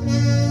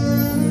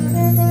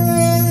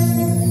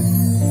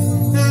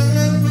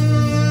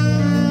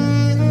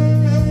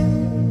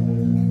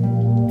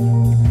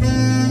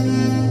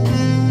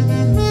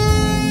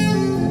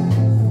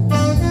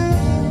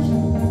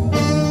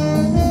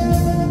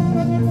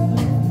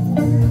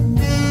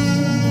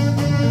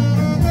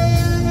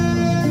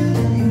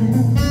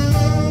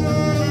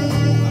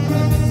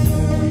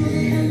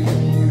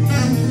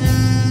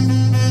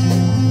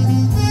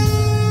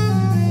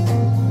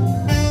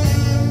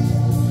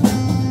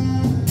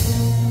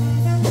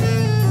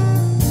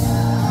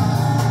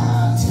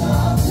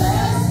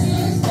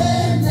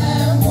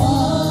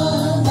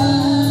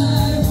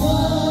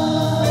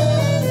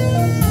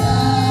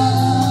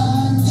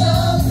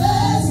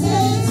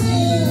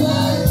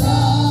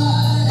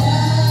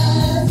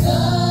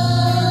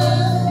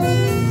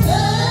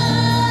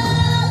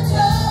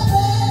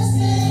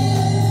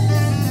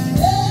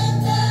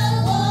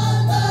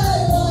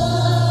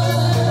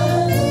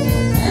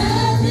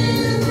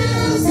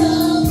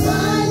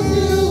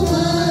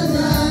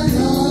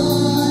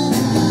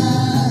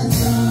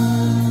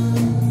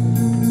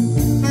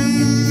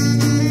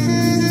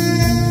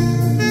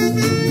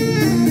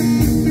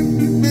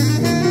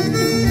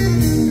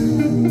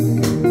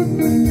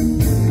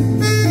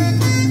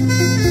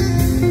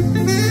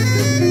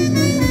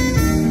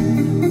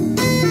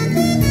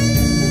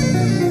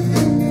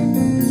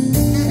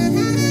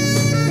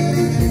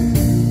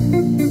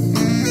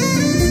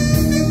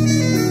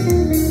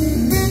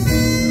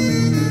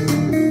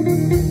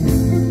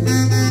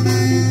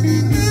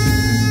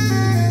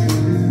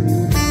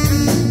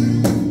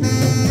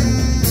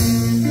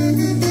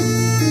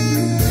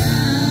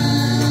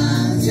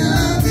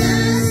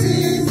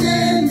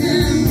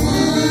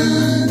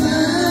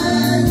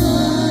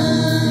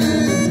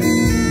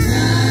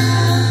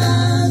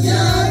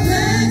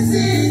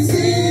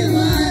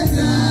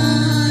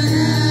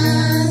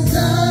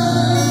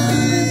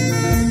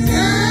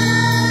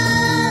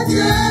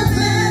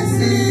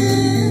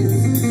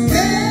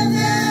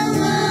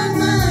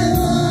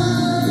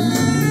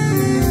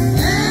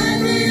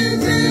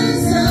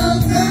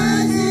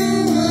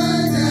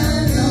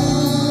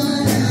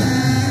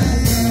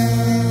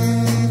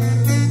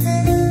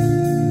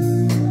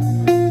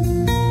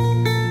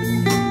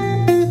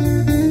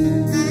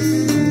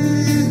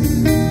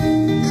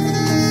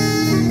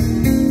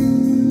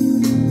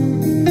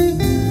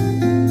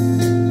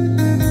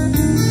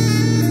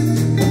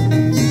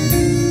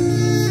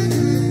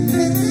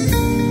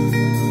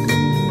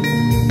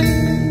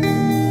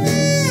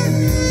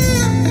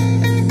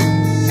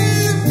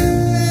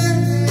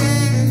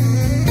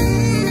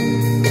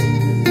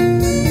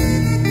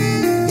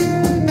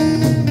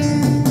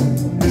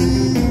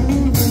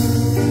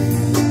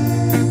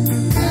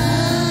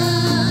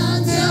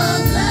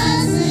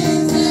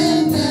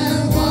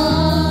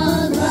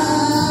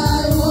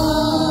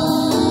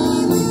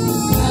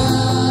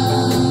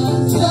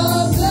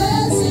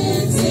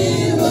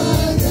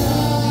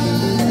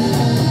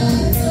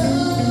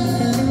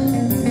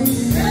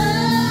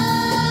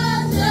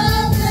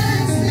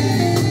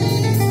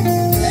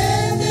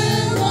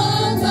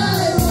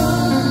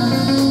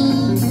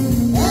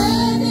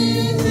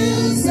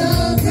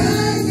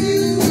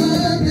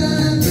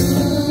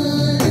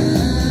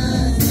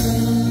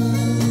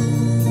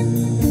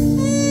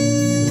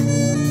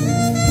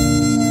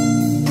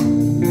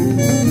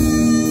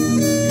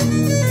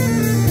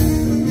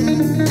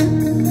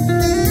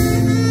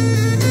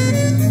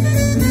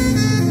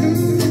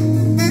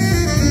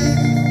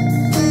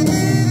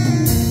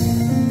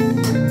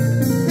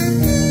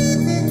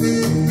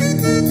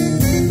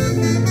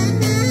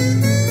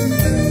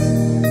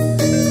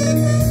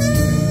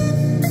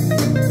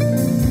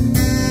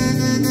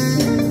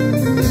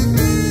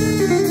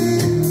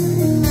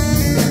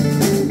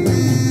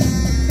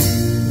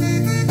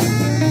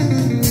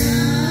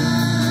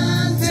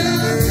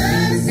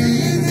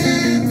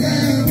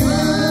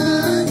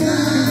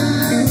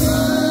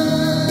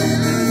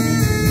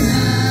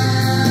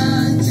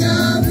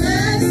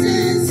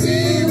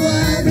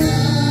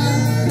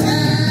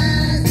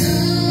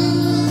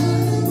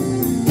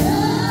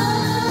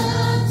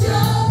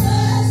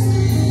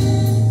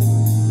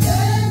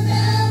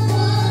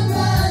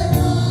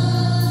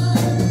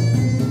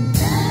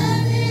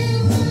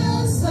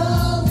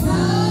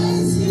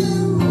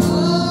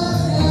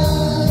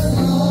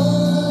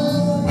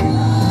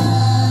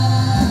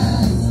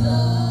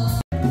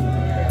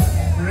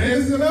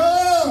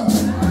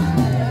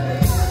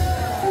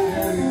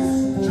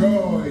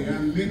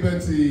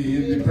 liberty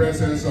in the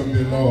presence of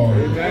the Lord.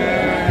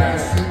 Amen. I can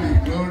see the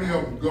glory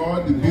of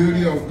God, the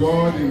beauty of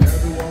God in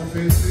everyone's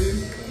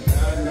faces.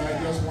 And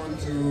I just want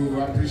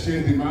to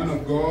appreciate the man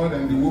of God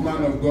and the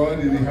woman of God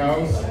in the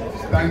house.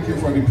 Thank you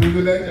for the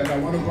privilege, and I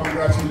want to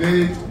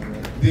congratulate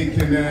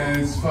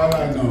Deaconess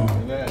Falana,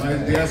 my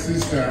dear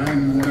sister,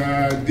 and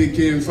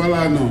Deacon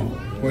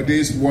Falana, for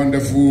this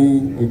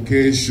wonderful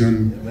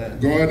occasion.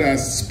 God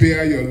has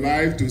spared your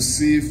life to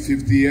see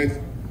 58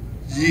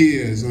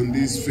 years on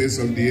this face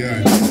of the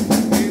earth.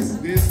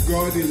 This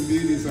God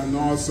indeed is an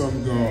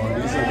awesome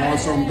God. He's an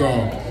awesome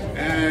God.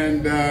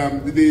 And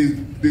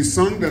the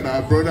song that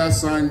our brother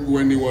sang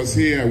when he was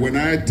here, when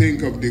I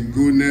think of the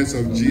goodness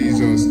of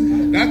Jesus,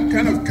 that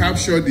kind of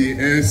captured the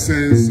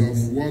essence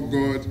of what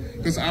God,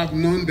 because I've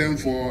known them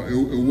for a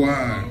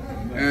while,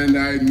 and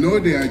I know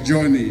their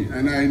journey,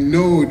 and I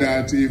know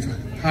that if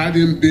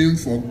hadn't been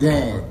for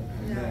God,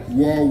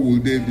 what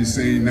would they be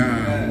saying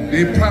now?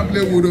 They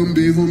probably wouldn't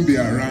even be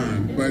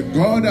around. But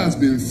God has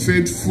been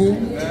faithful,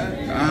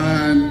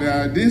 and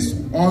this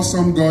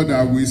awesome God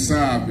that we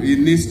serve, it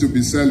needs to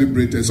be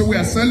celebrated. So we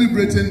are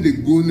celebrating the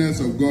goodness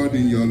of God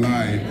in your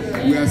life.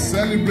 We are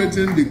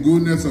celebrating the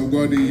goodness of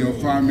God in your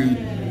family.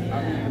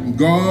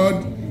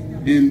 God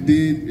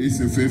indeed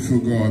is a faithful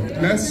God.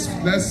 Let's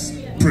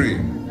pray.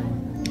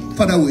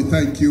 Father, we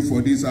thank you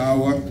for this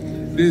hour,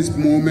 this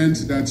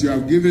moment that you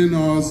have given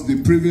us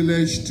the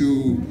privilege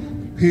to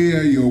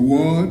hear your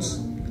words.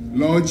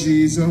 Lord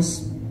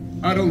Jesus,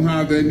 I don't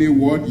have any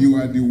word, you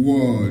are the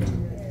word.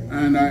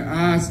 And I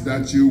ask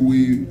that you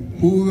will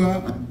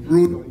hover and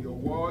root on your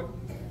word,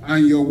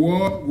 and your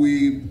word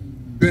will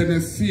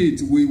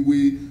benefit,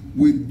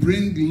 we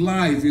bring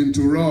life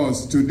into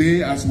us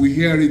today as we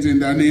hear it in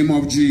the name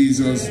of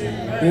Jesus.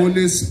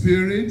 Holy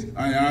Spirit,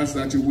 I ask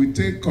that you will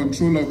take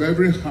control of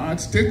every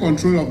heart, take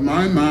control of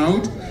my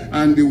mouth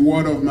and the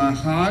word of my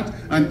heart,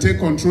 and take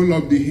control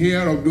of the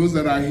ear of those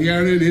that are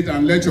hearing it,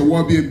 and let your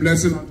word be a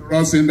blessing to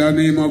us in the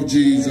name of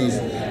Jesus.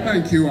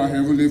 Thank you, our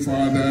Heavenly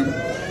Father.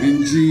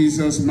 In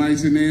Jesus'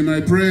 mighty name I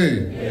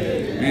pray.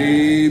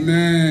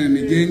 Amen.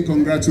 Again,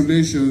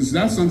 congratulations.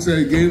 That song said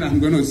again, I'm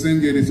going to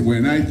sing it. It's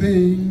when I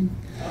think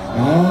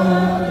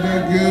all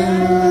the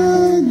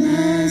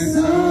goodness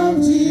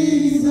of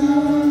Jesus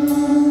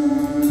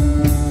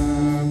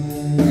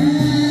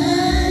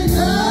and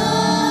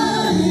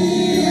all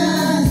he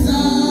has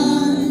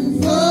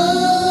done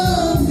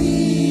for me,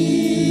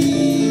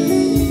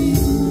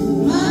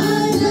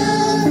 my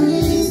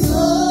lovely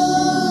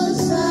soul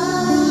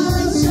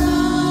shall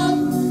shout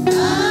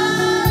hallelujah.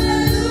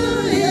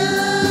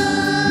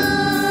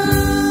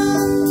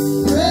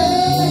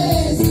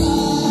 Praise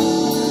God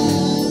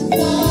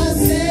for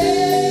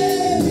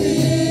saving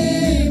me.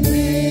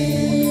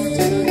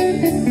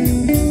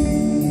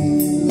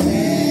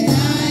 When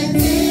I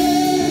think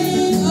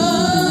of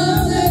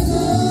the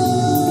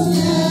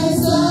goodness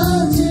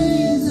of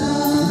Jesus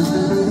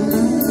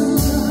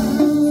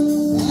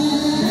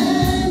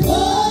and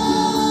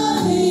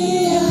all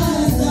he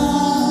has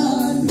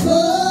done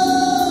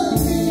for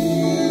me,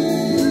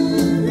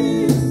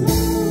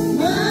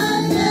 my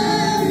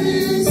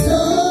very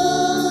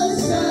soul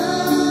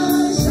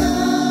shall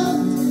shout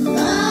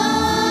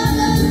hallelujah.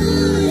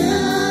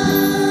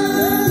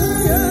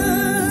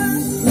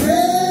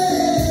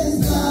 Praise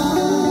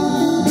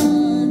God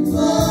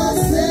for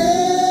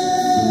saving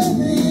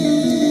me.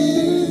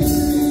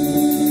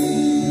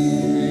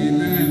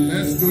 Amen.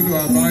 Let's go to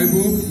our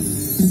Bible.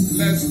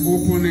 Let's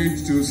open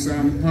it to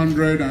Psalm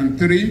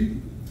 103.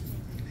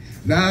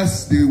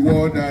 That's the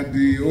word that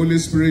the Holy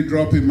Spirit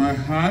dropped in my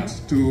heart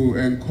to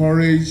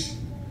encourage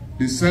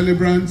the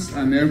celebrants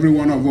and every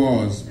one of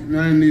us.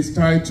 And it's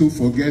titled,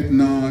 Forget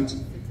Not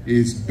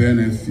Its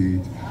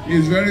Benefit.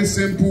 It's very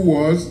simple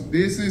words.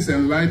 This is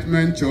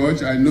Enlightenment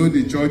Church. I know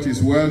the church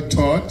is well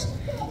taught,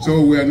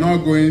 so we are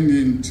not going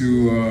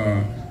into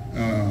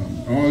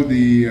all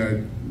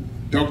the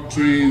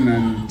doctrine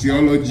and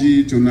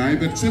theology tonight,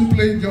 but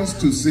simply just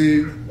to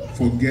say,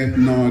 forget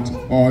not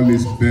all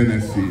its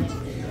benefit.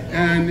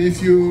 And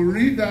if you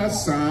read that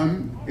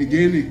psalm,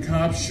 again, it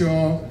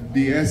captures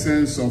the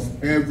essence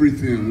of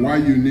everything, why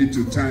you need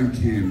to thank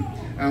him.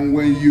 And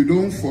when you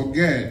don't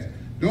forget,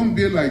 don't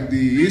be like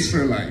the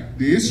Israelite.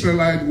 The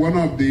Israelite, one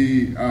of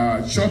the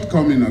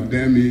shortcomings of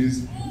them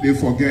is they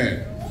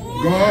forget.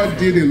 God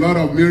did a lot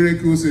of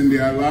miracles in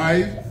their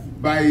life.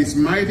 By his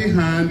mighty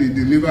hand, he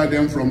delivered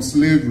them from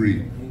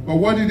slavery. But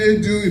what did they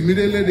do?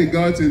 Immediately they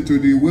got into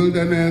the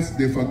wilderness,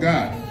 they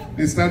forgot.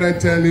 They started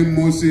telling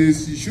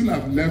Moses, you should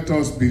have left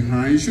us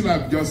behind. You should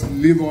have just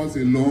leave us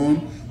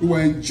alone. We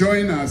were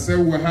enjoying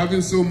ourselves. We were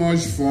having so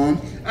much fun.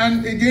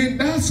 And again,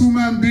 that's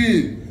human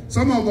being.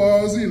 Some of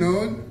us, you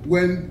know,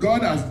 when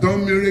God has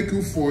done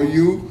miracle for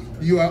you,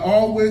 you are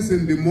always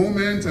in the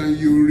moment and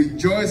you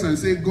rejoice and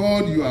say,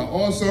 God, you are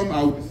awesome.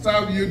 I will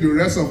serve you the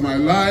rest of my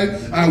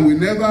life. I will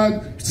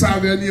never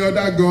serve any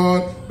other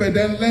God. But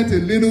then let a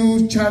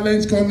little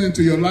challenge come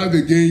into your life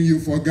again. You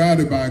forgot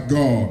about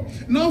God.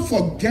 Not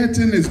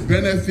forgetting his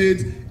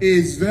benefit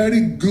is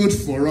very good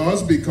for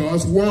us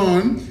because,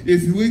 one,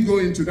 if we go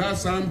into that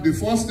psalm, the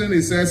first thing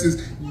it says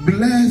is,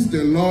 bless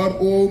the Lord,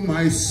 O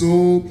my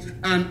soul,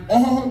 and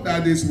all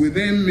that is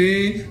within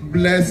me,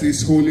 bless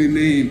his holy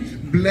name.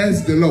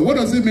 Bless the Lord. What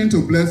does it mean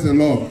to bless the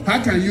Lord?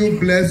 How can you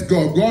bless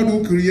God? God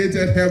who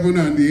created heaven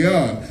and the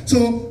earth.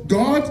 So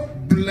God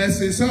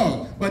blesses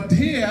us. But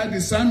here the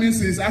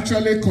psalmist is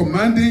actually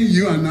commanding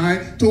you and I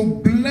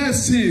to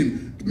bless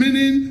him,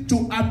 meaning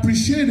to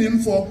appreciate him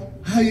for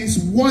his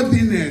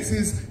worthiness,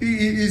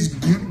 his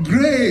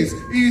grace,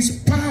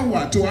 his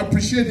power, to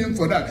appreciate him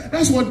for that.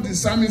 That's what the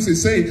psalmist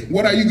is saying.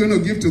 What are you going to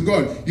give to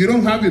God? You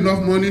don't have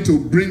enough money to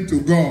bring to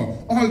God.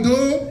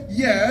 Although,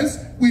 yes,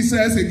 we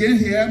says again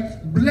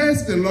here,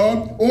 bless the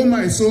Lord, O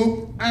my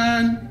soul,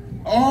 and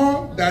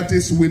all that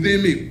is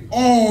within me.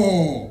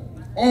 All.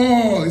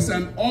 It's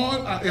an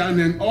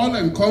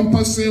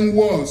all-encompassing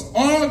word.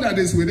 All that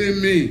is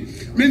within me.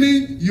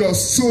 Meaning your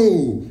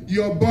soul,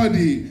 your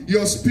body,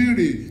 your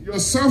spirit, your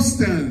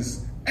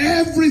substance,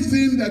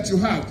 everything that you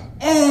have.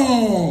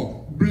 All.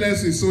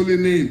 Bless his holy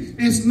name.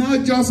 It's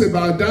not just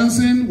about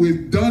dancing.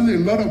 We've done a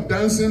lot of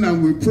dancing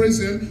and we praise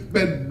him.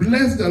 But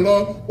bless the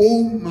Lord,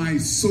 oh my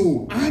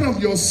soul. Out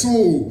of your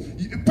soul,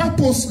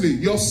 purposely.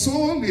 Your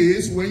soul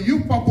is, when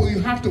you purpose, you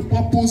have to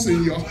purpose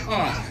in your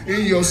heart,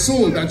 in your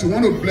soul, that you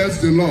want to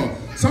bless the Lord.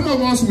 Some of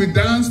us, we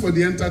dance for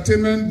the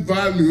entertainment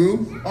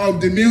value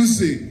of the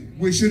music.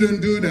 We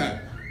shouldn't do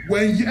that.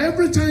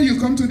 Every time you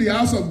come to the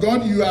house of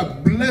God, you are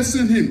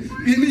blessing him.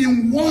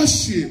 In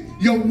worship,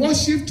 your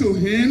worship to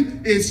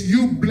him is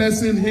you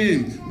blessing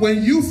him.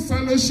 When you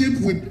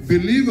fellowship with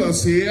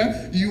believers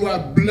here, you are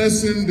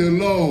blessing the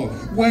Lord.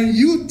 When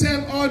you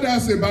tell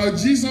others about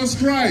Jesus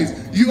Christ,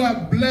 you are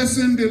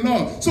blessing the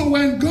Lord. So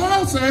when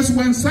God says,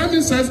 when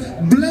Simon says,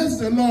 bless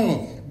the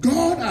Lord,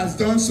 God has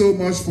done so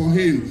much for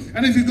him.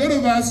 And if you go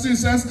to verse 2, it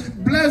says,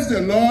 bless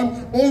the Lord,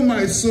 O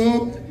my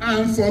soul,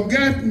 and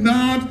forget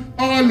not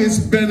all his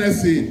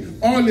benefit.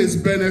 All his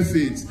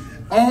benefits.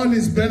 All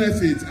his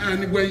benefits.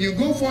 And when you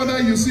go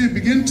further, you see,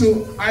 begin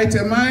to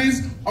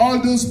itemize all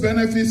those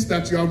benefits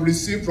that you have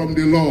received from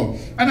the Lord.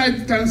 And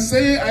I can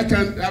say,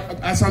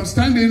 as I'm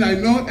standing, I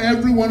know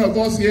every one of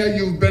us here,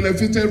 you've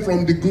benefited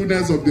from the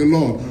goodness of the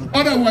Lord.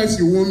 Otherwise,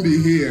 you won't be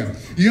here.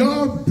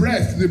 Your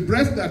breath, the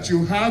breath that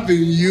you have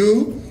in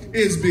you,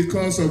 is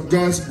because of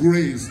God's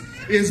grace.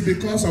 It's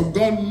because of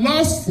God's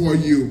love for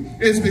you.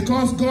 It's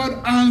because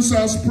God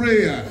answers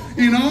prayer.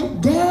 You know,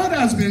 God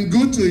has been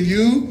good to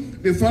you,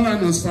 the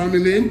Falanas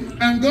family,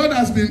 and God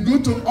has been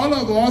good to all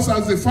of us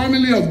as the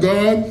family of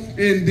God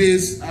in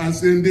this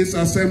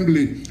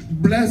assembly.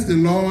 Bless the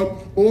Lord,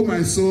 O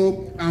my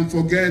soul, and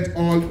forget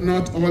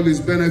not all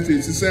his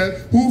benefits. He said,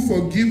 who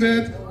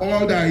forgiveth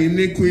all thy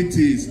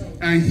iniquities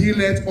and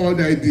healeth all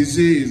thy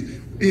disease.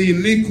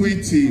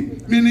 Iniquity,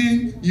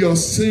 meaning your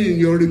sin,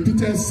 your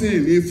repeated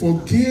sin, he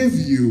forgave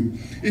you.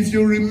 If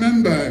you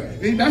remember,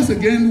 that's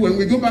again, when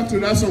we go back to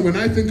that song, when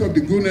I think of the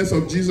goodness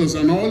of Jesus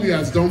and all he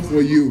has done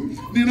for you,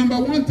 the number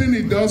one thing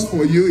he does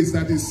for you is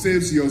that he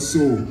saves your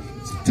soul.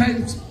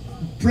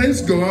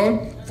 Praise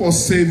God for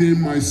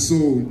saving my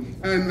soul.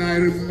 And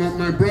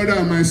my brother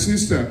and my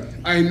sister,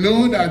 I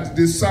know that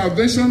the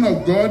salvation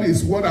of God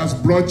is what has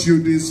brought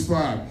you this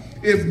far.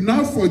 If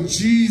not for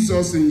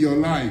Jesus in your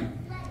life,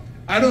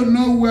 I don't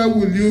know where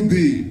will you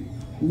be,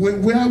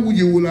 where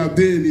you will have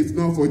been if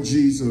not for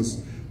Jesus.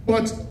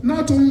 But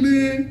not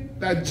only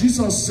that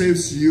Jesus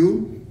saves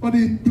you, but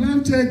he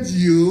planted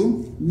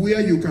you where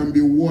you can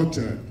be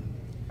watered.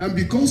 And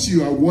because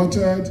you are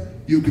watered,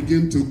 you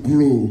begin to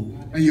grow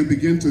and you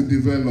begin to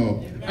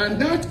develop. And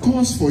that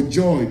calls for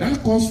joy,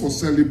 that calls for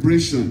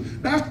celebration,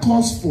 that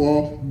calls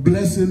for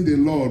blessing the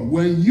Lord.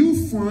 When you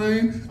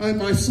find, and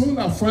my soul,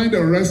 I find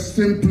a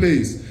resting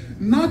place,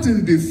 not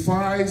in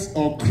defies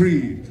or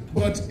creed,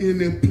 but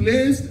in a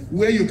place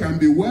where you can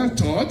be well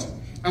taught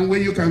and where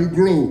you can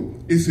grow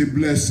is a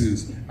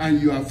blessing.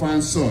 And you have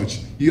found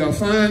such. You have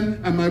found,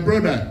 and my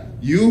brother,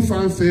 you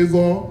found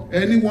favor.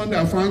 Anyone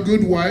that found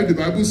good wife, the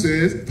Bible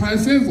says,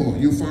 find favor.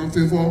 You found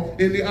favor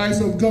in the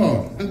eyes of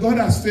God. And God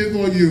has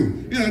favored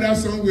you. You know that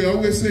song we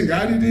always sing,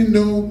 I didn't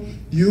know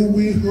you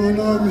will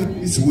honor me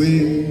this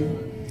way.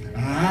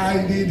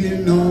 I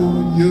didn't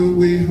know you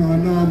will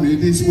honor me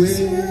this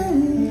way.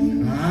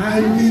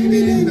 I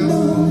didn't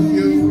know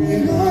you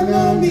will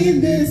honor me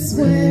this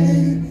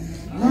way.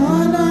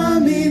 Honor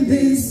me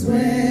this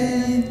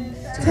way.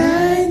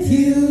 Thank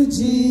you,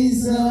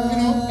 Jesus. You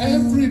know,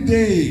 every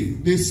day,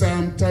 this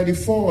Psalm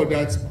 34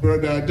 that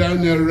Brother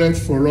Daniel read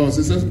for us,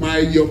 it says,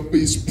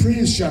 his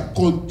praise shall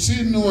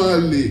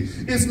continually.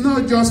 It's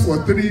not just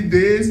for 3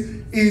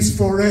 days, it's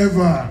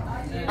forever.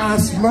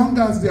 As long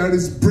as there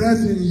is breath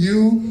in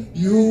you,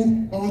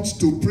 you ought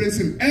to praise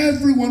him.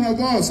 Every one of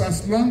us,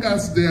 as long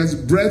as there's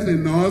breath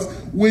in us,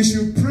 we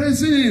should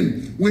praise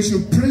him. We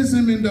should praise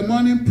him in the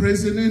morning,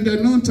 praise him in the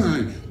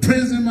noontime,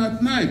 praise him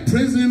at night,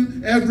 praise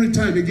him every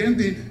time. Again,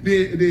 the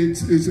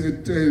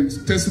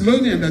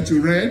Thessalonian that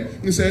you read,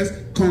 it says,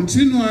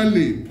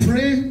 continually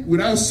pray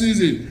without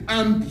ceasing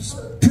and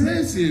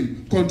praise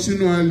him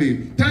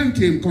continually, thank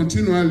him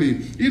continually.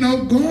 You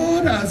know,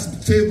 God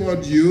has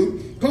favored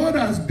you. God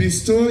has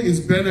bestowed his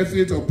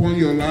benefit upon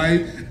your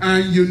life,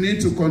 and you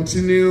need to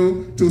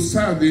continue to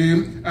serve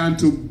him and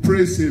to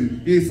praise him.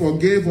 He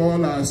forgave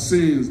all our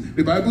sins.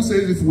 The Bible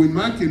says if we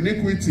mark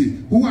iniquity,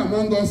 who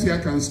among us here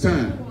can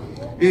stand?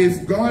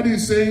 If God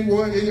is saying,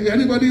 well,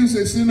 anybody who's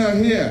a sinner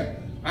here,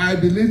 I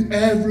believe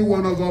every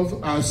one of us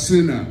are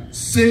sinners,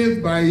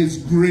 saved by his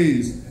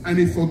grace, and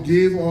he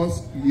forgave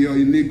us your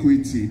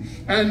iniquity.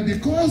 And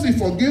because he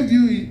forgave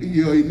you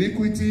your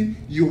iniquity,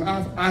 you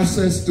have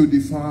access to the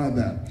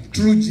Father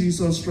through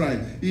Jesus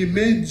Christ. He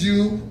made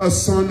you a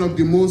son of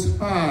the Most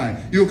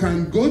High. You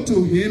can go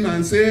to him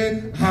and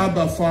say,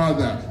 Abba,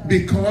 Father,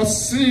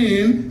 because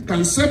sin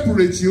can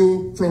separate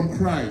you from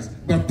Christ.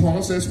 But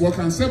Paul says, what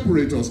can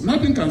separate us?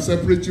 Nothing can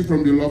separate you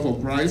from the love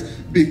of Christ,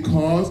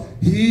 because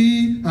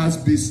he has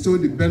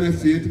bestowed the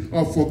benefit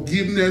of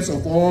forgiveness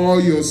of all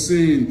your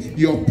sin.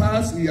 Your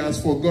past he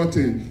has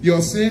forgotten.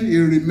 Your sin he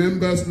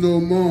remembers no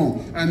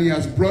more. And he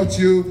has brought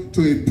you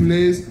to a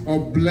place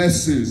of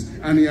blessings,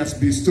 and he has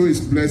bestowed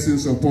his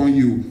blessings upon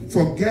you.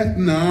 Forget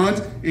not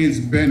his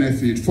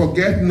benefit.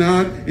 Forget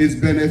not his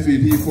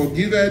benefit. He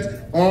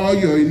forgiveth all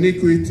your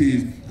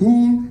iniquities,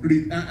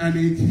 and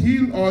he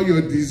healed all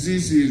your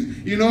diseases.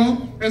 You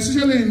know,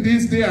 especially in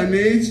this day and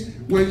age,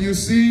 when you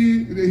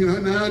see, you know,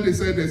 now they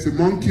say there's a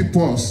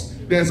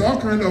monkeypox. There's all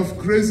kind of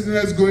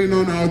craziness going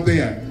on out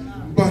there.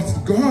 But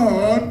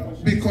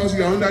God, because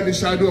you are under the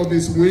shadow of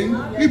his wing,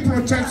 he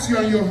protects you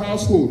and your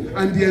household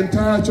and the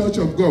entire church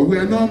of God. We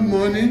are not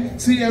mourning.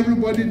 See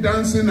everybody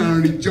dancing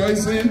and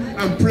rejoicing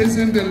and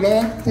praising the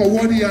Lord for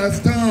what he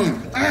has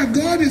done. Our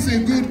God is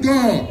a good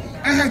God.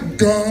 Our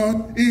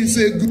God is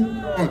a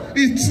good God.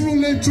 He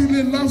truly,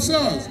 truly loves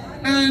us.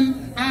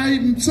 And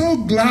I'm so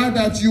glad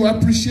that you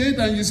appreciate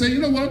and you say, you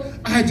know what?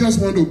 I just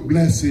want to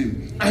bless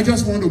him. I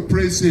just want to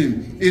praise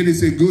him. It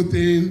is a good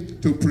thing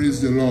to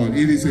praise the Lord.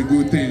 It is a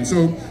good thing.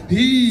 So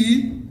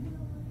he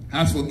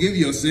has forgiven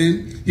your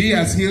sin. He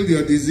has healed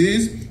your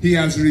disease. He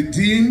has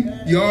redeemed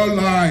your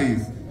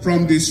life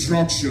from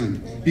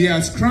destruction. He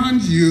has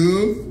crowned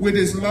you with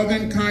his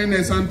loving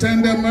kindness and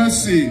tender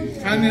mercy.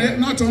 And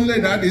not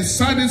only that, he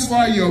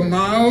satisfies your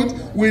mouth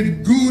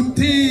with good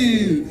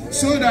things,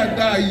 so that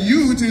thy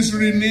youth is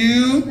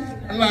renewed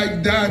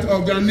like that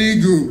of an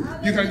eagle.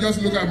 You can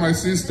just look at my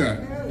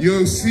sister.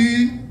 You'll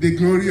see the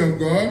glory of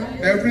God.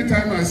 Every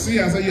time I see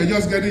her, I say, you're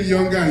just getting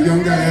younger and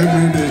younger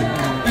every day.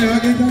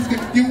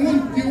 You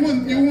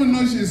won't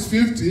know she's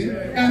 50.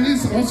 And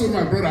it's also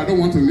my brother. I don't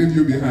want to leave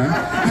you behind.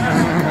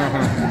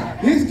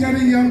 He's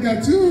getting younger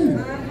too.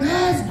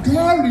 That's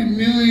God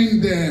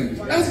renewing them.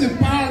 That's the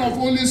power of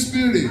Holy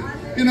Spirit.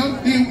 You know,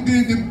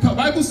 the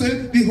Bible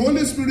says the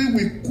Holy Spirit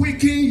will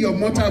quicken your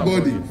mortal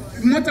body.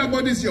 Mortal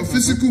body is your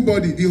physical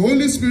body. The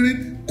Holy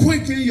Spirit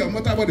quicken your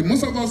mortal body.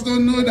 Most of us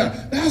don't know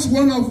that. That's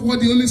one of what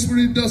the Holy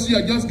Spirit does. You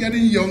are just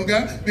getting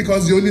younger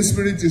because the Holy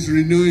Spirit is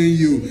renewing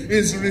you.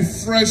 It's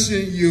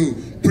refreshing you.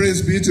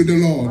 Praise be to the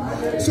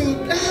Lord. So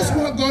that's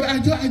what God,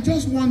 I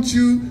just want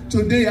you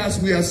today, as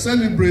we are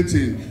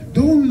celebrating,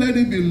 don't let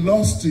it be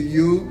lost to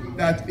you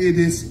that it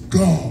is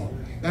God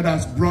that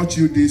has brought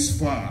you this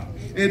far.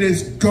 It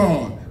is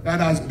God that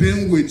has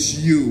been with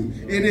you.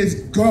 It is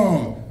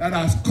God that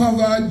has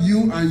covered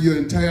you and your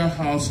entire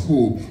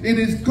household. It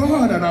is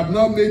God that have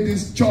not made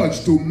this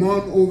church to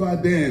mourn over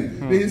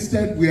them.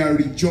 Instead, we are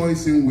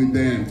rejoicing with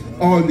them.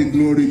 All the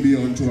glory be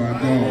unto our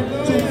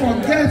God. So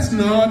forget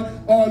not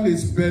all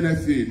his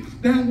benefit.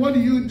 Then what do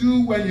you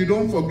do when you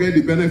don't forget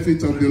the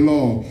benefit of the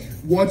Lord?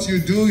 What you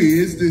do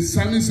is, the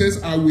psalmist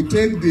says, I will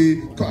take the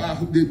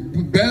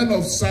bell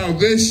of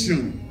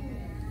salvation.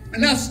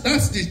 And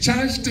that's the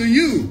charge to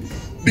you.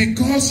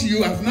 Because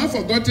you have not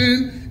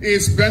forgotten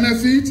his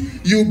benefit,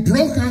 you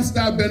broadcast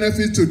that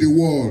benefit to the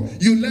world.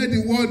 You let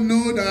the world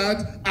know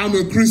that I'm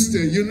a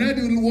Christian. You let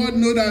the world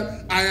know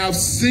that I have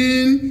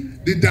seen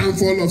the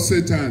downfall of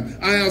Satan.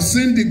 I have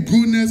seen the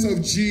goodness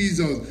of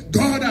Jesus.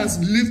 God has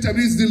lifted.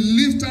 He is the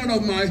lifter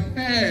of my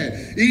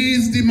head. He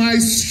is my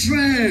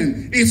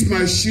strength. It's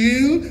my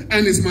shield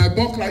and it's my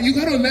buckler. You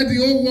got to let the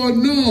whole world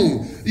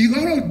know. You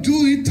got to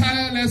do it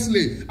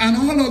tirelessly. And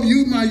all of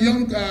you, my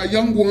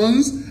young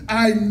ones,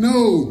 I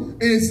know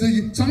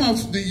some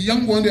of the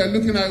young ones, they are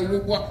looking at,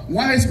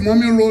 why is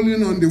mommy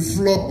rolling on the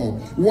floor?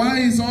 Why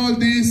is all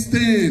these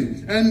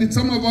things? And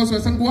some of us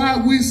are saying, why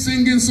are we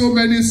singing so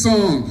many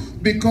songs?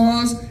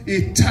 Because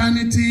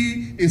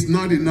eternity is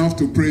not enough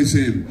to praise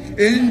him.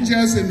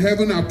 Angels in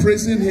heaven are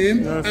praising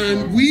him,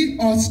 and we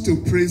ought to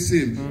praise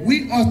him.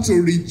 We ought to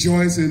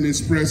rejoice in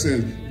his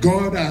presence.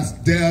 God has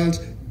dealt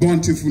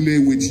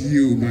bountifully with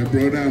you, my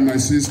brother and my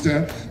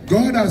sister.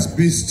 God has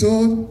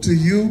bestowed to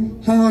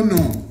you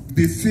honor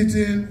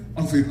befitting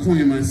of a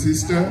queen, my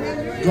sister.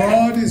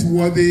 God is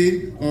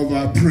worthy of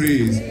our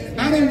praise.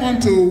 I don't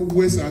want to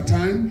waste our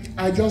time.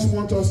 I just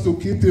want us to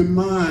keep in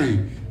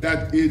mind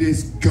that it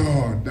is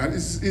God, that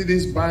it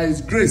is by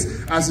His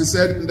grace, as He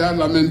said in that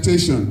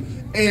lamentation.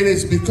 It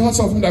is because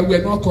of Him that we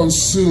are not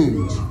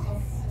consumed.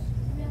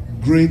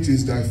 Great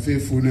is thy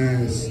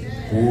faithfulness,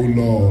 O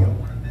Lord.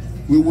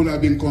 We would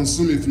have been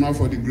consumed if not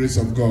for the grace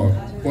of God.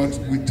 But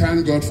we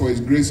thank God for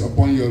His grace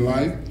upon your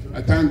life.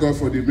 I thank God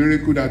for the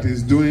miracle that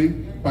He's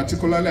doing.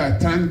 Particularly, I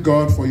thank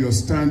God for your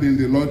stand in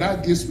the Lord.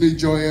 That gives me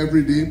joy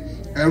every day.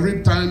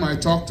 Every time I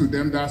talk to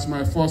them, that's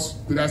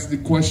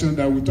the question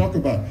that we talk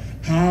about.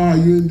 How are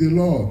you in the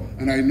Lord?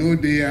 And I know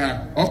they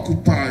are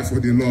occupied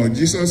for the Lord.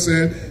 Jesus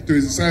said to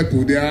His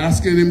disciples, they are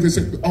asking Him to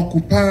say,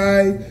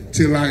 occupy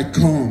till I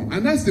come.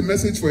 And that's the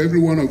message for every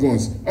one of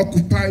us.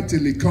 Occupy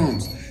till He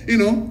comes. You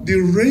know, the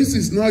race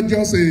is not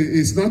just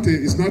it's not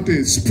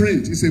a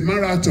sprint, it's a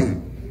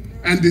marathon.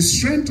 And the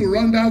strength to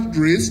run that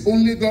race,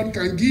 only God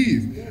can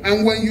give.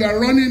 And when you are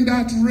running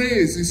that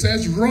race, He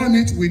says, run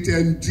it with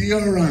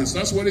endurance.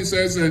 That's what He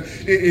says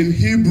in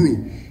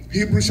Hebrew.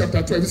 Hebrews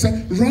chapter 12. He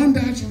said, run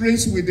that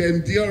race with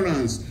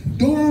endurance.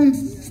 Don't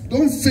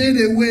fade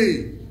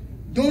away.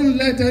 Don't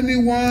let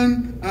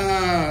anyone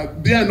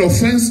be an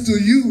offense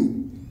to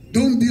you.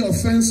 Don't be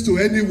offense to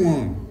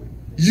anyone.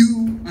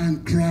 You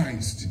and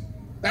Christ.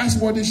 That's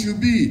what it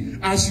should be.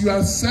 As you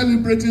are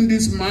celebrating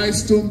this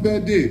milestone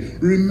birthday,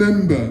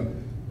 remember,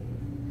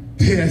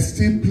 there's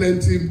still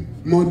plenty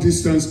more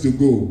distance to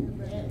go.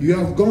 You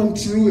have gone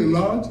through a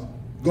lot.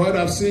 God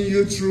has seen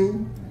you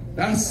through.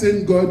 That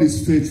same God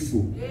is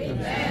faithful.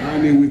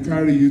 And He will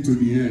carry you to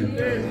the end.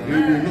 He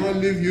will not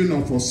leave you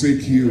nor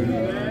forsake you.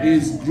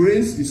 His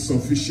grace is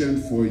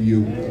sufficient for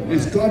you.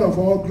 It's God of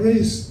all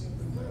grace.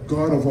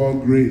 God of all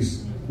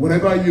grace.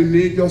 Whatever you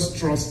need, just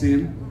trust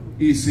Him.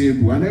 He's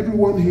able. And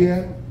everyone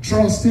here,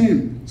 trust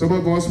Him. Some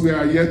of us, we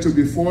are yet to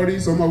be 40.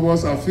 Some of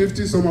us are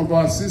 50. Some of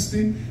us are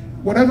 60.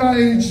 Whatever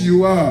age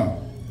you are,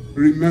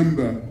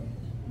 remember,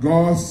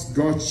 God's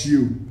got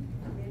you.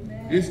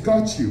 He's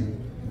got you.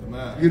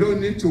 You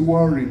don't need to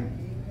worry.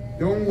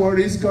 Don't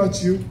worry. He's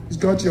got you. He's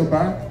got your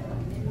back.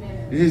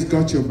 He's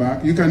got your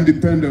back. You can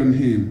depend on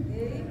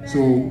Him. So,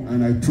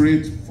 and I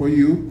prayed for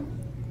you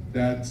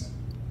that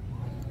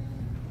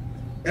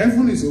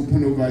heaven is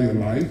open over your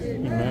life.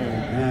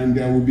 And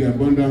there will be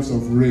abundance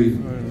of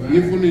rain.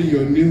 Even in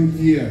your new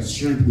year,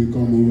 strength will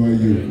come over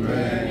you.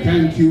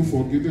 Thank you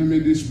for giving me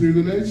this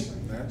privilege.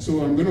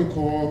 So I'm going to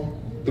call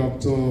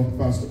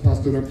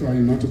Pastor Dr.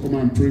 Ayina to come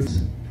and pray.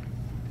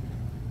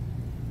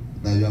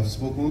 That you have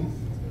spoken.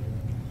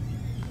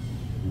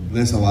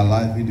 Bless our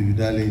life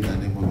individually in the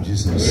name of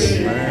Jesus.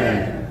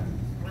 Amen.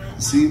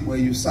 See,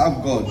 when you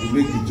serve God, you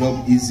make the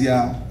job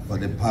easier for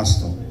the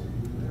pastor.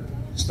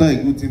 It's not a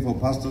good thing for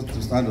pastors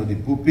to stand on the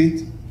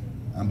pulpit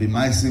and be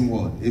micing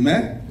word.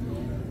 Amen?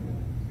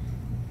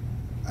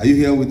 Are you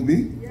here with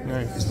me?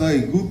 Yes. It's not a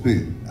good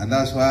thing. And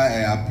that's why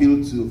I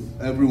appeal to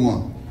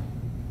everyone.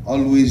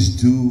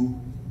 Always do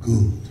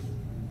good.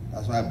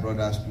 That's why I brought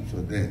that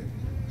scripture there.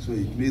 So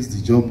it makes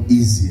the job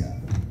easier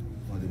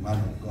for the man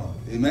of God.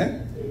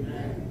 Amen?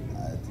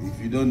 If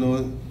you don't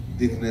know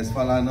Deaconess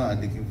Falana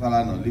and Deacon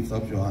Falana, lift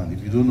up your hand.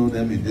 If you don't know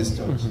them in this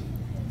church.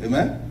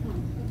 Amen?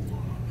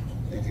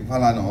 Deacon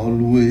Falana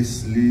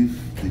always leave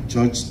the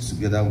church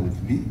together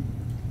with me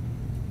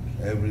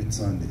every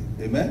Sunday.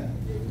 Amen?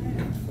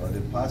 For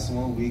the past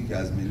 1 week, he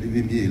has been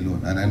leaving me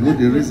alone. And I know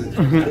the reason.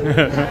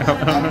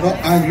 I'm not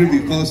angry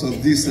because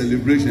of this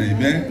celebration.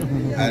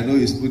 Amen? I know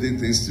he's putting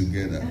things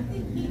together.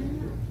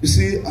 You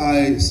see,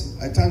 I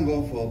thank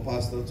God for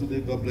Pastor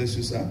today. God bless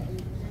you, sir.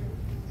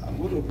 I'm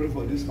going to pray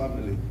for this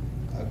family.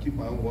 I'll keep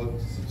my own word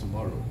till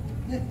tomorrow.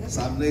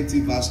 Psalm 90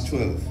 verse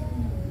 12.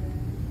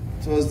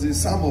 It was the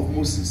Psalm of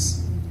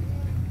Moses.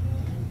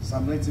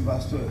 Psalm 90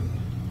 verse 12.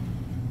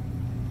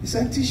 He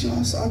said, teach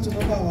us how to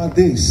number our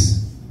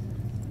days,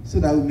 so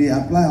that we may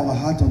apply our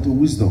heart unto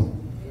wisdom.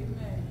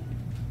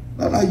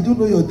 Now that you don't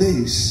know your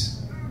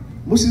days,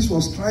 Moses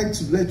was trying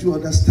to let you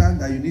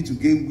understand that you need to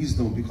gain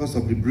wisdom because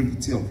of the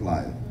brevity of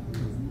life.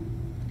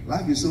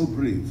 Life is so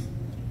brief.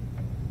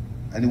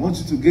 And he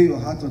wants you to gain your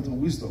heart unto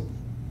wisdom,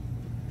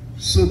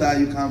 so that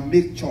you can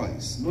make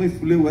choice, knowing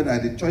fully whether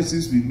the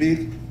choices we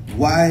make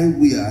while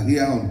we are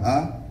here on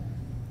earth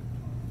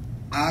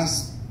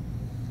has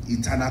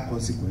eternal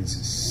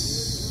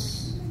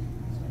consequences.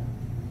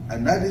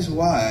 And that is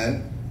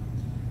why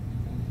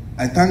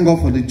I thank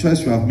God for the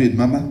choice you have made,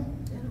 Mama.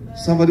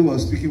 Somebody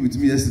was speaking with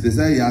me yesterday,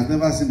 said he has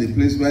never seen a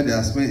place where they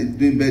are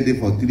doing birthday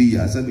for 3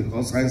 years. I said,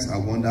 because signs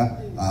and wonder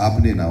are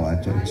happening in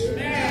our church.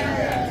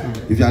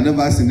 If you have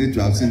never seen it,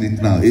 you have seen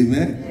it now.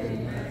 Amen?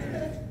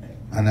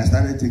 And I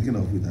started thinking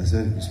of it. I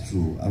said, it's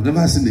true. I've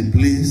never seen a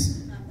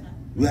place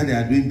where they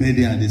are doing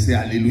birthday and they say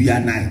Hallelujah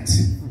night.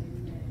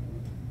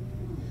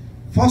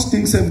 1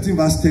 Kings 17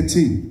 verse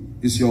 13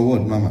 is your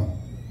word, Mama.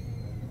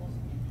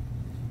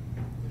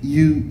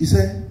 He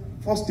said,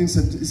 1 Kings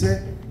 17, he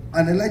said,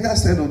 and Elijah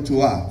said unto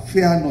her,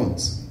 fear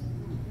not,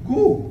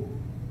 go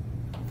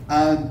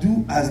and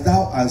do as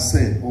thou hast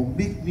said, or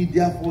make me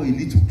therefore a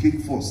little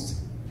cake first.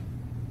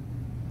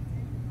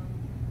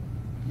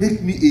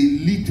 Make me a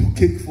little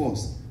cake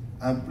first,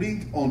 and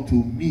bring unto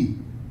me,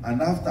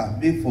 and after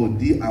make for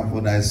thee and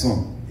for thy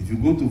son. If you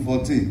go to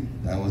 14,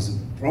 there was a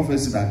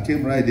prophecy that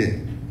came right there.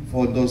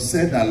 For thus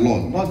said the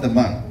Lord, not the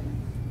man.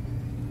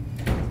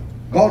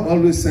 God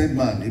always sent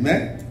man,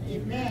 amen?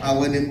 Amen. And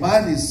when a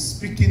man is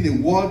speaking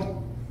the word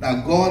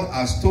that God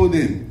has told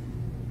him,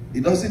 he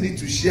doesn't need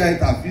to share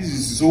it as if it's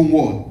his own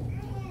word.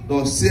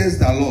 Thus says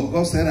the Lord.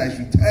 God said, I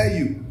should tell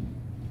you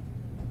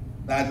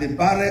that the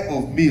barrel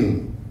of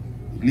meal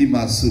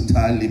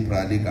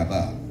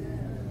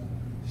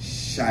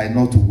shall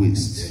not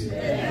waste.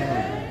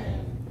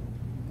 Amen.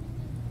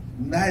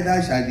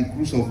 Neither shall the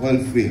cruse of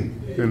oil fail.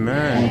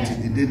 Amen. Until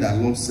the day that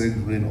Lord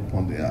send rain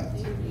upon the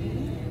earth.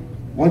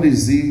 What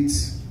is it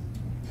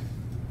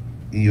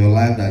in your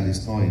life that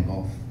is not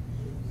enough,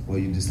 but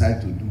you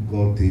decide to do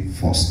God thing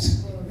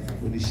first?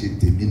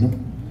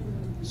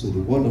 So the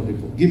word of the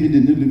God. Give me the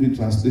New Living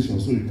Translation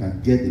so you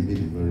can get the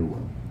meaning very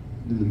well.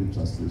 New Living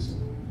Translation.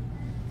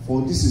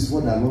 For this is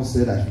what the Lord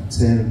said I should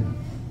tell you,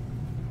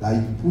 that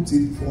you put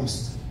it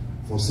first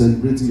for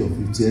celebrating your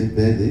 50th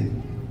birthday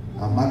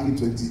and marking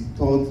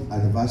 23rd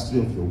anniversary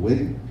of your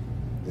wedding.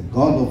 The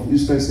God of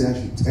Israel said I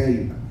should tell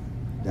you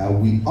that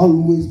we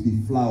always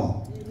be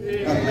flour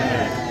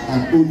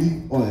and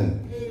olive oil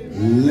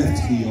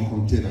left in your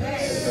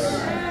containers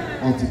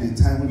until the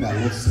time when the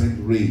Lord sent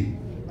rain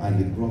and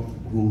the crop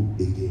grow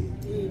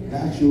again.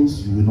 That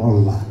shows you will not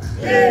lack.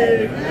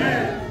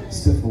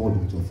 Step forward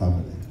with your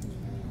family.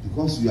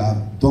 Because you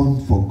have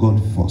done for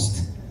God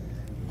first,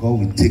 God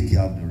will take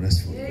care of the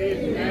rest for you.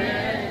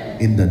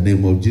 In the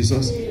name of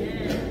Jesus.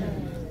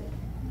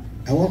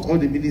 I want all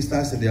the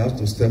ministers in the house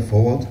to step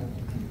forward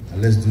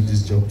and let's do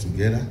this job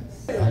together.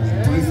 And we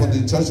pray for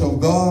the church of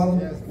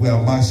God. We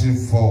are marching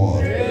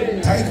forward.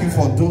 Thank you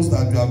for those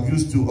that you have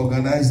used to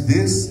organize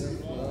this.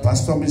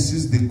 Pastor,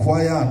 Mrs., the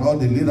choir, and all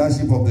the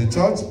leadership of the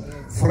church,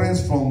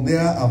 friends from near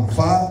and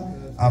far.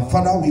 And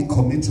Father, we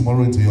commit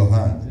tomorrow into your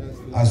hand.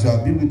 As you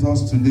have been with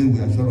us today, we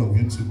are sure of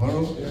you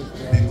tomorrow.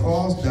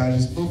 Because there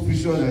is no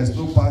future, there is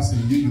no past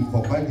in you. You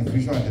combine the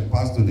future and the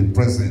past to the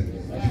present.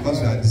 Because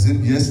we are the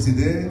same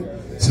yesterday,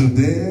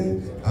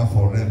 today, and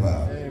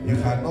forever. You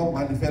cannot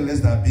manifest less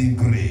than being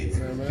great.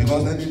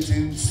 Because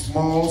anything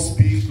small,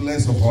 speak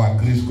less of our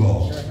great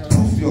God.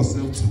 Prove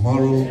yourself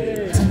tomorrow.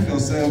 Prove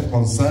yourself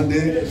on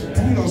Sunday.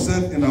 Prove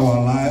yourself in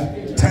our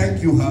life.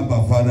 Thank you,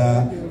 Abba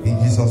Father. In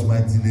Jesus'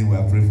 mighty name, we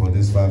are praying for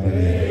this family.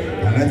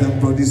 And let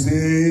everybody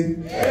say,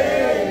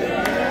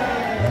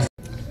 Amen.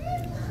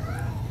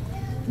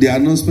 The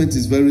announcement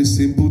is very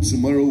simple.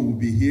 Tomorrow we'll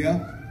be here.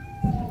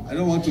 I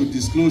don't want to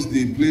disclose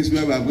the place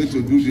where we are going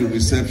to do the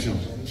reception.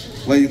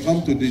 When you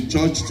come to the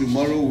church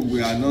tomorrow, we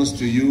will announce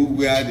to you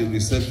where the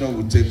reception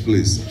will take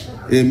place.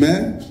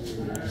 Amen.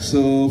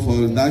 So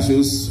for that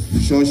shows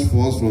church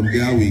for us, from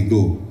there we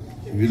go.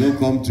 If you don't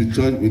come to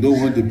church, we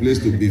don't want the place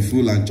to be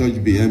full and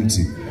church be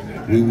empty.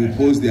 We will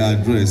post the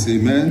address.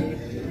 Amen.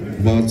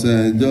 But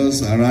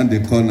just around the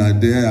corner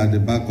there at the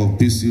back of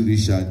PC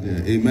Richard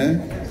there. Amen.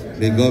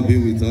 May God be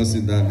with us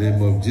in the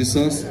name of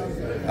Jesus.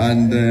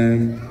 And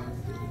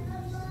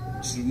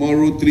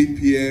tomorrow 3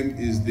 p.m.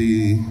 is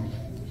the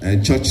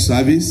church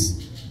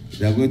service.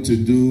 They are going to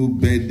do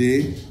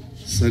birthday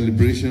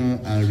celebration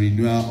and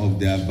renewal of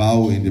their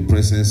vow in the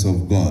presence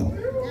of God.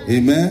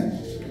 Amen.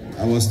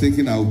 I was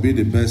thinking I would be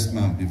the best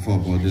man before,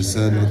 but they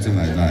said nothing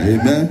like that.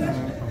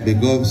 Amen.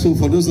 God. So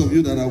for those of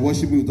you that are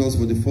worshiping with us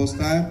for the first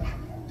time,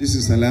 this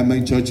is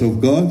Alignment Church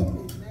of God,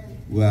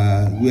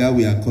 where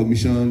we are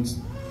commissioned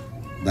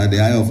that the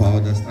eye of our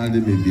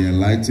understanding may be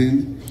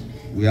enlightened.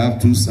 We have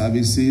 2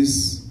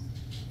 services.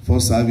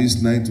 First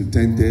service 9 to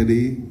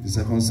 10:30. The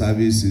second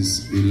service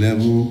is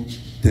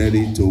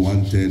 11:30 to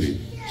 1:30.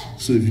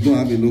 So if you don't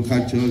have a local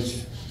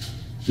church,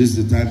 this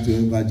is the time to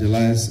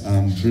evangelize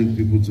and bring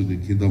people to the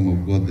kingdom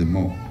of God the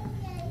more.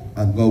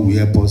 And God will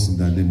help us in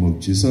the name of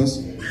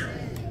Jesus.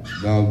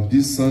 Now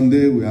this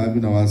Sunday we are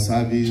having our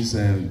service,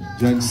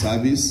 joint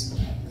service,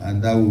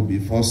 and that will be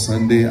first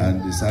Sunday,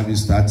 and the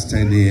service starts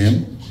 10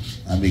 a.m.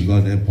 and may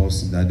God help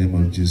us in the name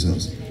of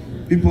Jesus.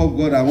 People of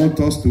God, I want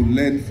us to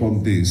learn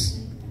from this.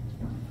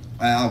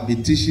 I have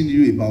been teaching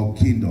you about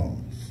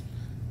kingdoms,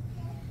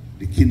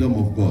 the kingdom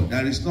of God.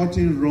 There is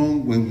nothing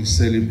wrong when we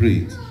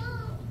celebrate.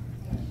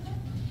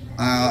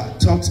 I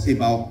talked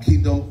about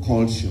kingdom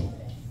culture.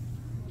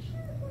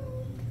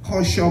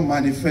 Culture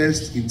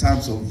manifests in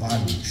terms of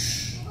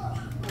values,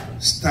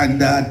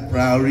 standard,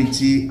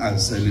 priority, and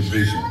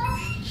celebration.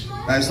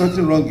 There is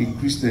nothing wrong in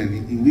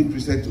we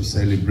Christians to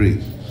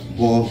celebrate.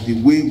 But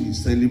the way we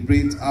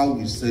celebrate, how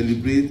we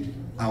celebrate,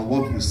 and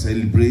what we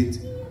celebrate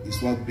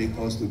is what makes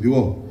us to be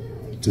what?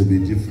 To be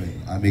different.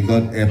 And may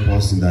God help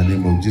us in the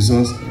name of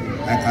Jesus.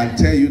 I can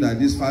tell you that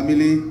this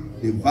family,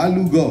 they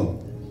value God.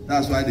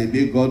 That's why they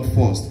make God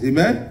first.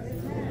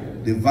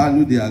 Amen? They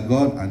value their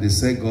God and they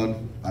set God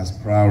as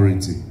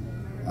priority.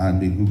 And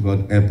may good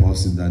God help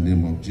us in the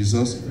name of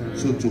Jesus.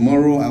 So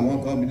tomorrow I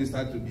want our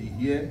minister to be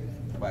here.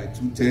 by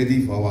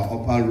 2:30 for our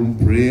upper room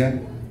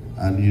prayer.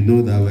 And you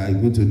know that we are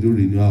going to do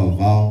renewal of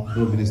vow.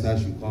 No minister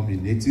should come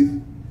in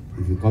native.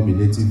 If you come in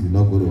native, you're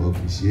not going to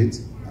officiate.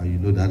 And you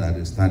know that at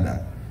the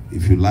standard.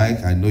 If you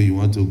like, I know you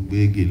want to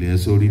beg a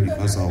sorry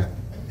because I'll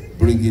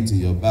bring it in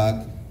your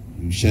bag.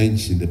 You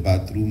change in the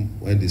bathroom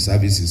when the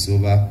service is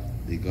over.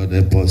 May God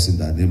help us in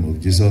the name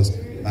of Jesus.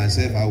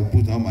 Myself, I will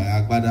put on my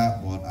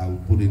agbada, but I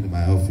will put it in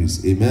my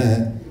office.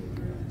 Amen.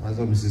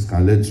 Pastor Mrs.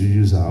 can let you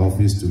use our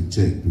office to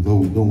check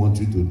because we don't want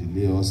you to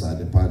delay us at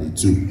the party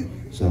too.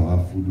 So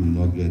our food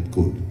will not get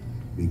cold.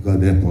 May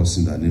God help us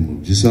in the name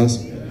of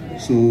Jesus.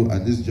 So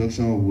at this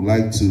junction, we would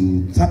like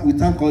to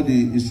thank all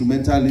the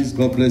instrumentalists.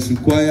 God bless you,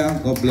 choir.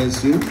 God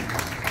bless you.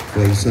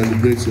 For you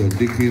celebrate your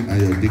deacon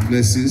and your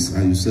deaconesses,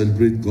 and you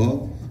celebrate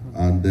God.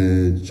 And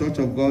the Church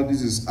of God,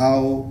 this is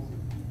how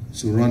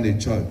to run a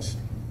church,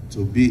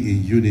 to be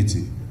in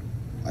unity.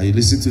 Are you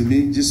listening to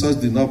me? Jesus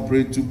did not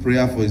pray two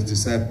prayers for his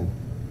disciples.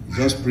 He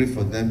just prayed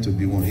for them to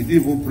be one. He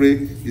didn't even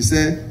pray. He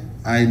said,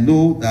 I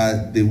know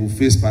that they will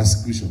face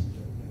persecution.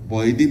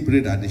 But he didn't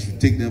pray that they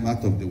should take them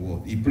out of the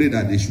world. He prayed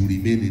that they should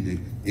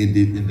remain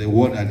in the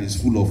world that is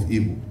full of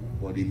evil.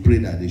 But he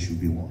prayed that they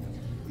should be one.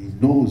 He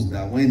knows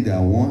that when they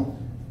are one,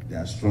 they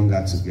are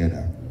stronger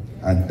together.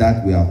 And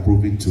that we are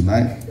proving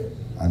tonight.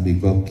 And may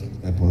God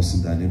help us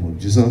in the name of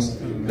Jesus.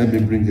 Let me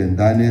bring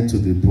Daniel to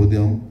the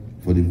podium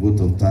for the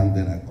vote of thanks.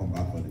 Then I come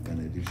back for the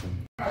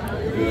benediction.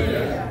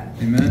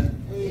 Amen.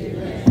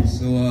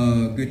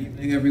 So, good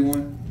evening,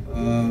 everyone.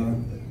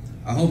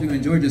 I hope you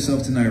enjoyed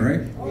yourself tonight,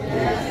 right?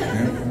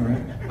 Yeah,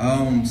 all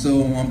right.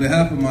 So on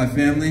behalf of my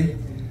family,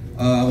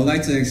 I would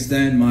like to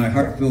extend my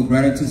heartfelt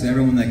gratitude to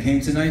everyone that came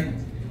tonight.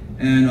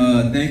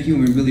 And thank you,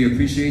 we really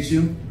appreciate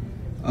you.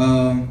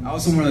 I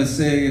also want to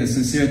say a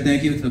sincere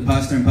thank you to the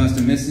pastor and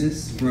pastor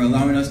missus for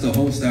allowing us to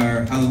host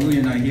our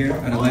Hallelujah Night here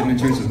at Enlightenment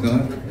Church of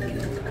God.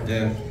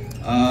 Yeah.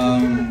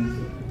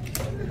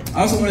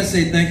 I also want to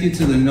say thank you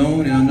to the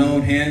known and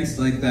unknown hands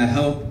that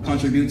help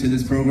contribute to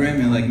this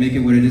program and make it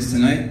what it is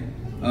tonight.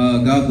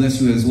 God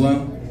bless you as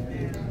well.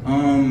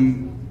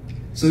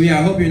 So yeah,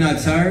 I hope you're not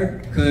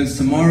tired because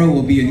tomorrow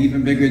will be an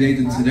even bigger day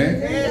than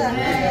today.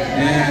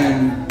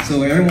 And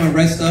so everyone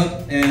rest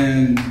up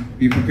and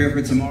be prepared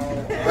for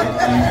tomorrow.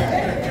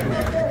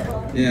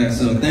 Yeah,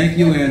 so thank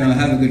you and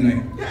have a good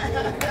night.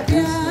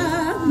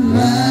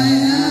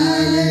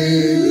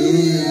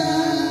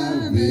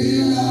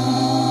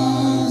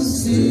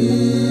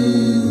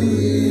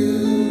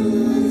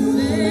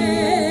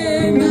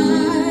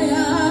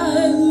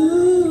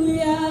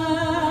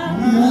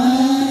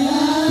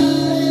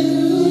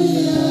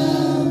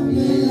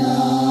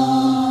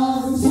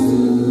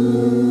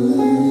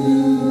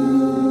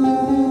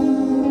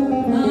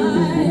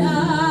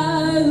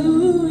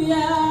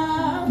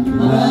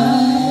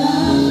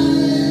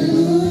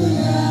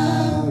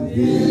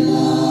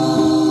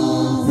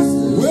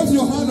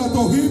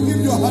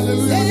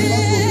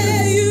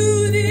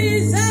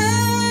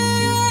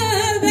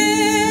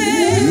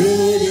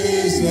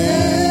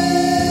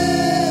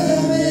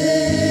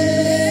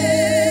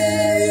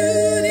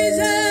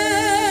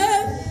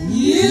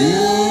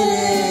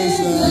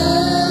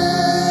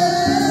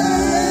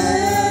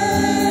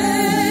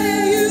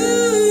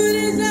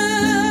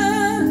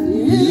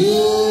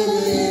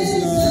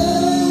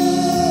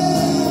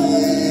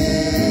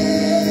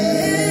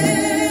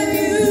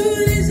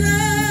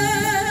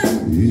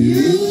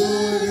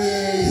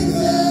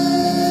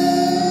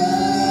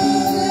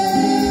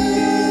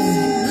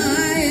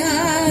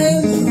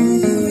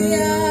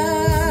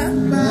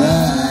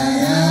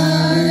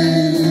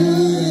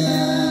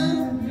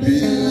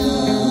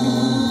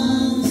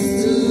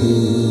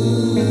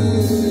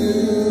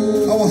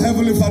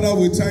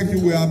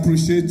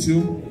 Appreciate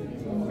you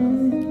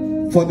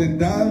for the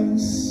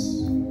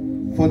dance,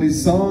 for the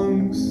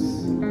songs,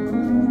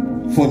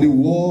 for the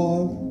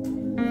word,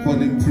 for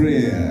the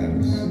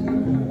prayers.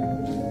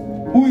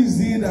 Who is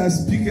he that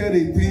speaketh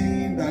a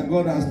thing that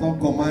God has not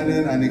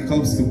commanded and it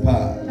comes to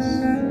pass?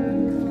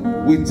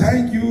 We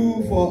thank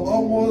you for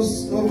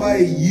almost over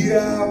a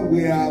year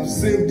we have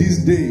saved this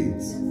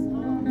date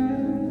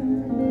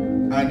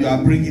and you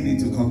are bringing it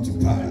to come to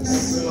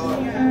pass.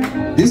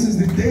 This is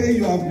the day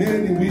you have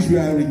made in which we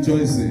are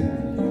rejoicing.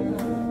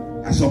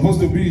 I'm supposed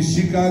to be in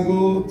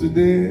Chicago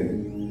today.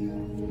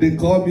 They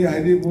called me,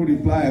 I didn't even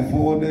reply. I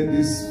forwarded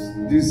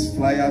this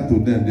flyer to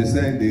them. They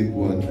said they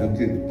would.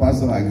 Okay,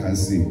 Pastor, I can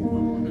see.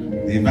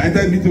 They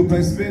invited me to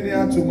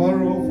Pennsylvania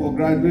tomorrow for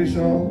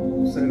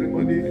graduation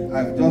ceremony.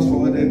 I've just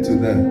forwarded to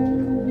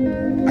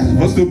them. I'm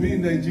supposed to be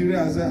in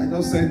Nigeria. I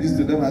just sent this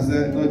to them. I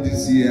said, not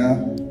this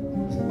year.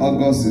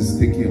 August is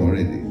taking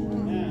already.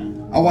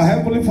 Our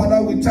Heavenly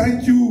Father, we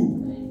thank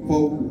you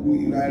for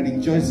we are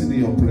rejoicing in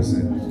your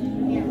presence.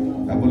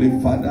 Heavenly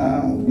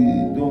Father, we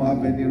don't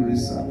have any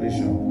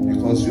reservation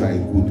because you are a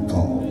good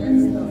God.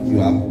 You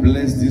have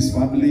blessed this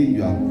family.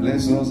 You have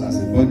blessed us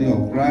as a body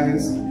of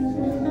Christ.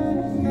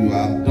 You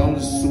have done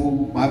so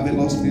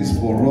marvelous things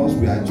for us.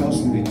 We are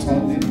just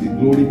returning the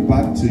glory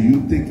back to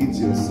you. Take it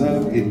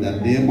yourself in the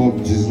name of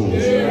Jesus.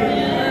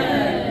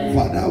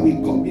 Father, we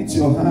commit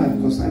your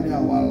hand concerning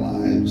our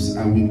lives,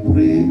 and we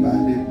pray by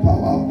the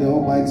power of the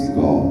Almighty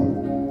God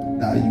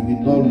that you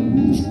will not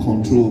lose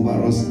control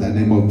over us in the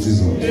name of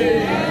Jesus.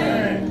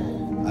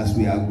 Amen. As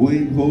we are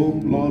going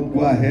home, Lord,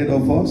 go ahead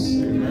of us.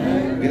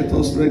 Amen. Get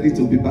us ready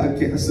to be back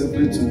here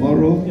safely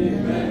tomorrow.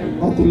 Amen.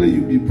 Not only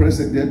you be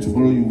present there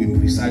tomorrow, you will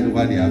preside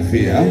over the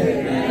affair.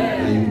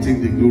 And you will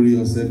take the glory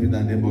yourself in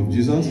the name of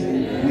Jesus.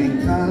 We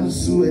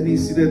cancel any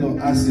incident or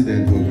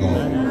accident, oh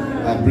God,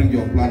 and bring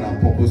your plan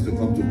and purpose to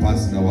come to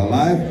pass in our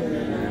life.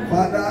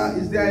 Father,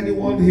 is there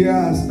anyone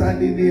here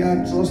standing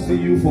here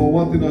trusting you for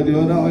one thing or the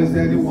other? Or is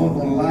there anyone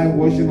online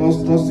watching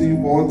us trusting you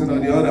for one thing or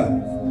the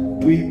other?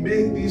 We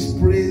make this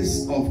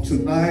praise of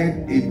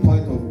tonight a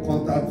point of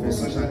contact for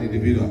such an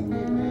individual,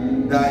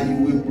 that you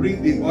will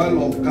bring the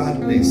oil of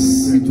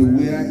gladness into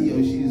where he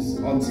or she is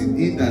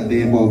hunting in the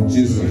name of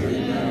Jesus.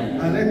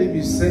 And let it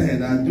be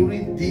said that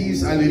during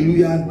this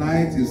hallelujah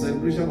night in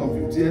celebration of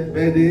 50th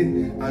birthday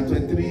and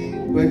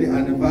 23rd birthday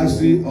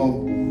anniversary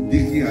of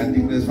Dickie and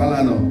Dickness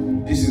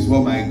Falana, this is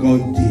what my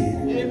God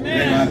did. Let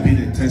that be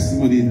the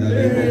testimony in the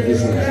name of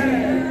Jesus.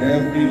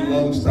 Every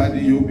long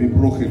standing you will be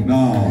broken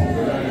now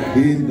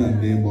in the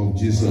name of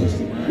Jesus.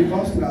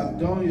 Because we have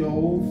done your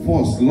own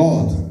first,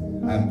 Lord,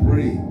 I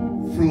pray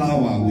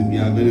flour will be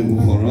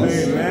available for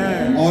us.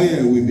 Amen.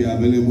 Oil will be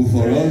available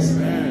for us.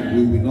 Amen.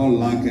 We will not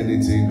lack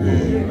anything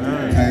good.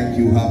 Amen. Thank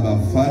you,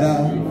 Abba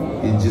Father.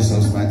 In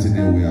Jesus' mighty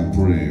name we are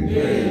praying.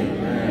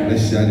 Amen.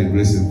 Let's share the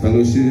grace in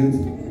fellowship.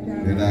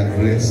 May the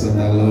grace of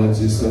the Lord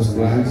Jesus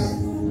Christ,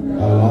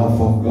 the love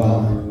of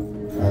God,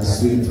 and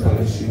sweet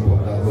fellowship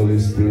of the Holy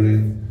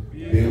Spirit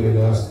be with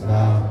us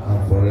now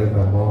and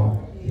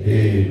forevermore.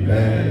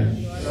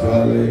 Amen.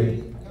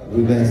 Surely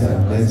goodness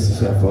and mercy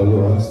shall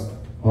follow us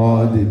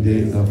all the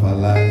days of our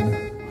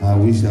life,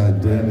 and we shall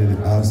dwell in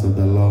the house of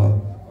the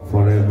Lord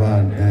forever.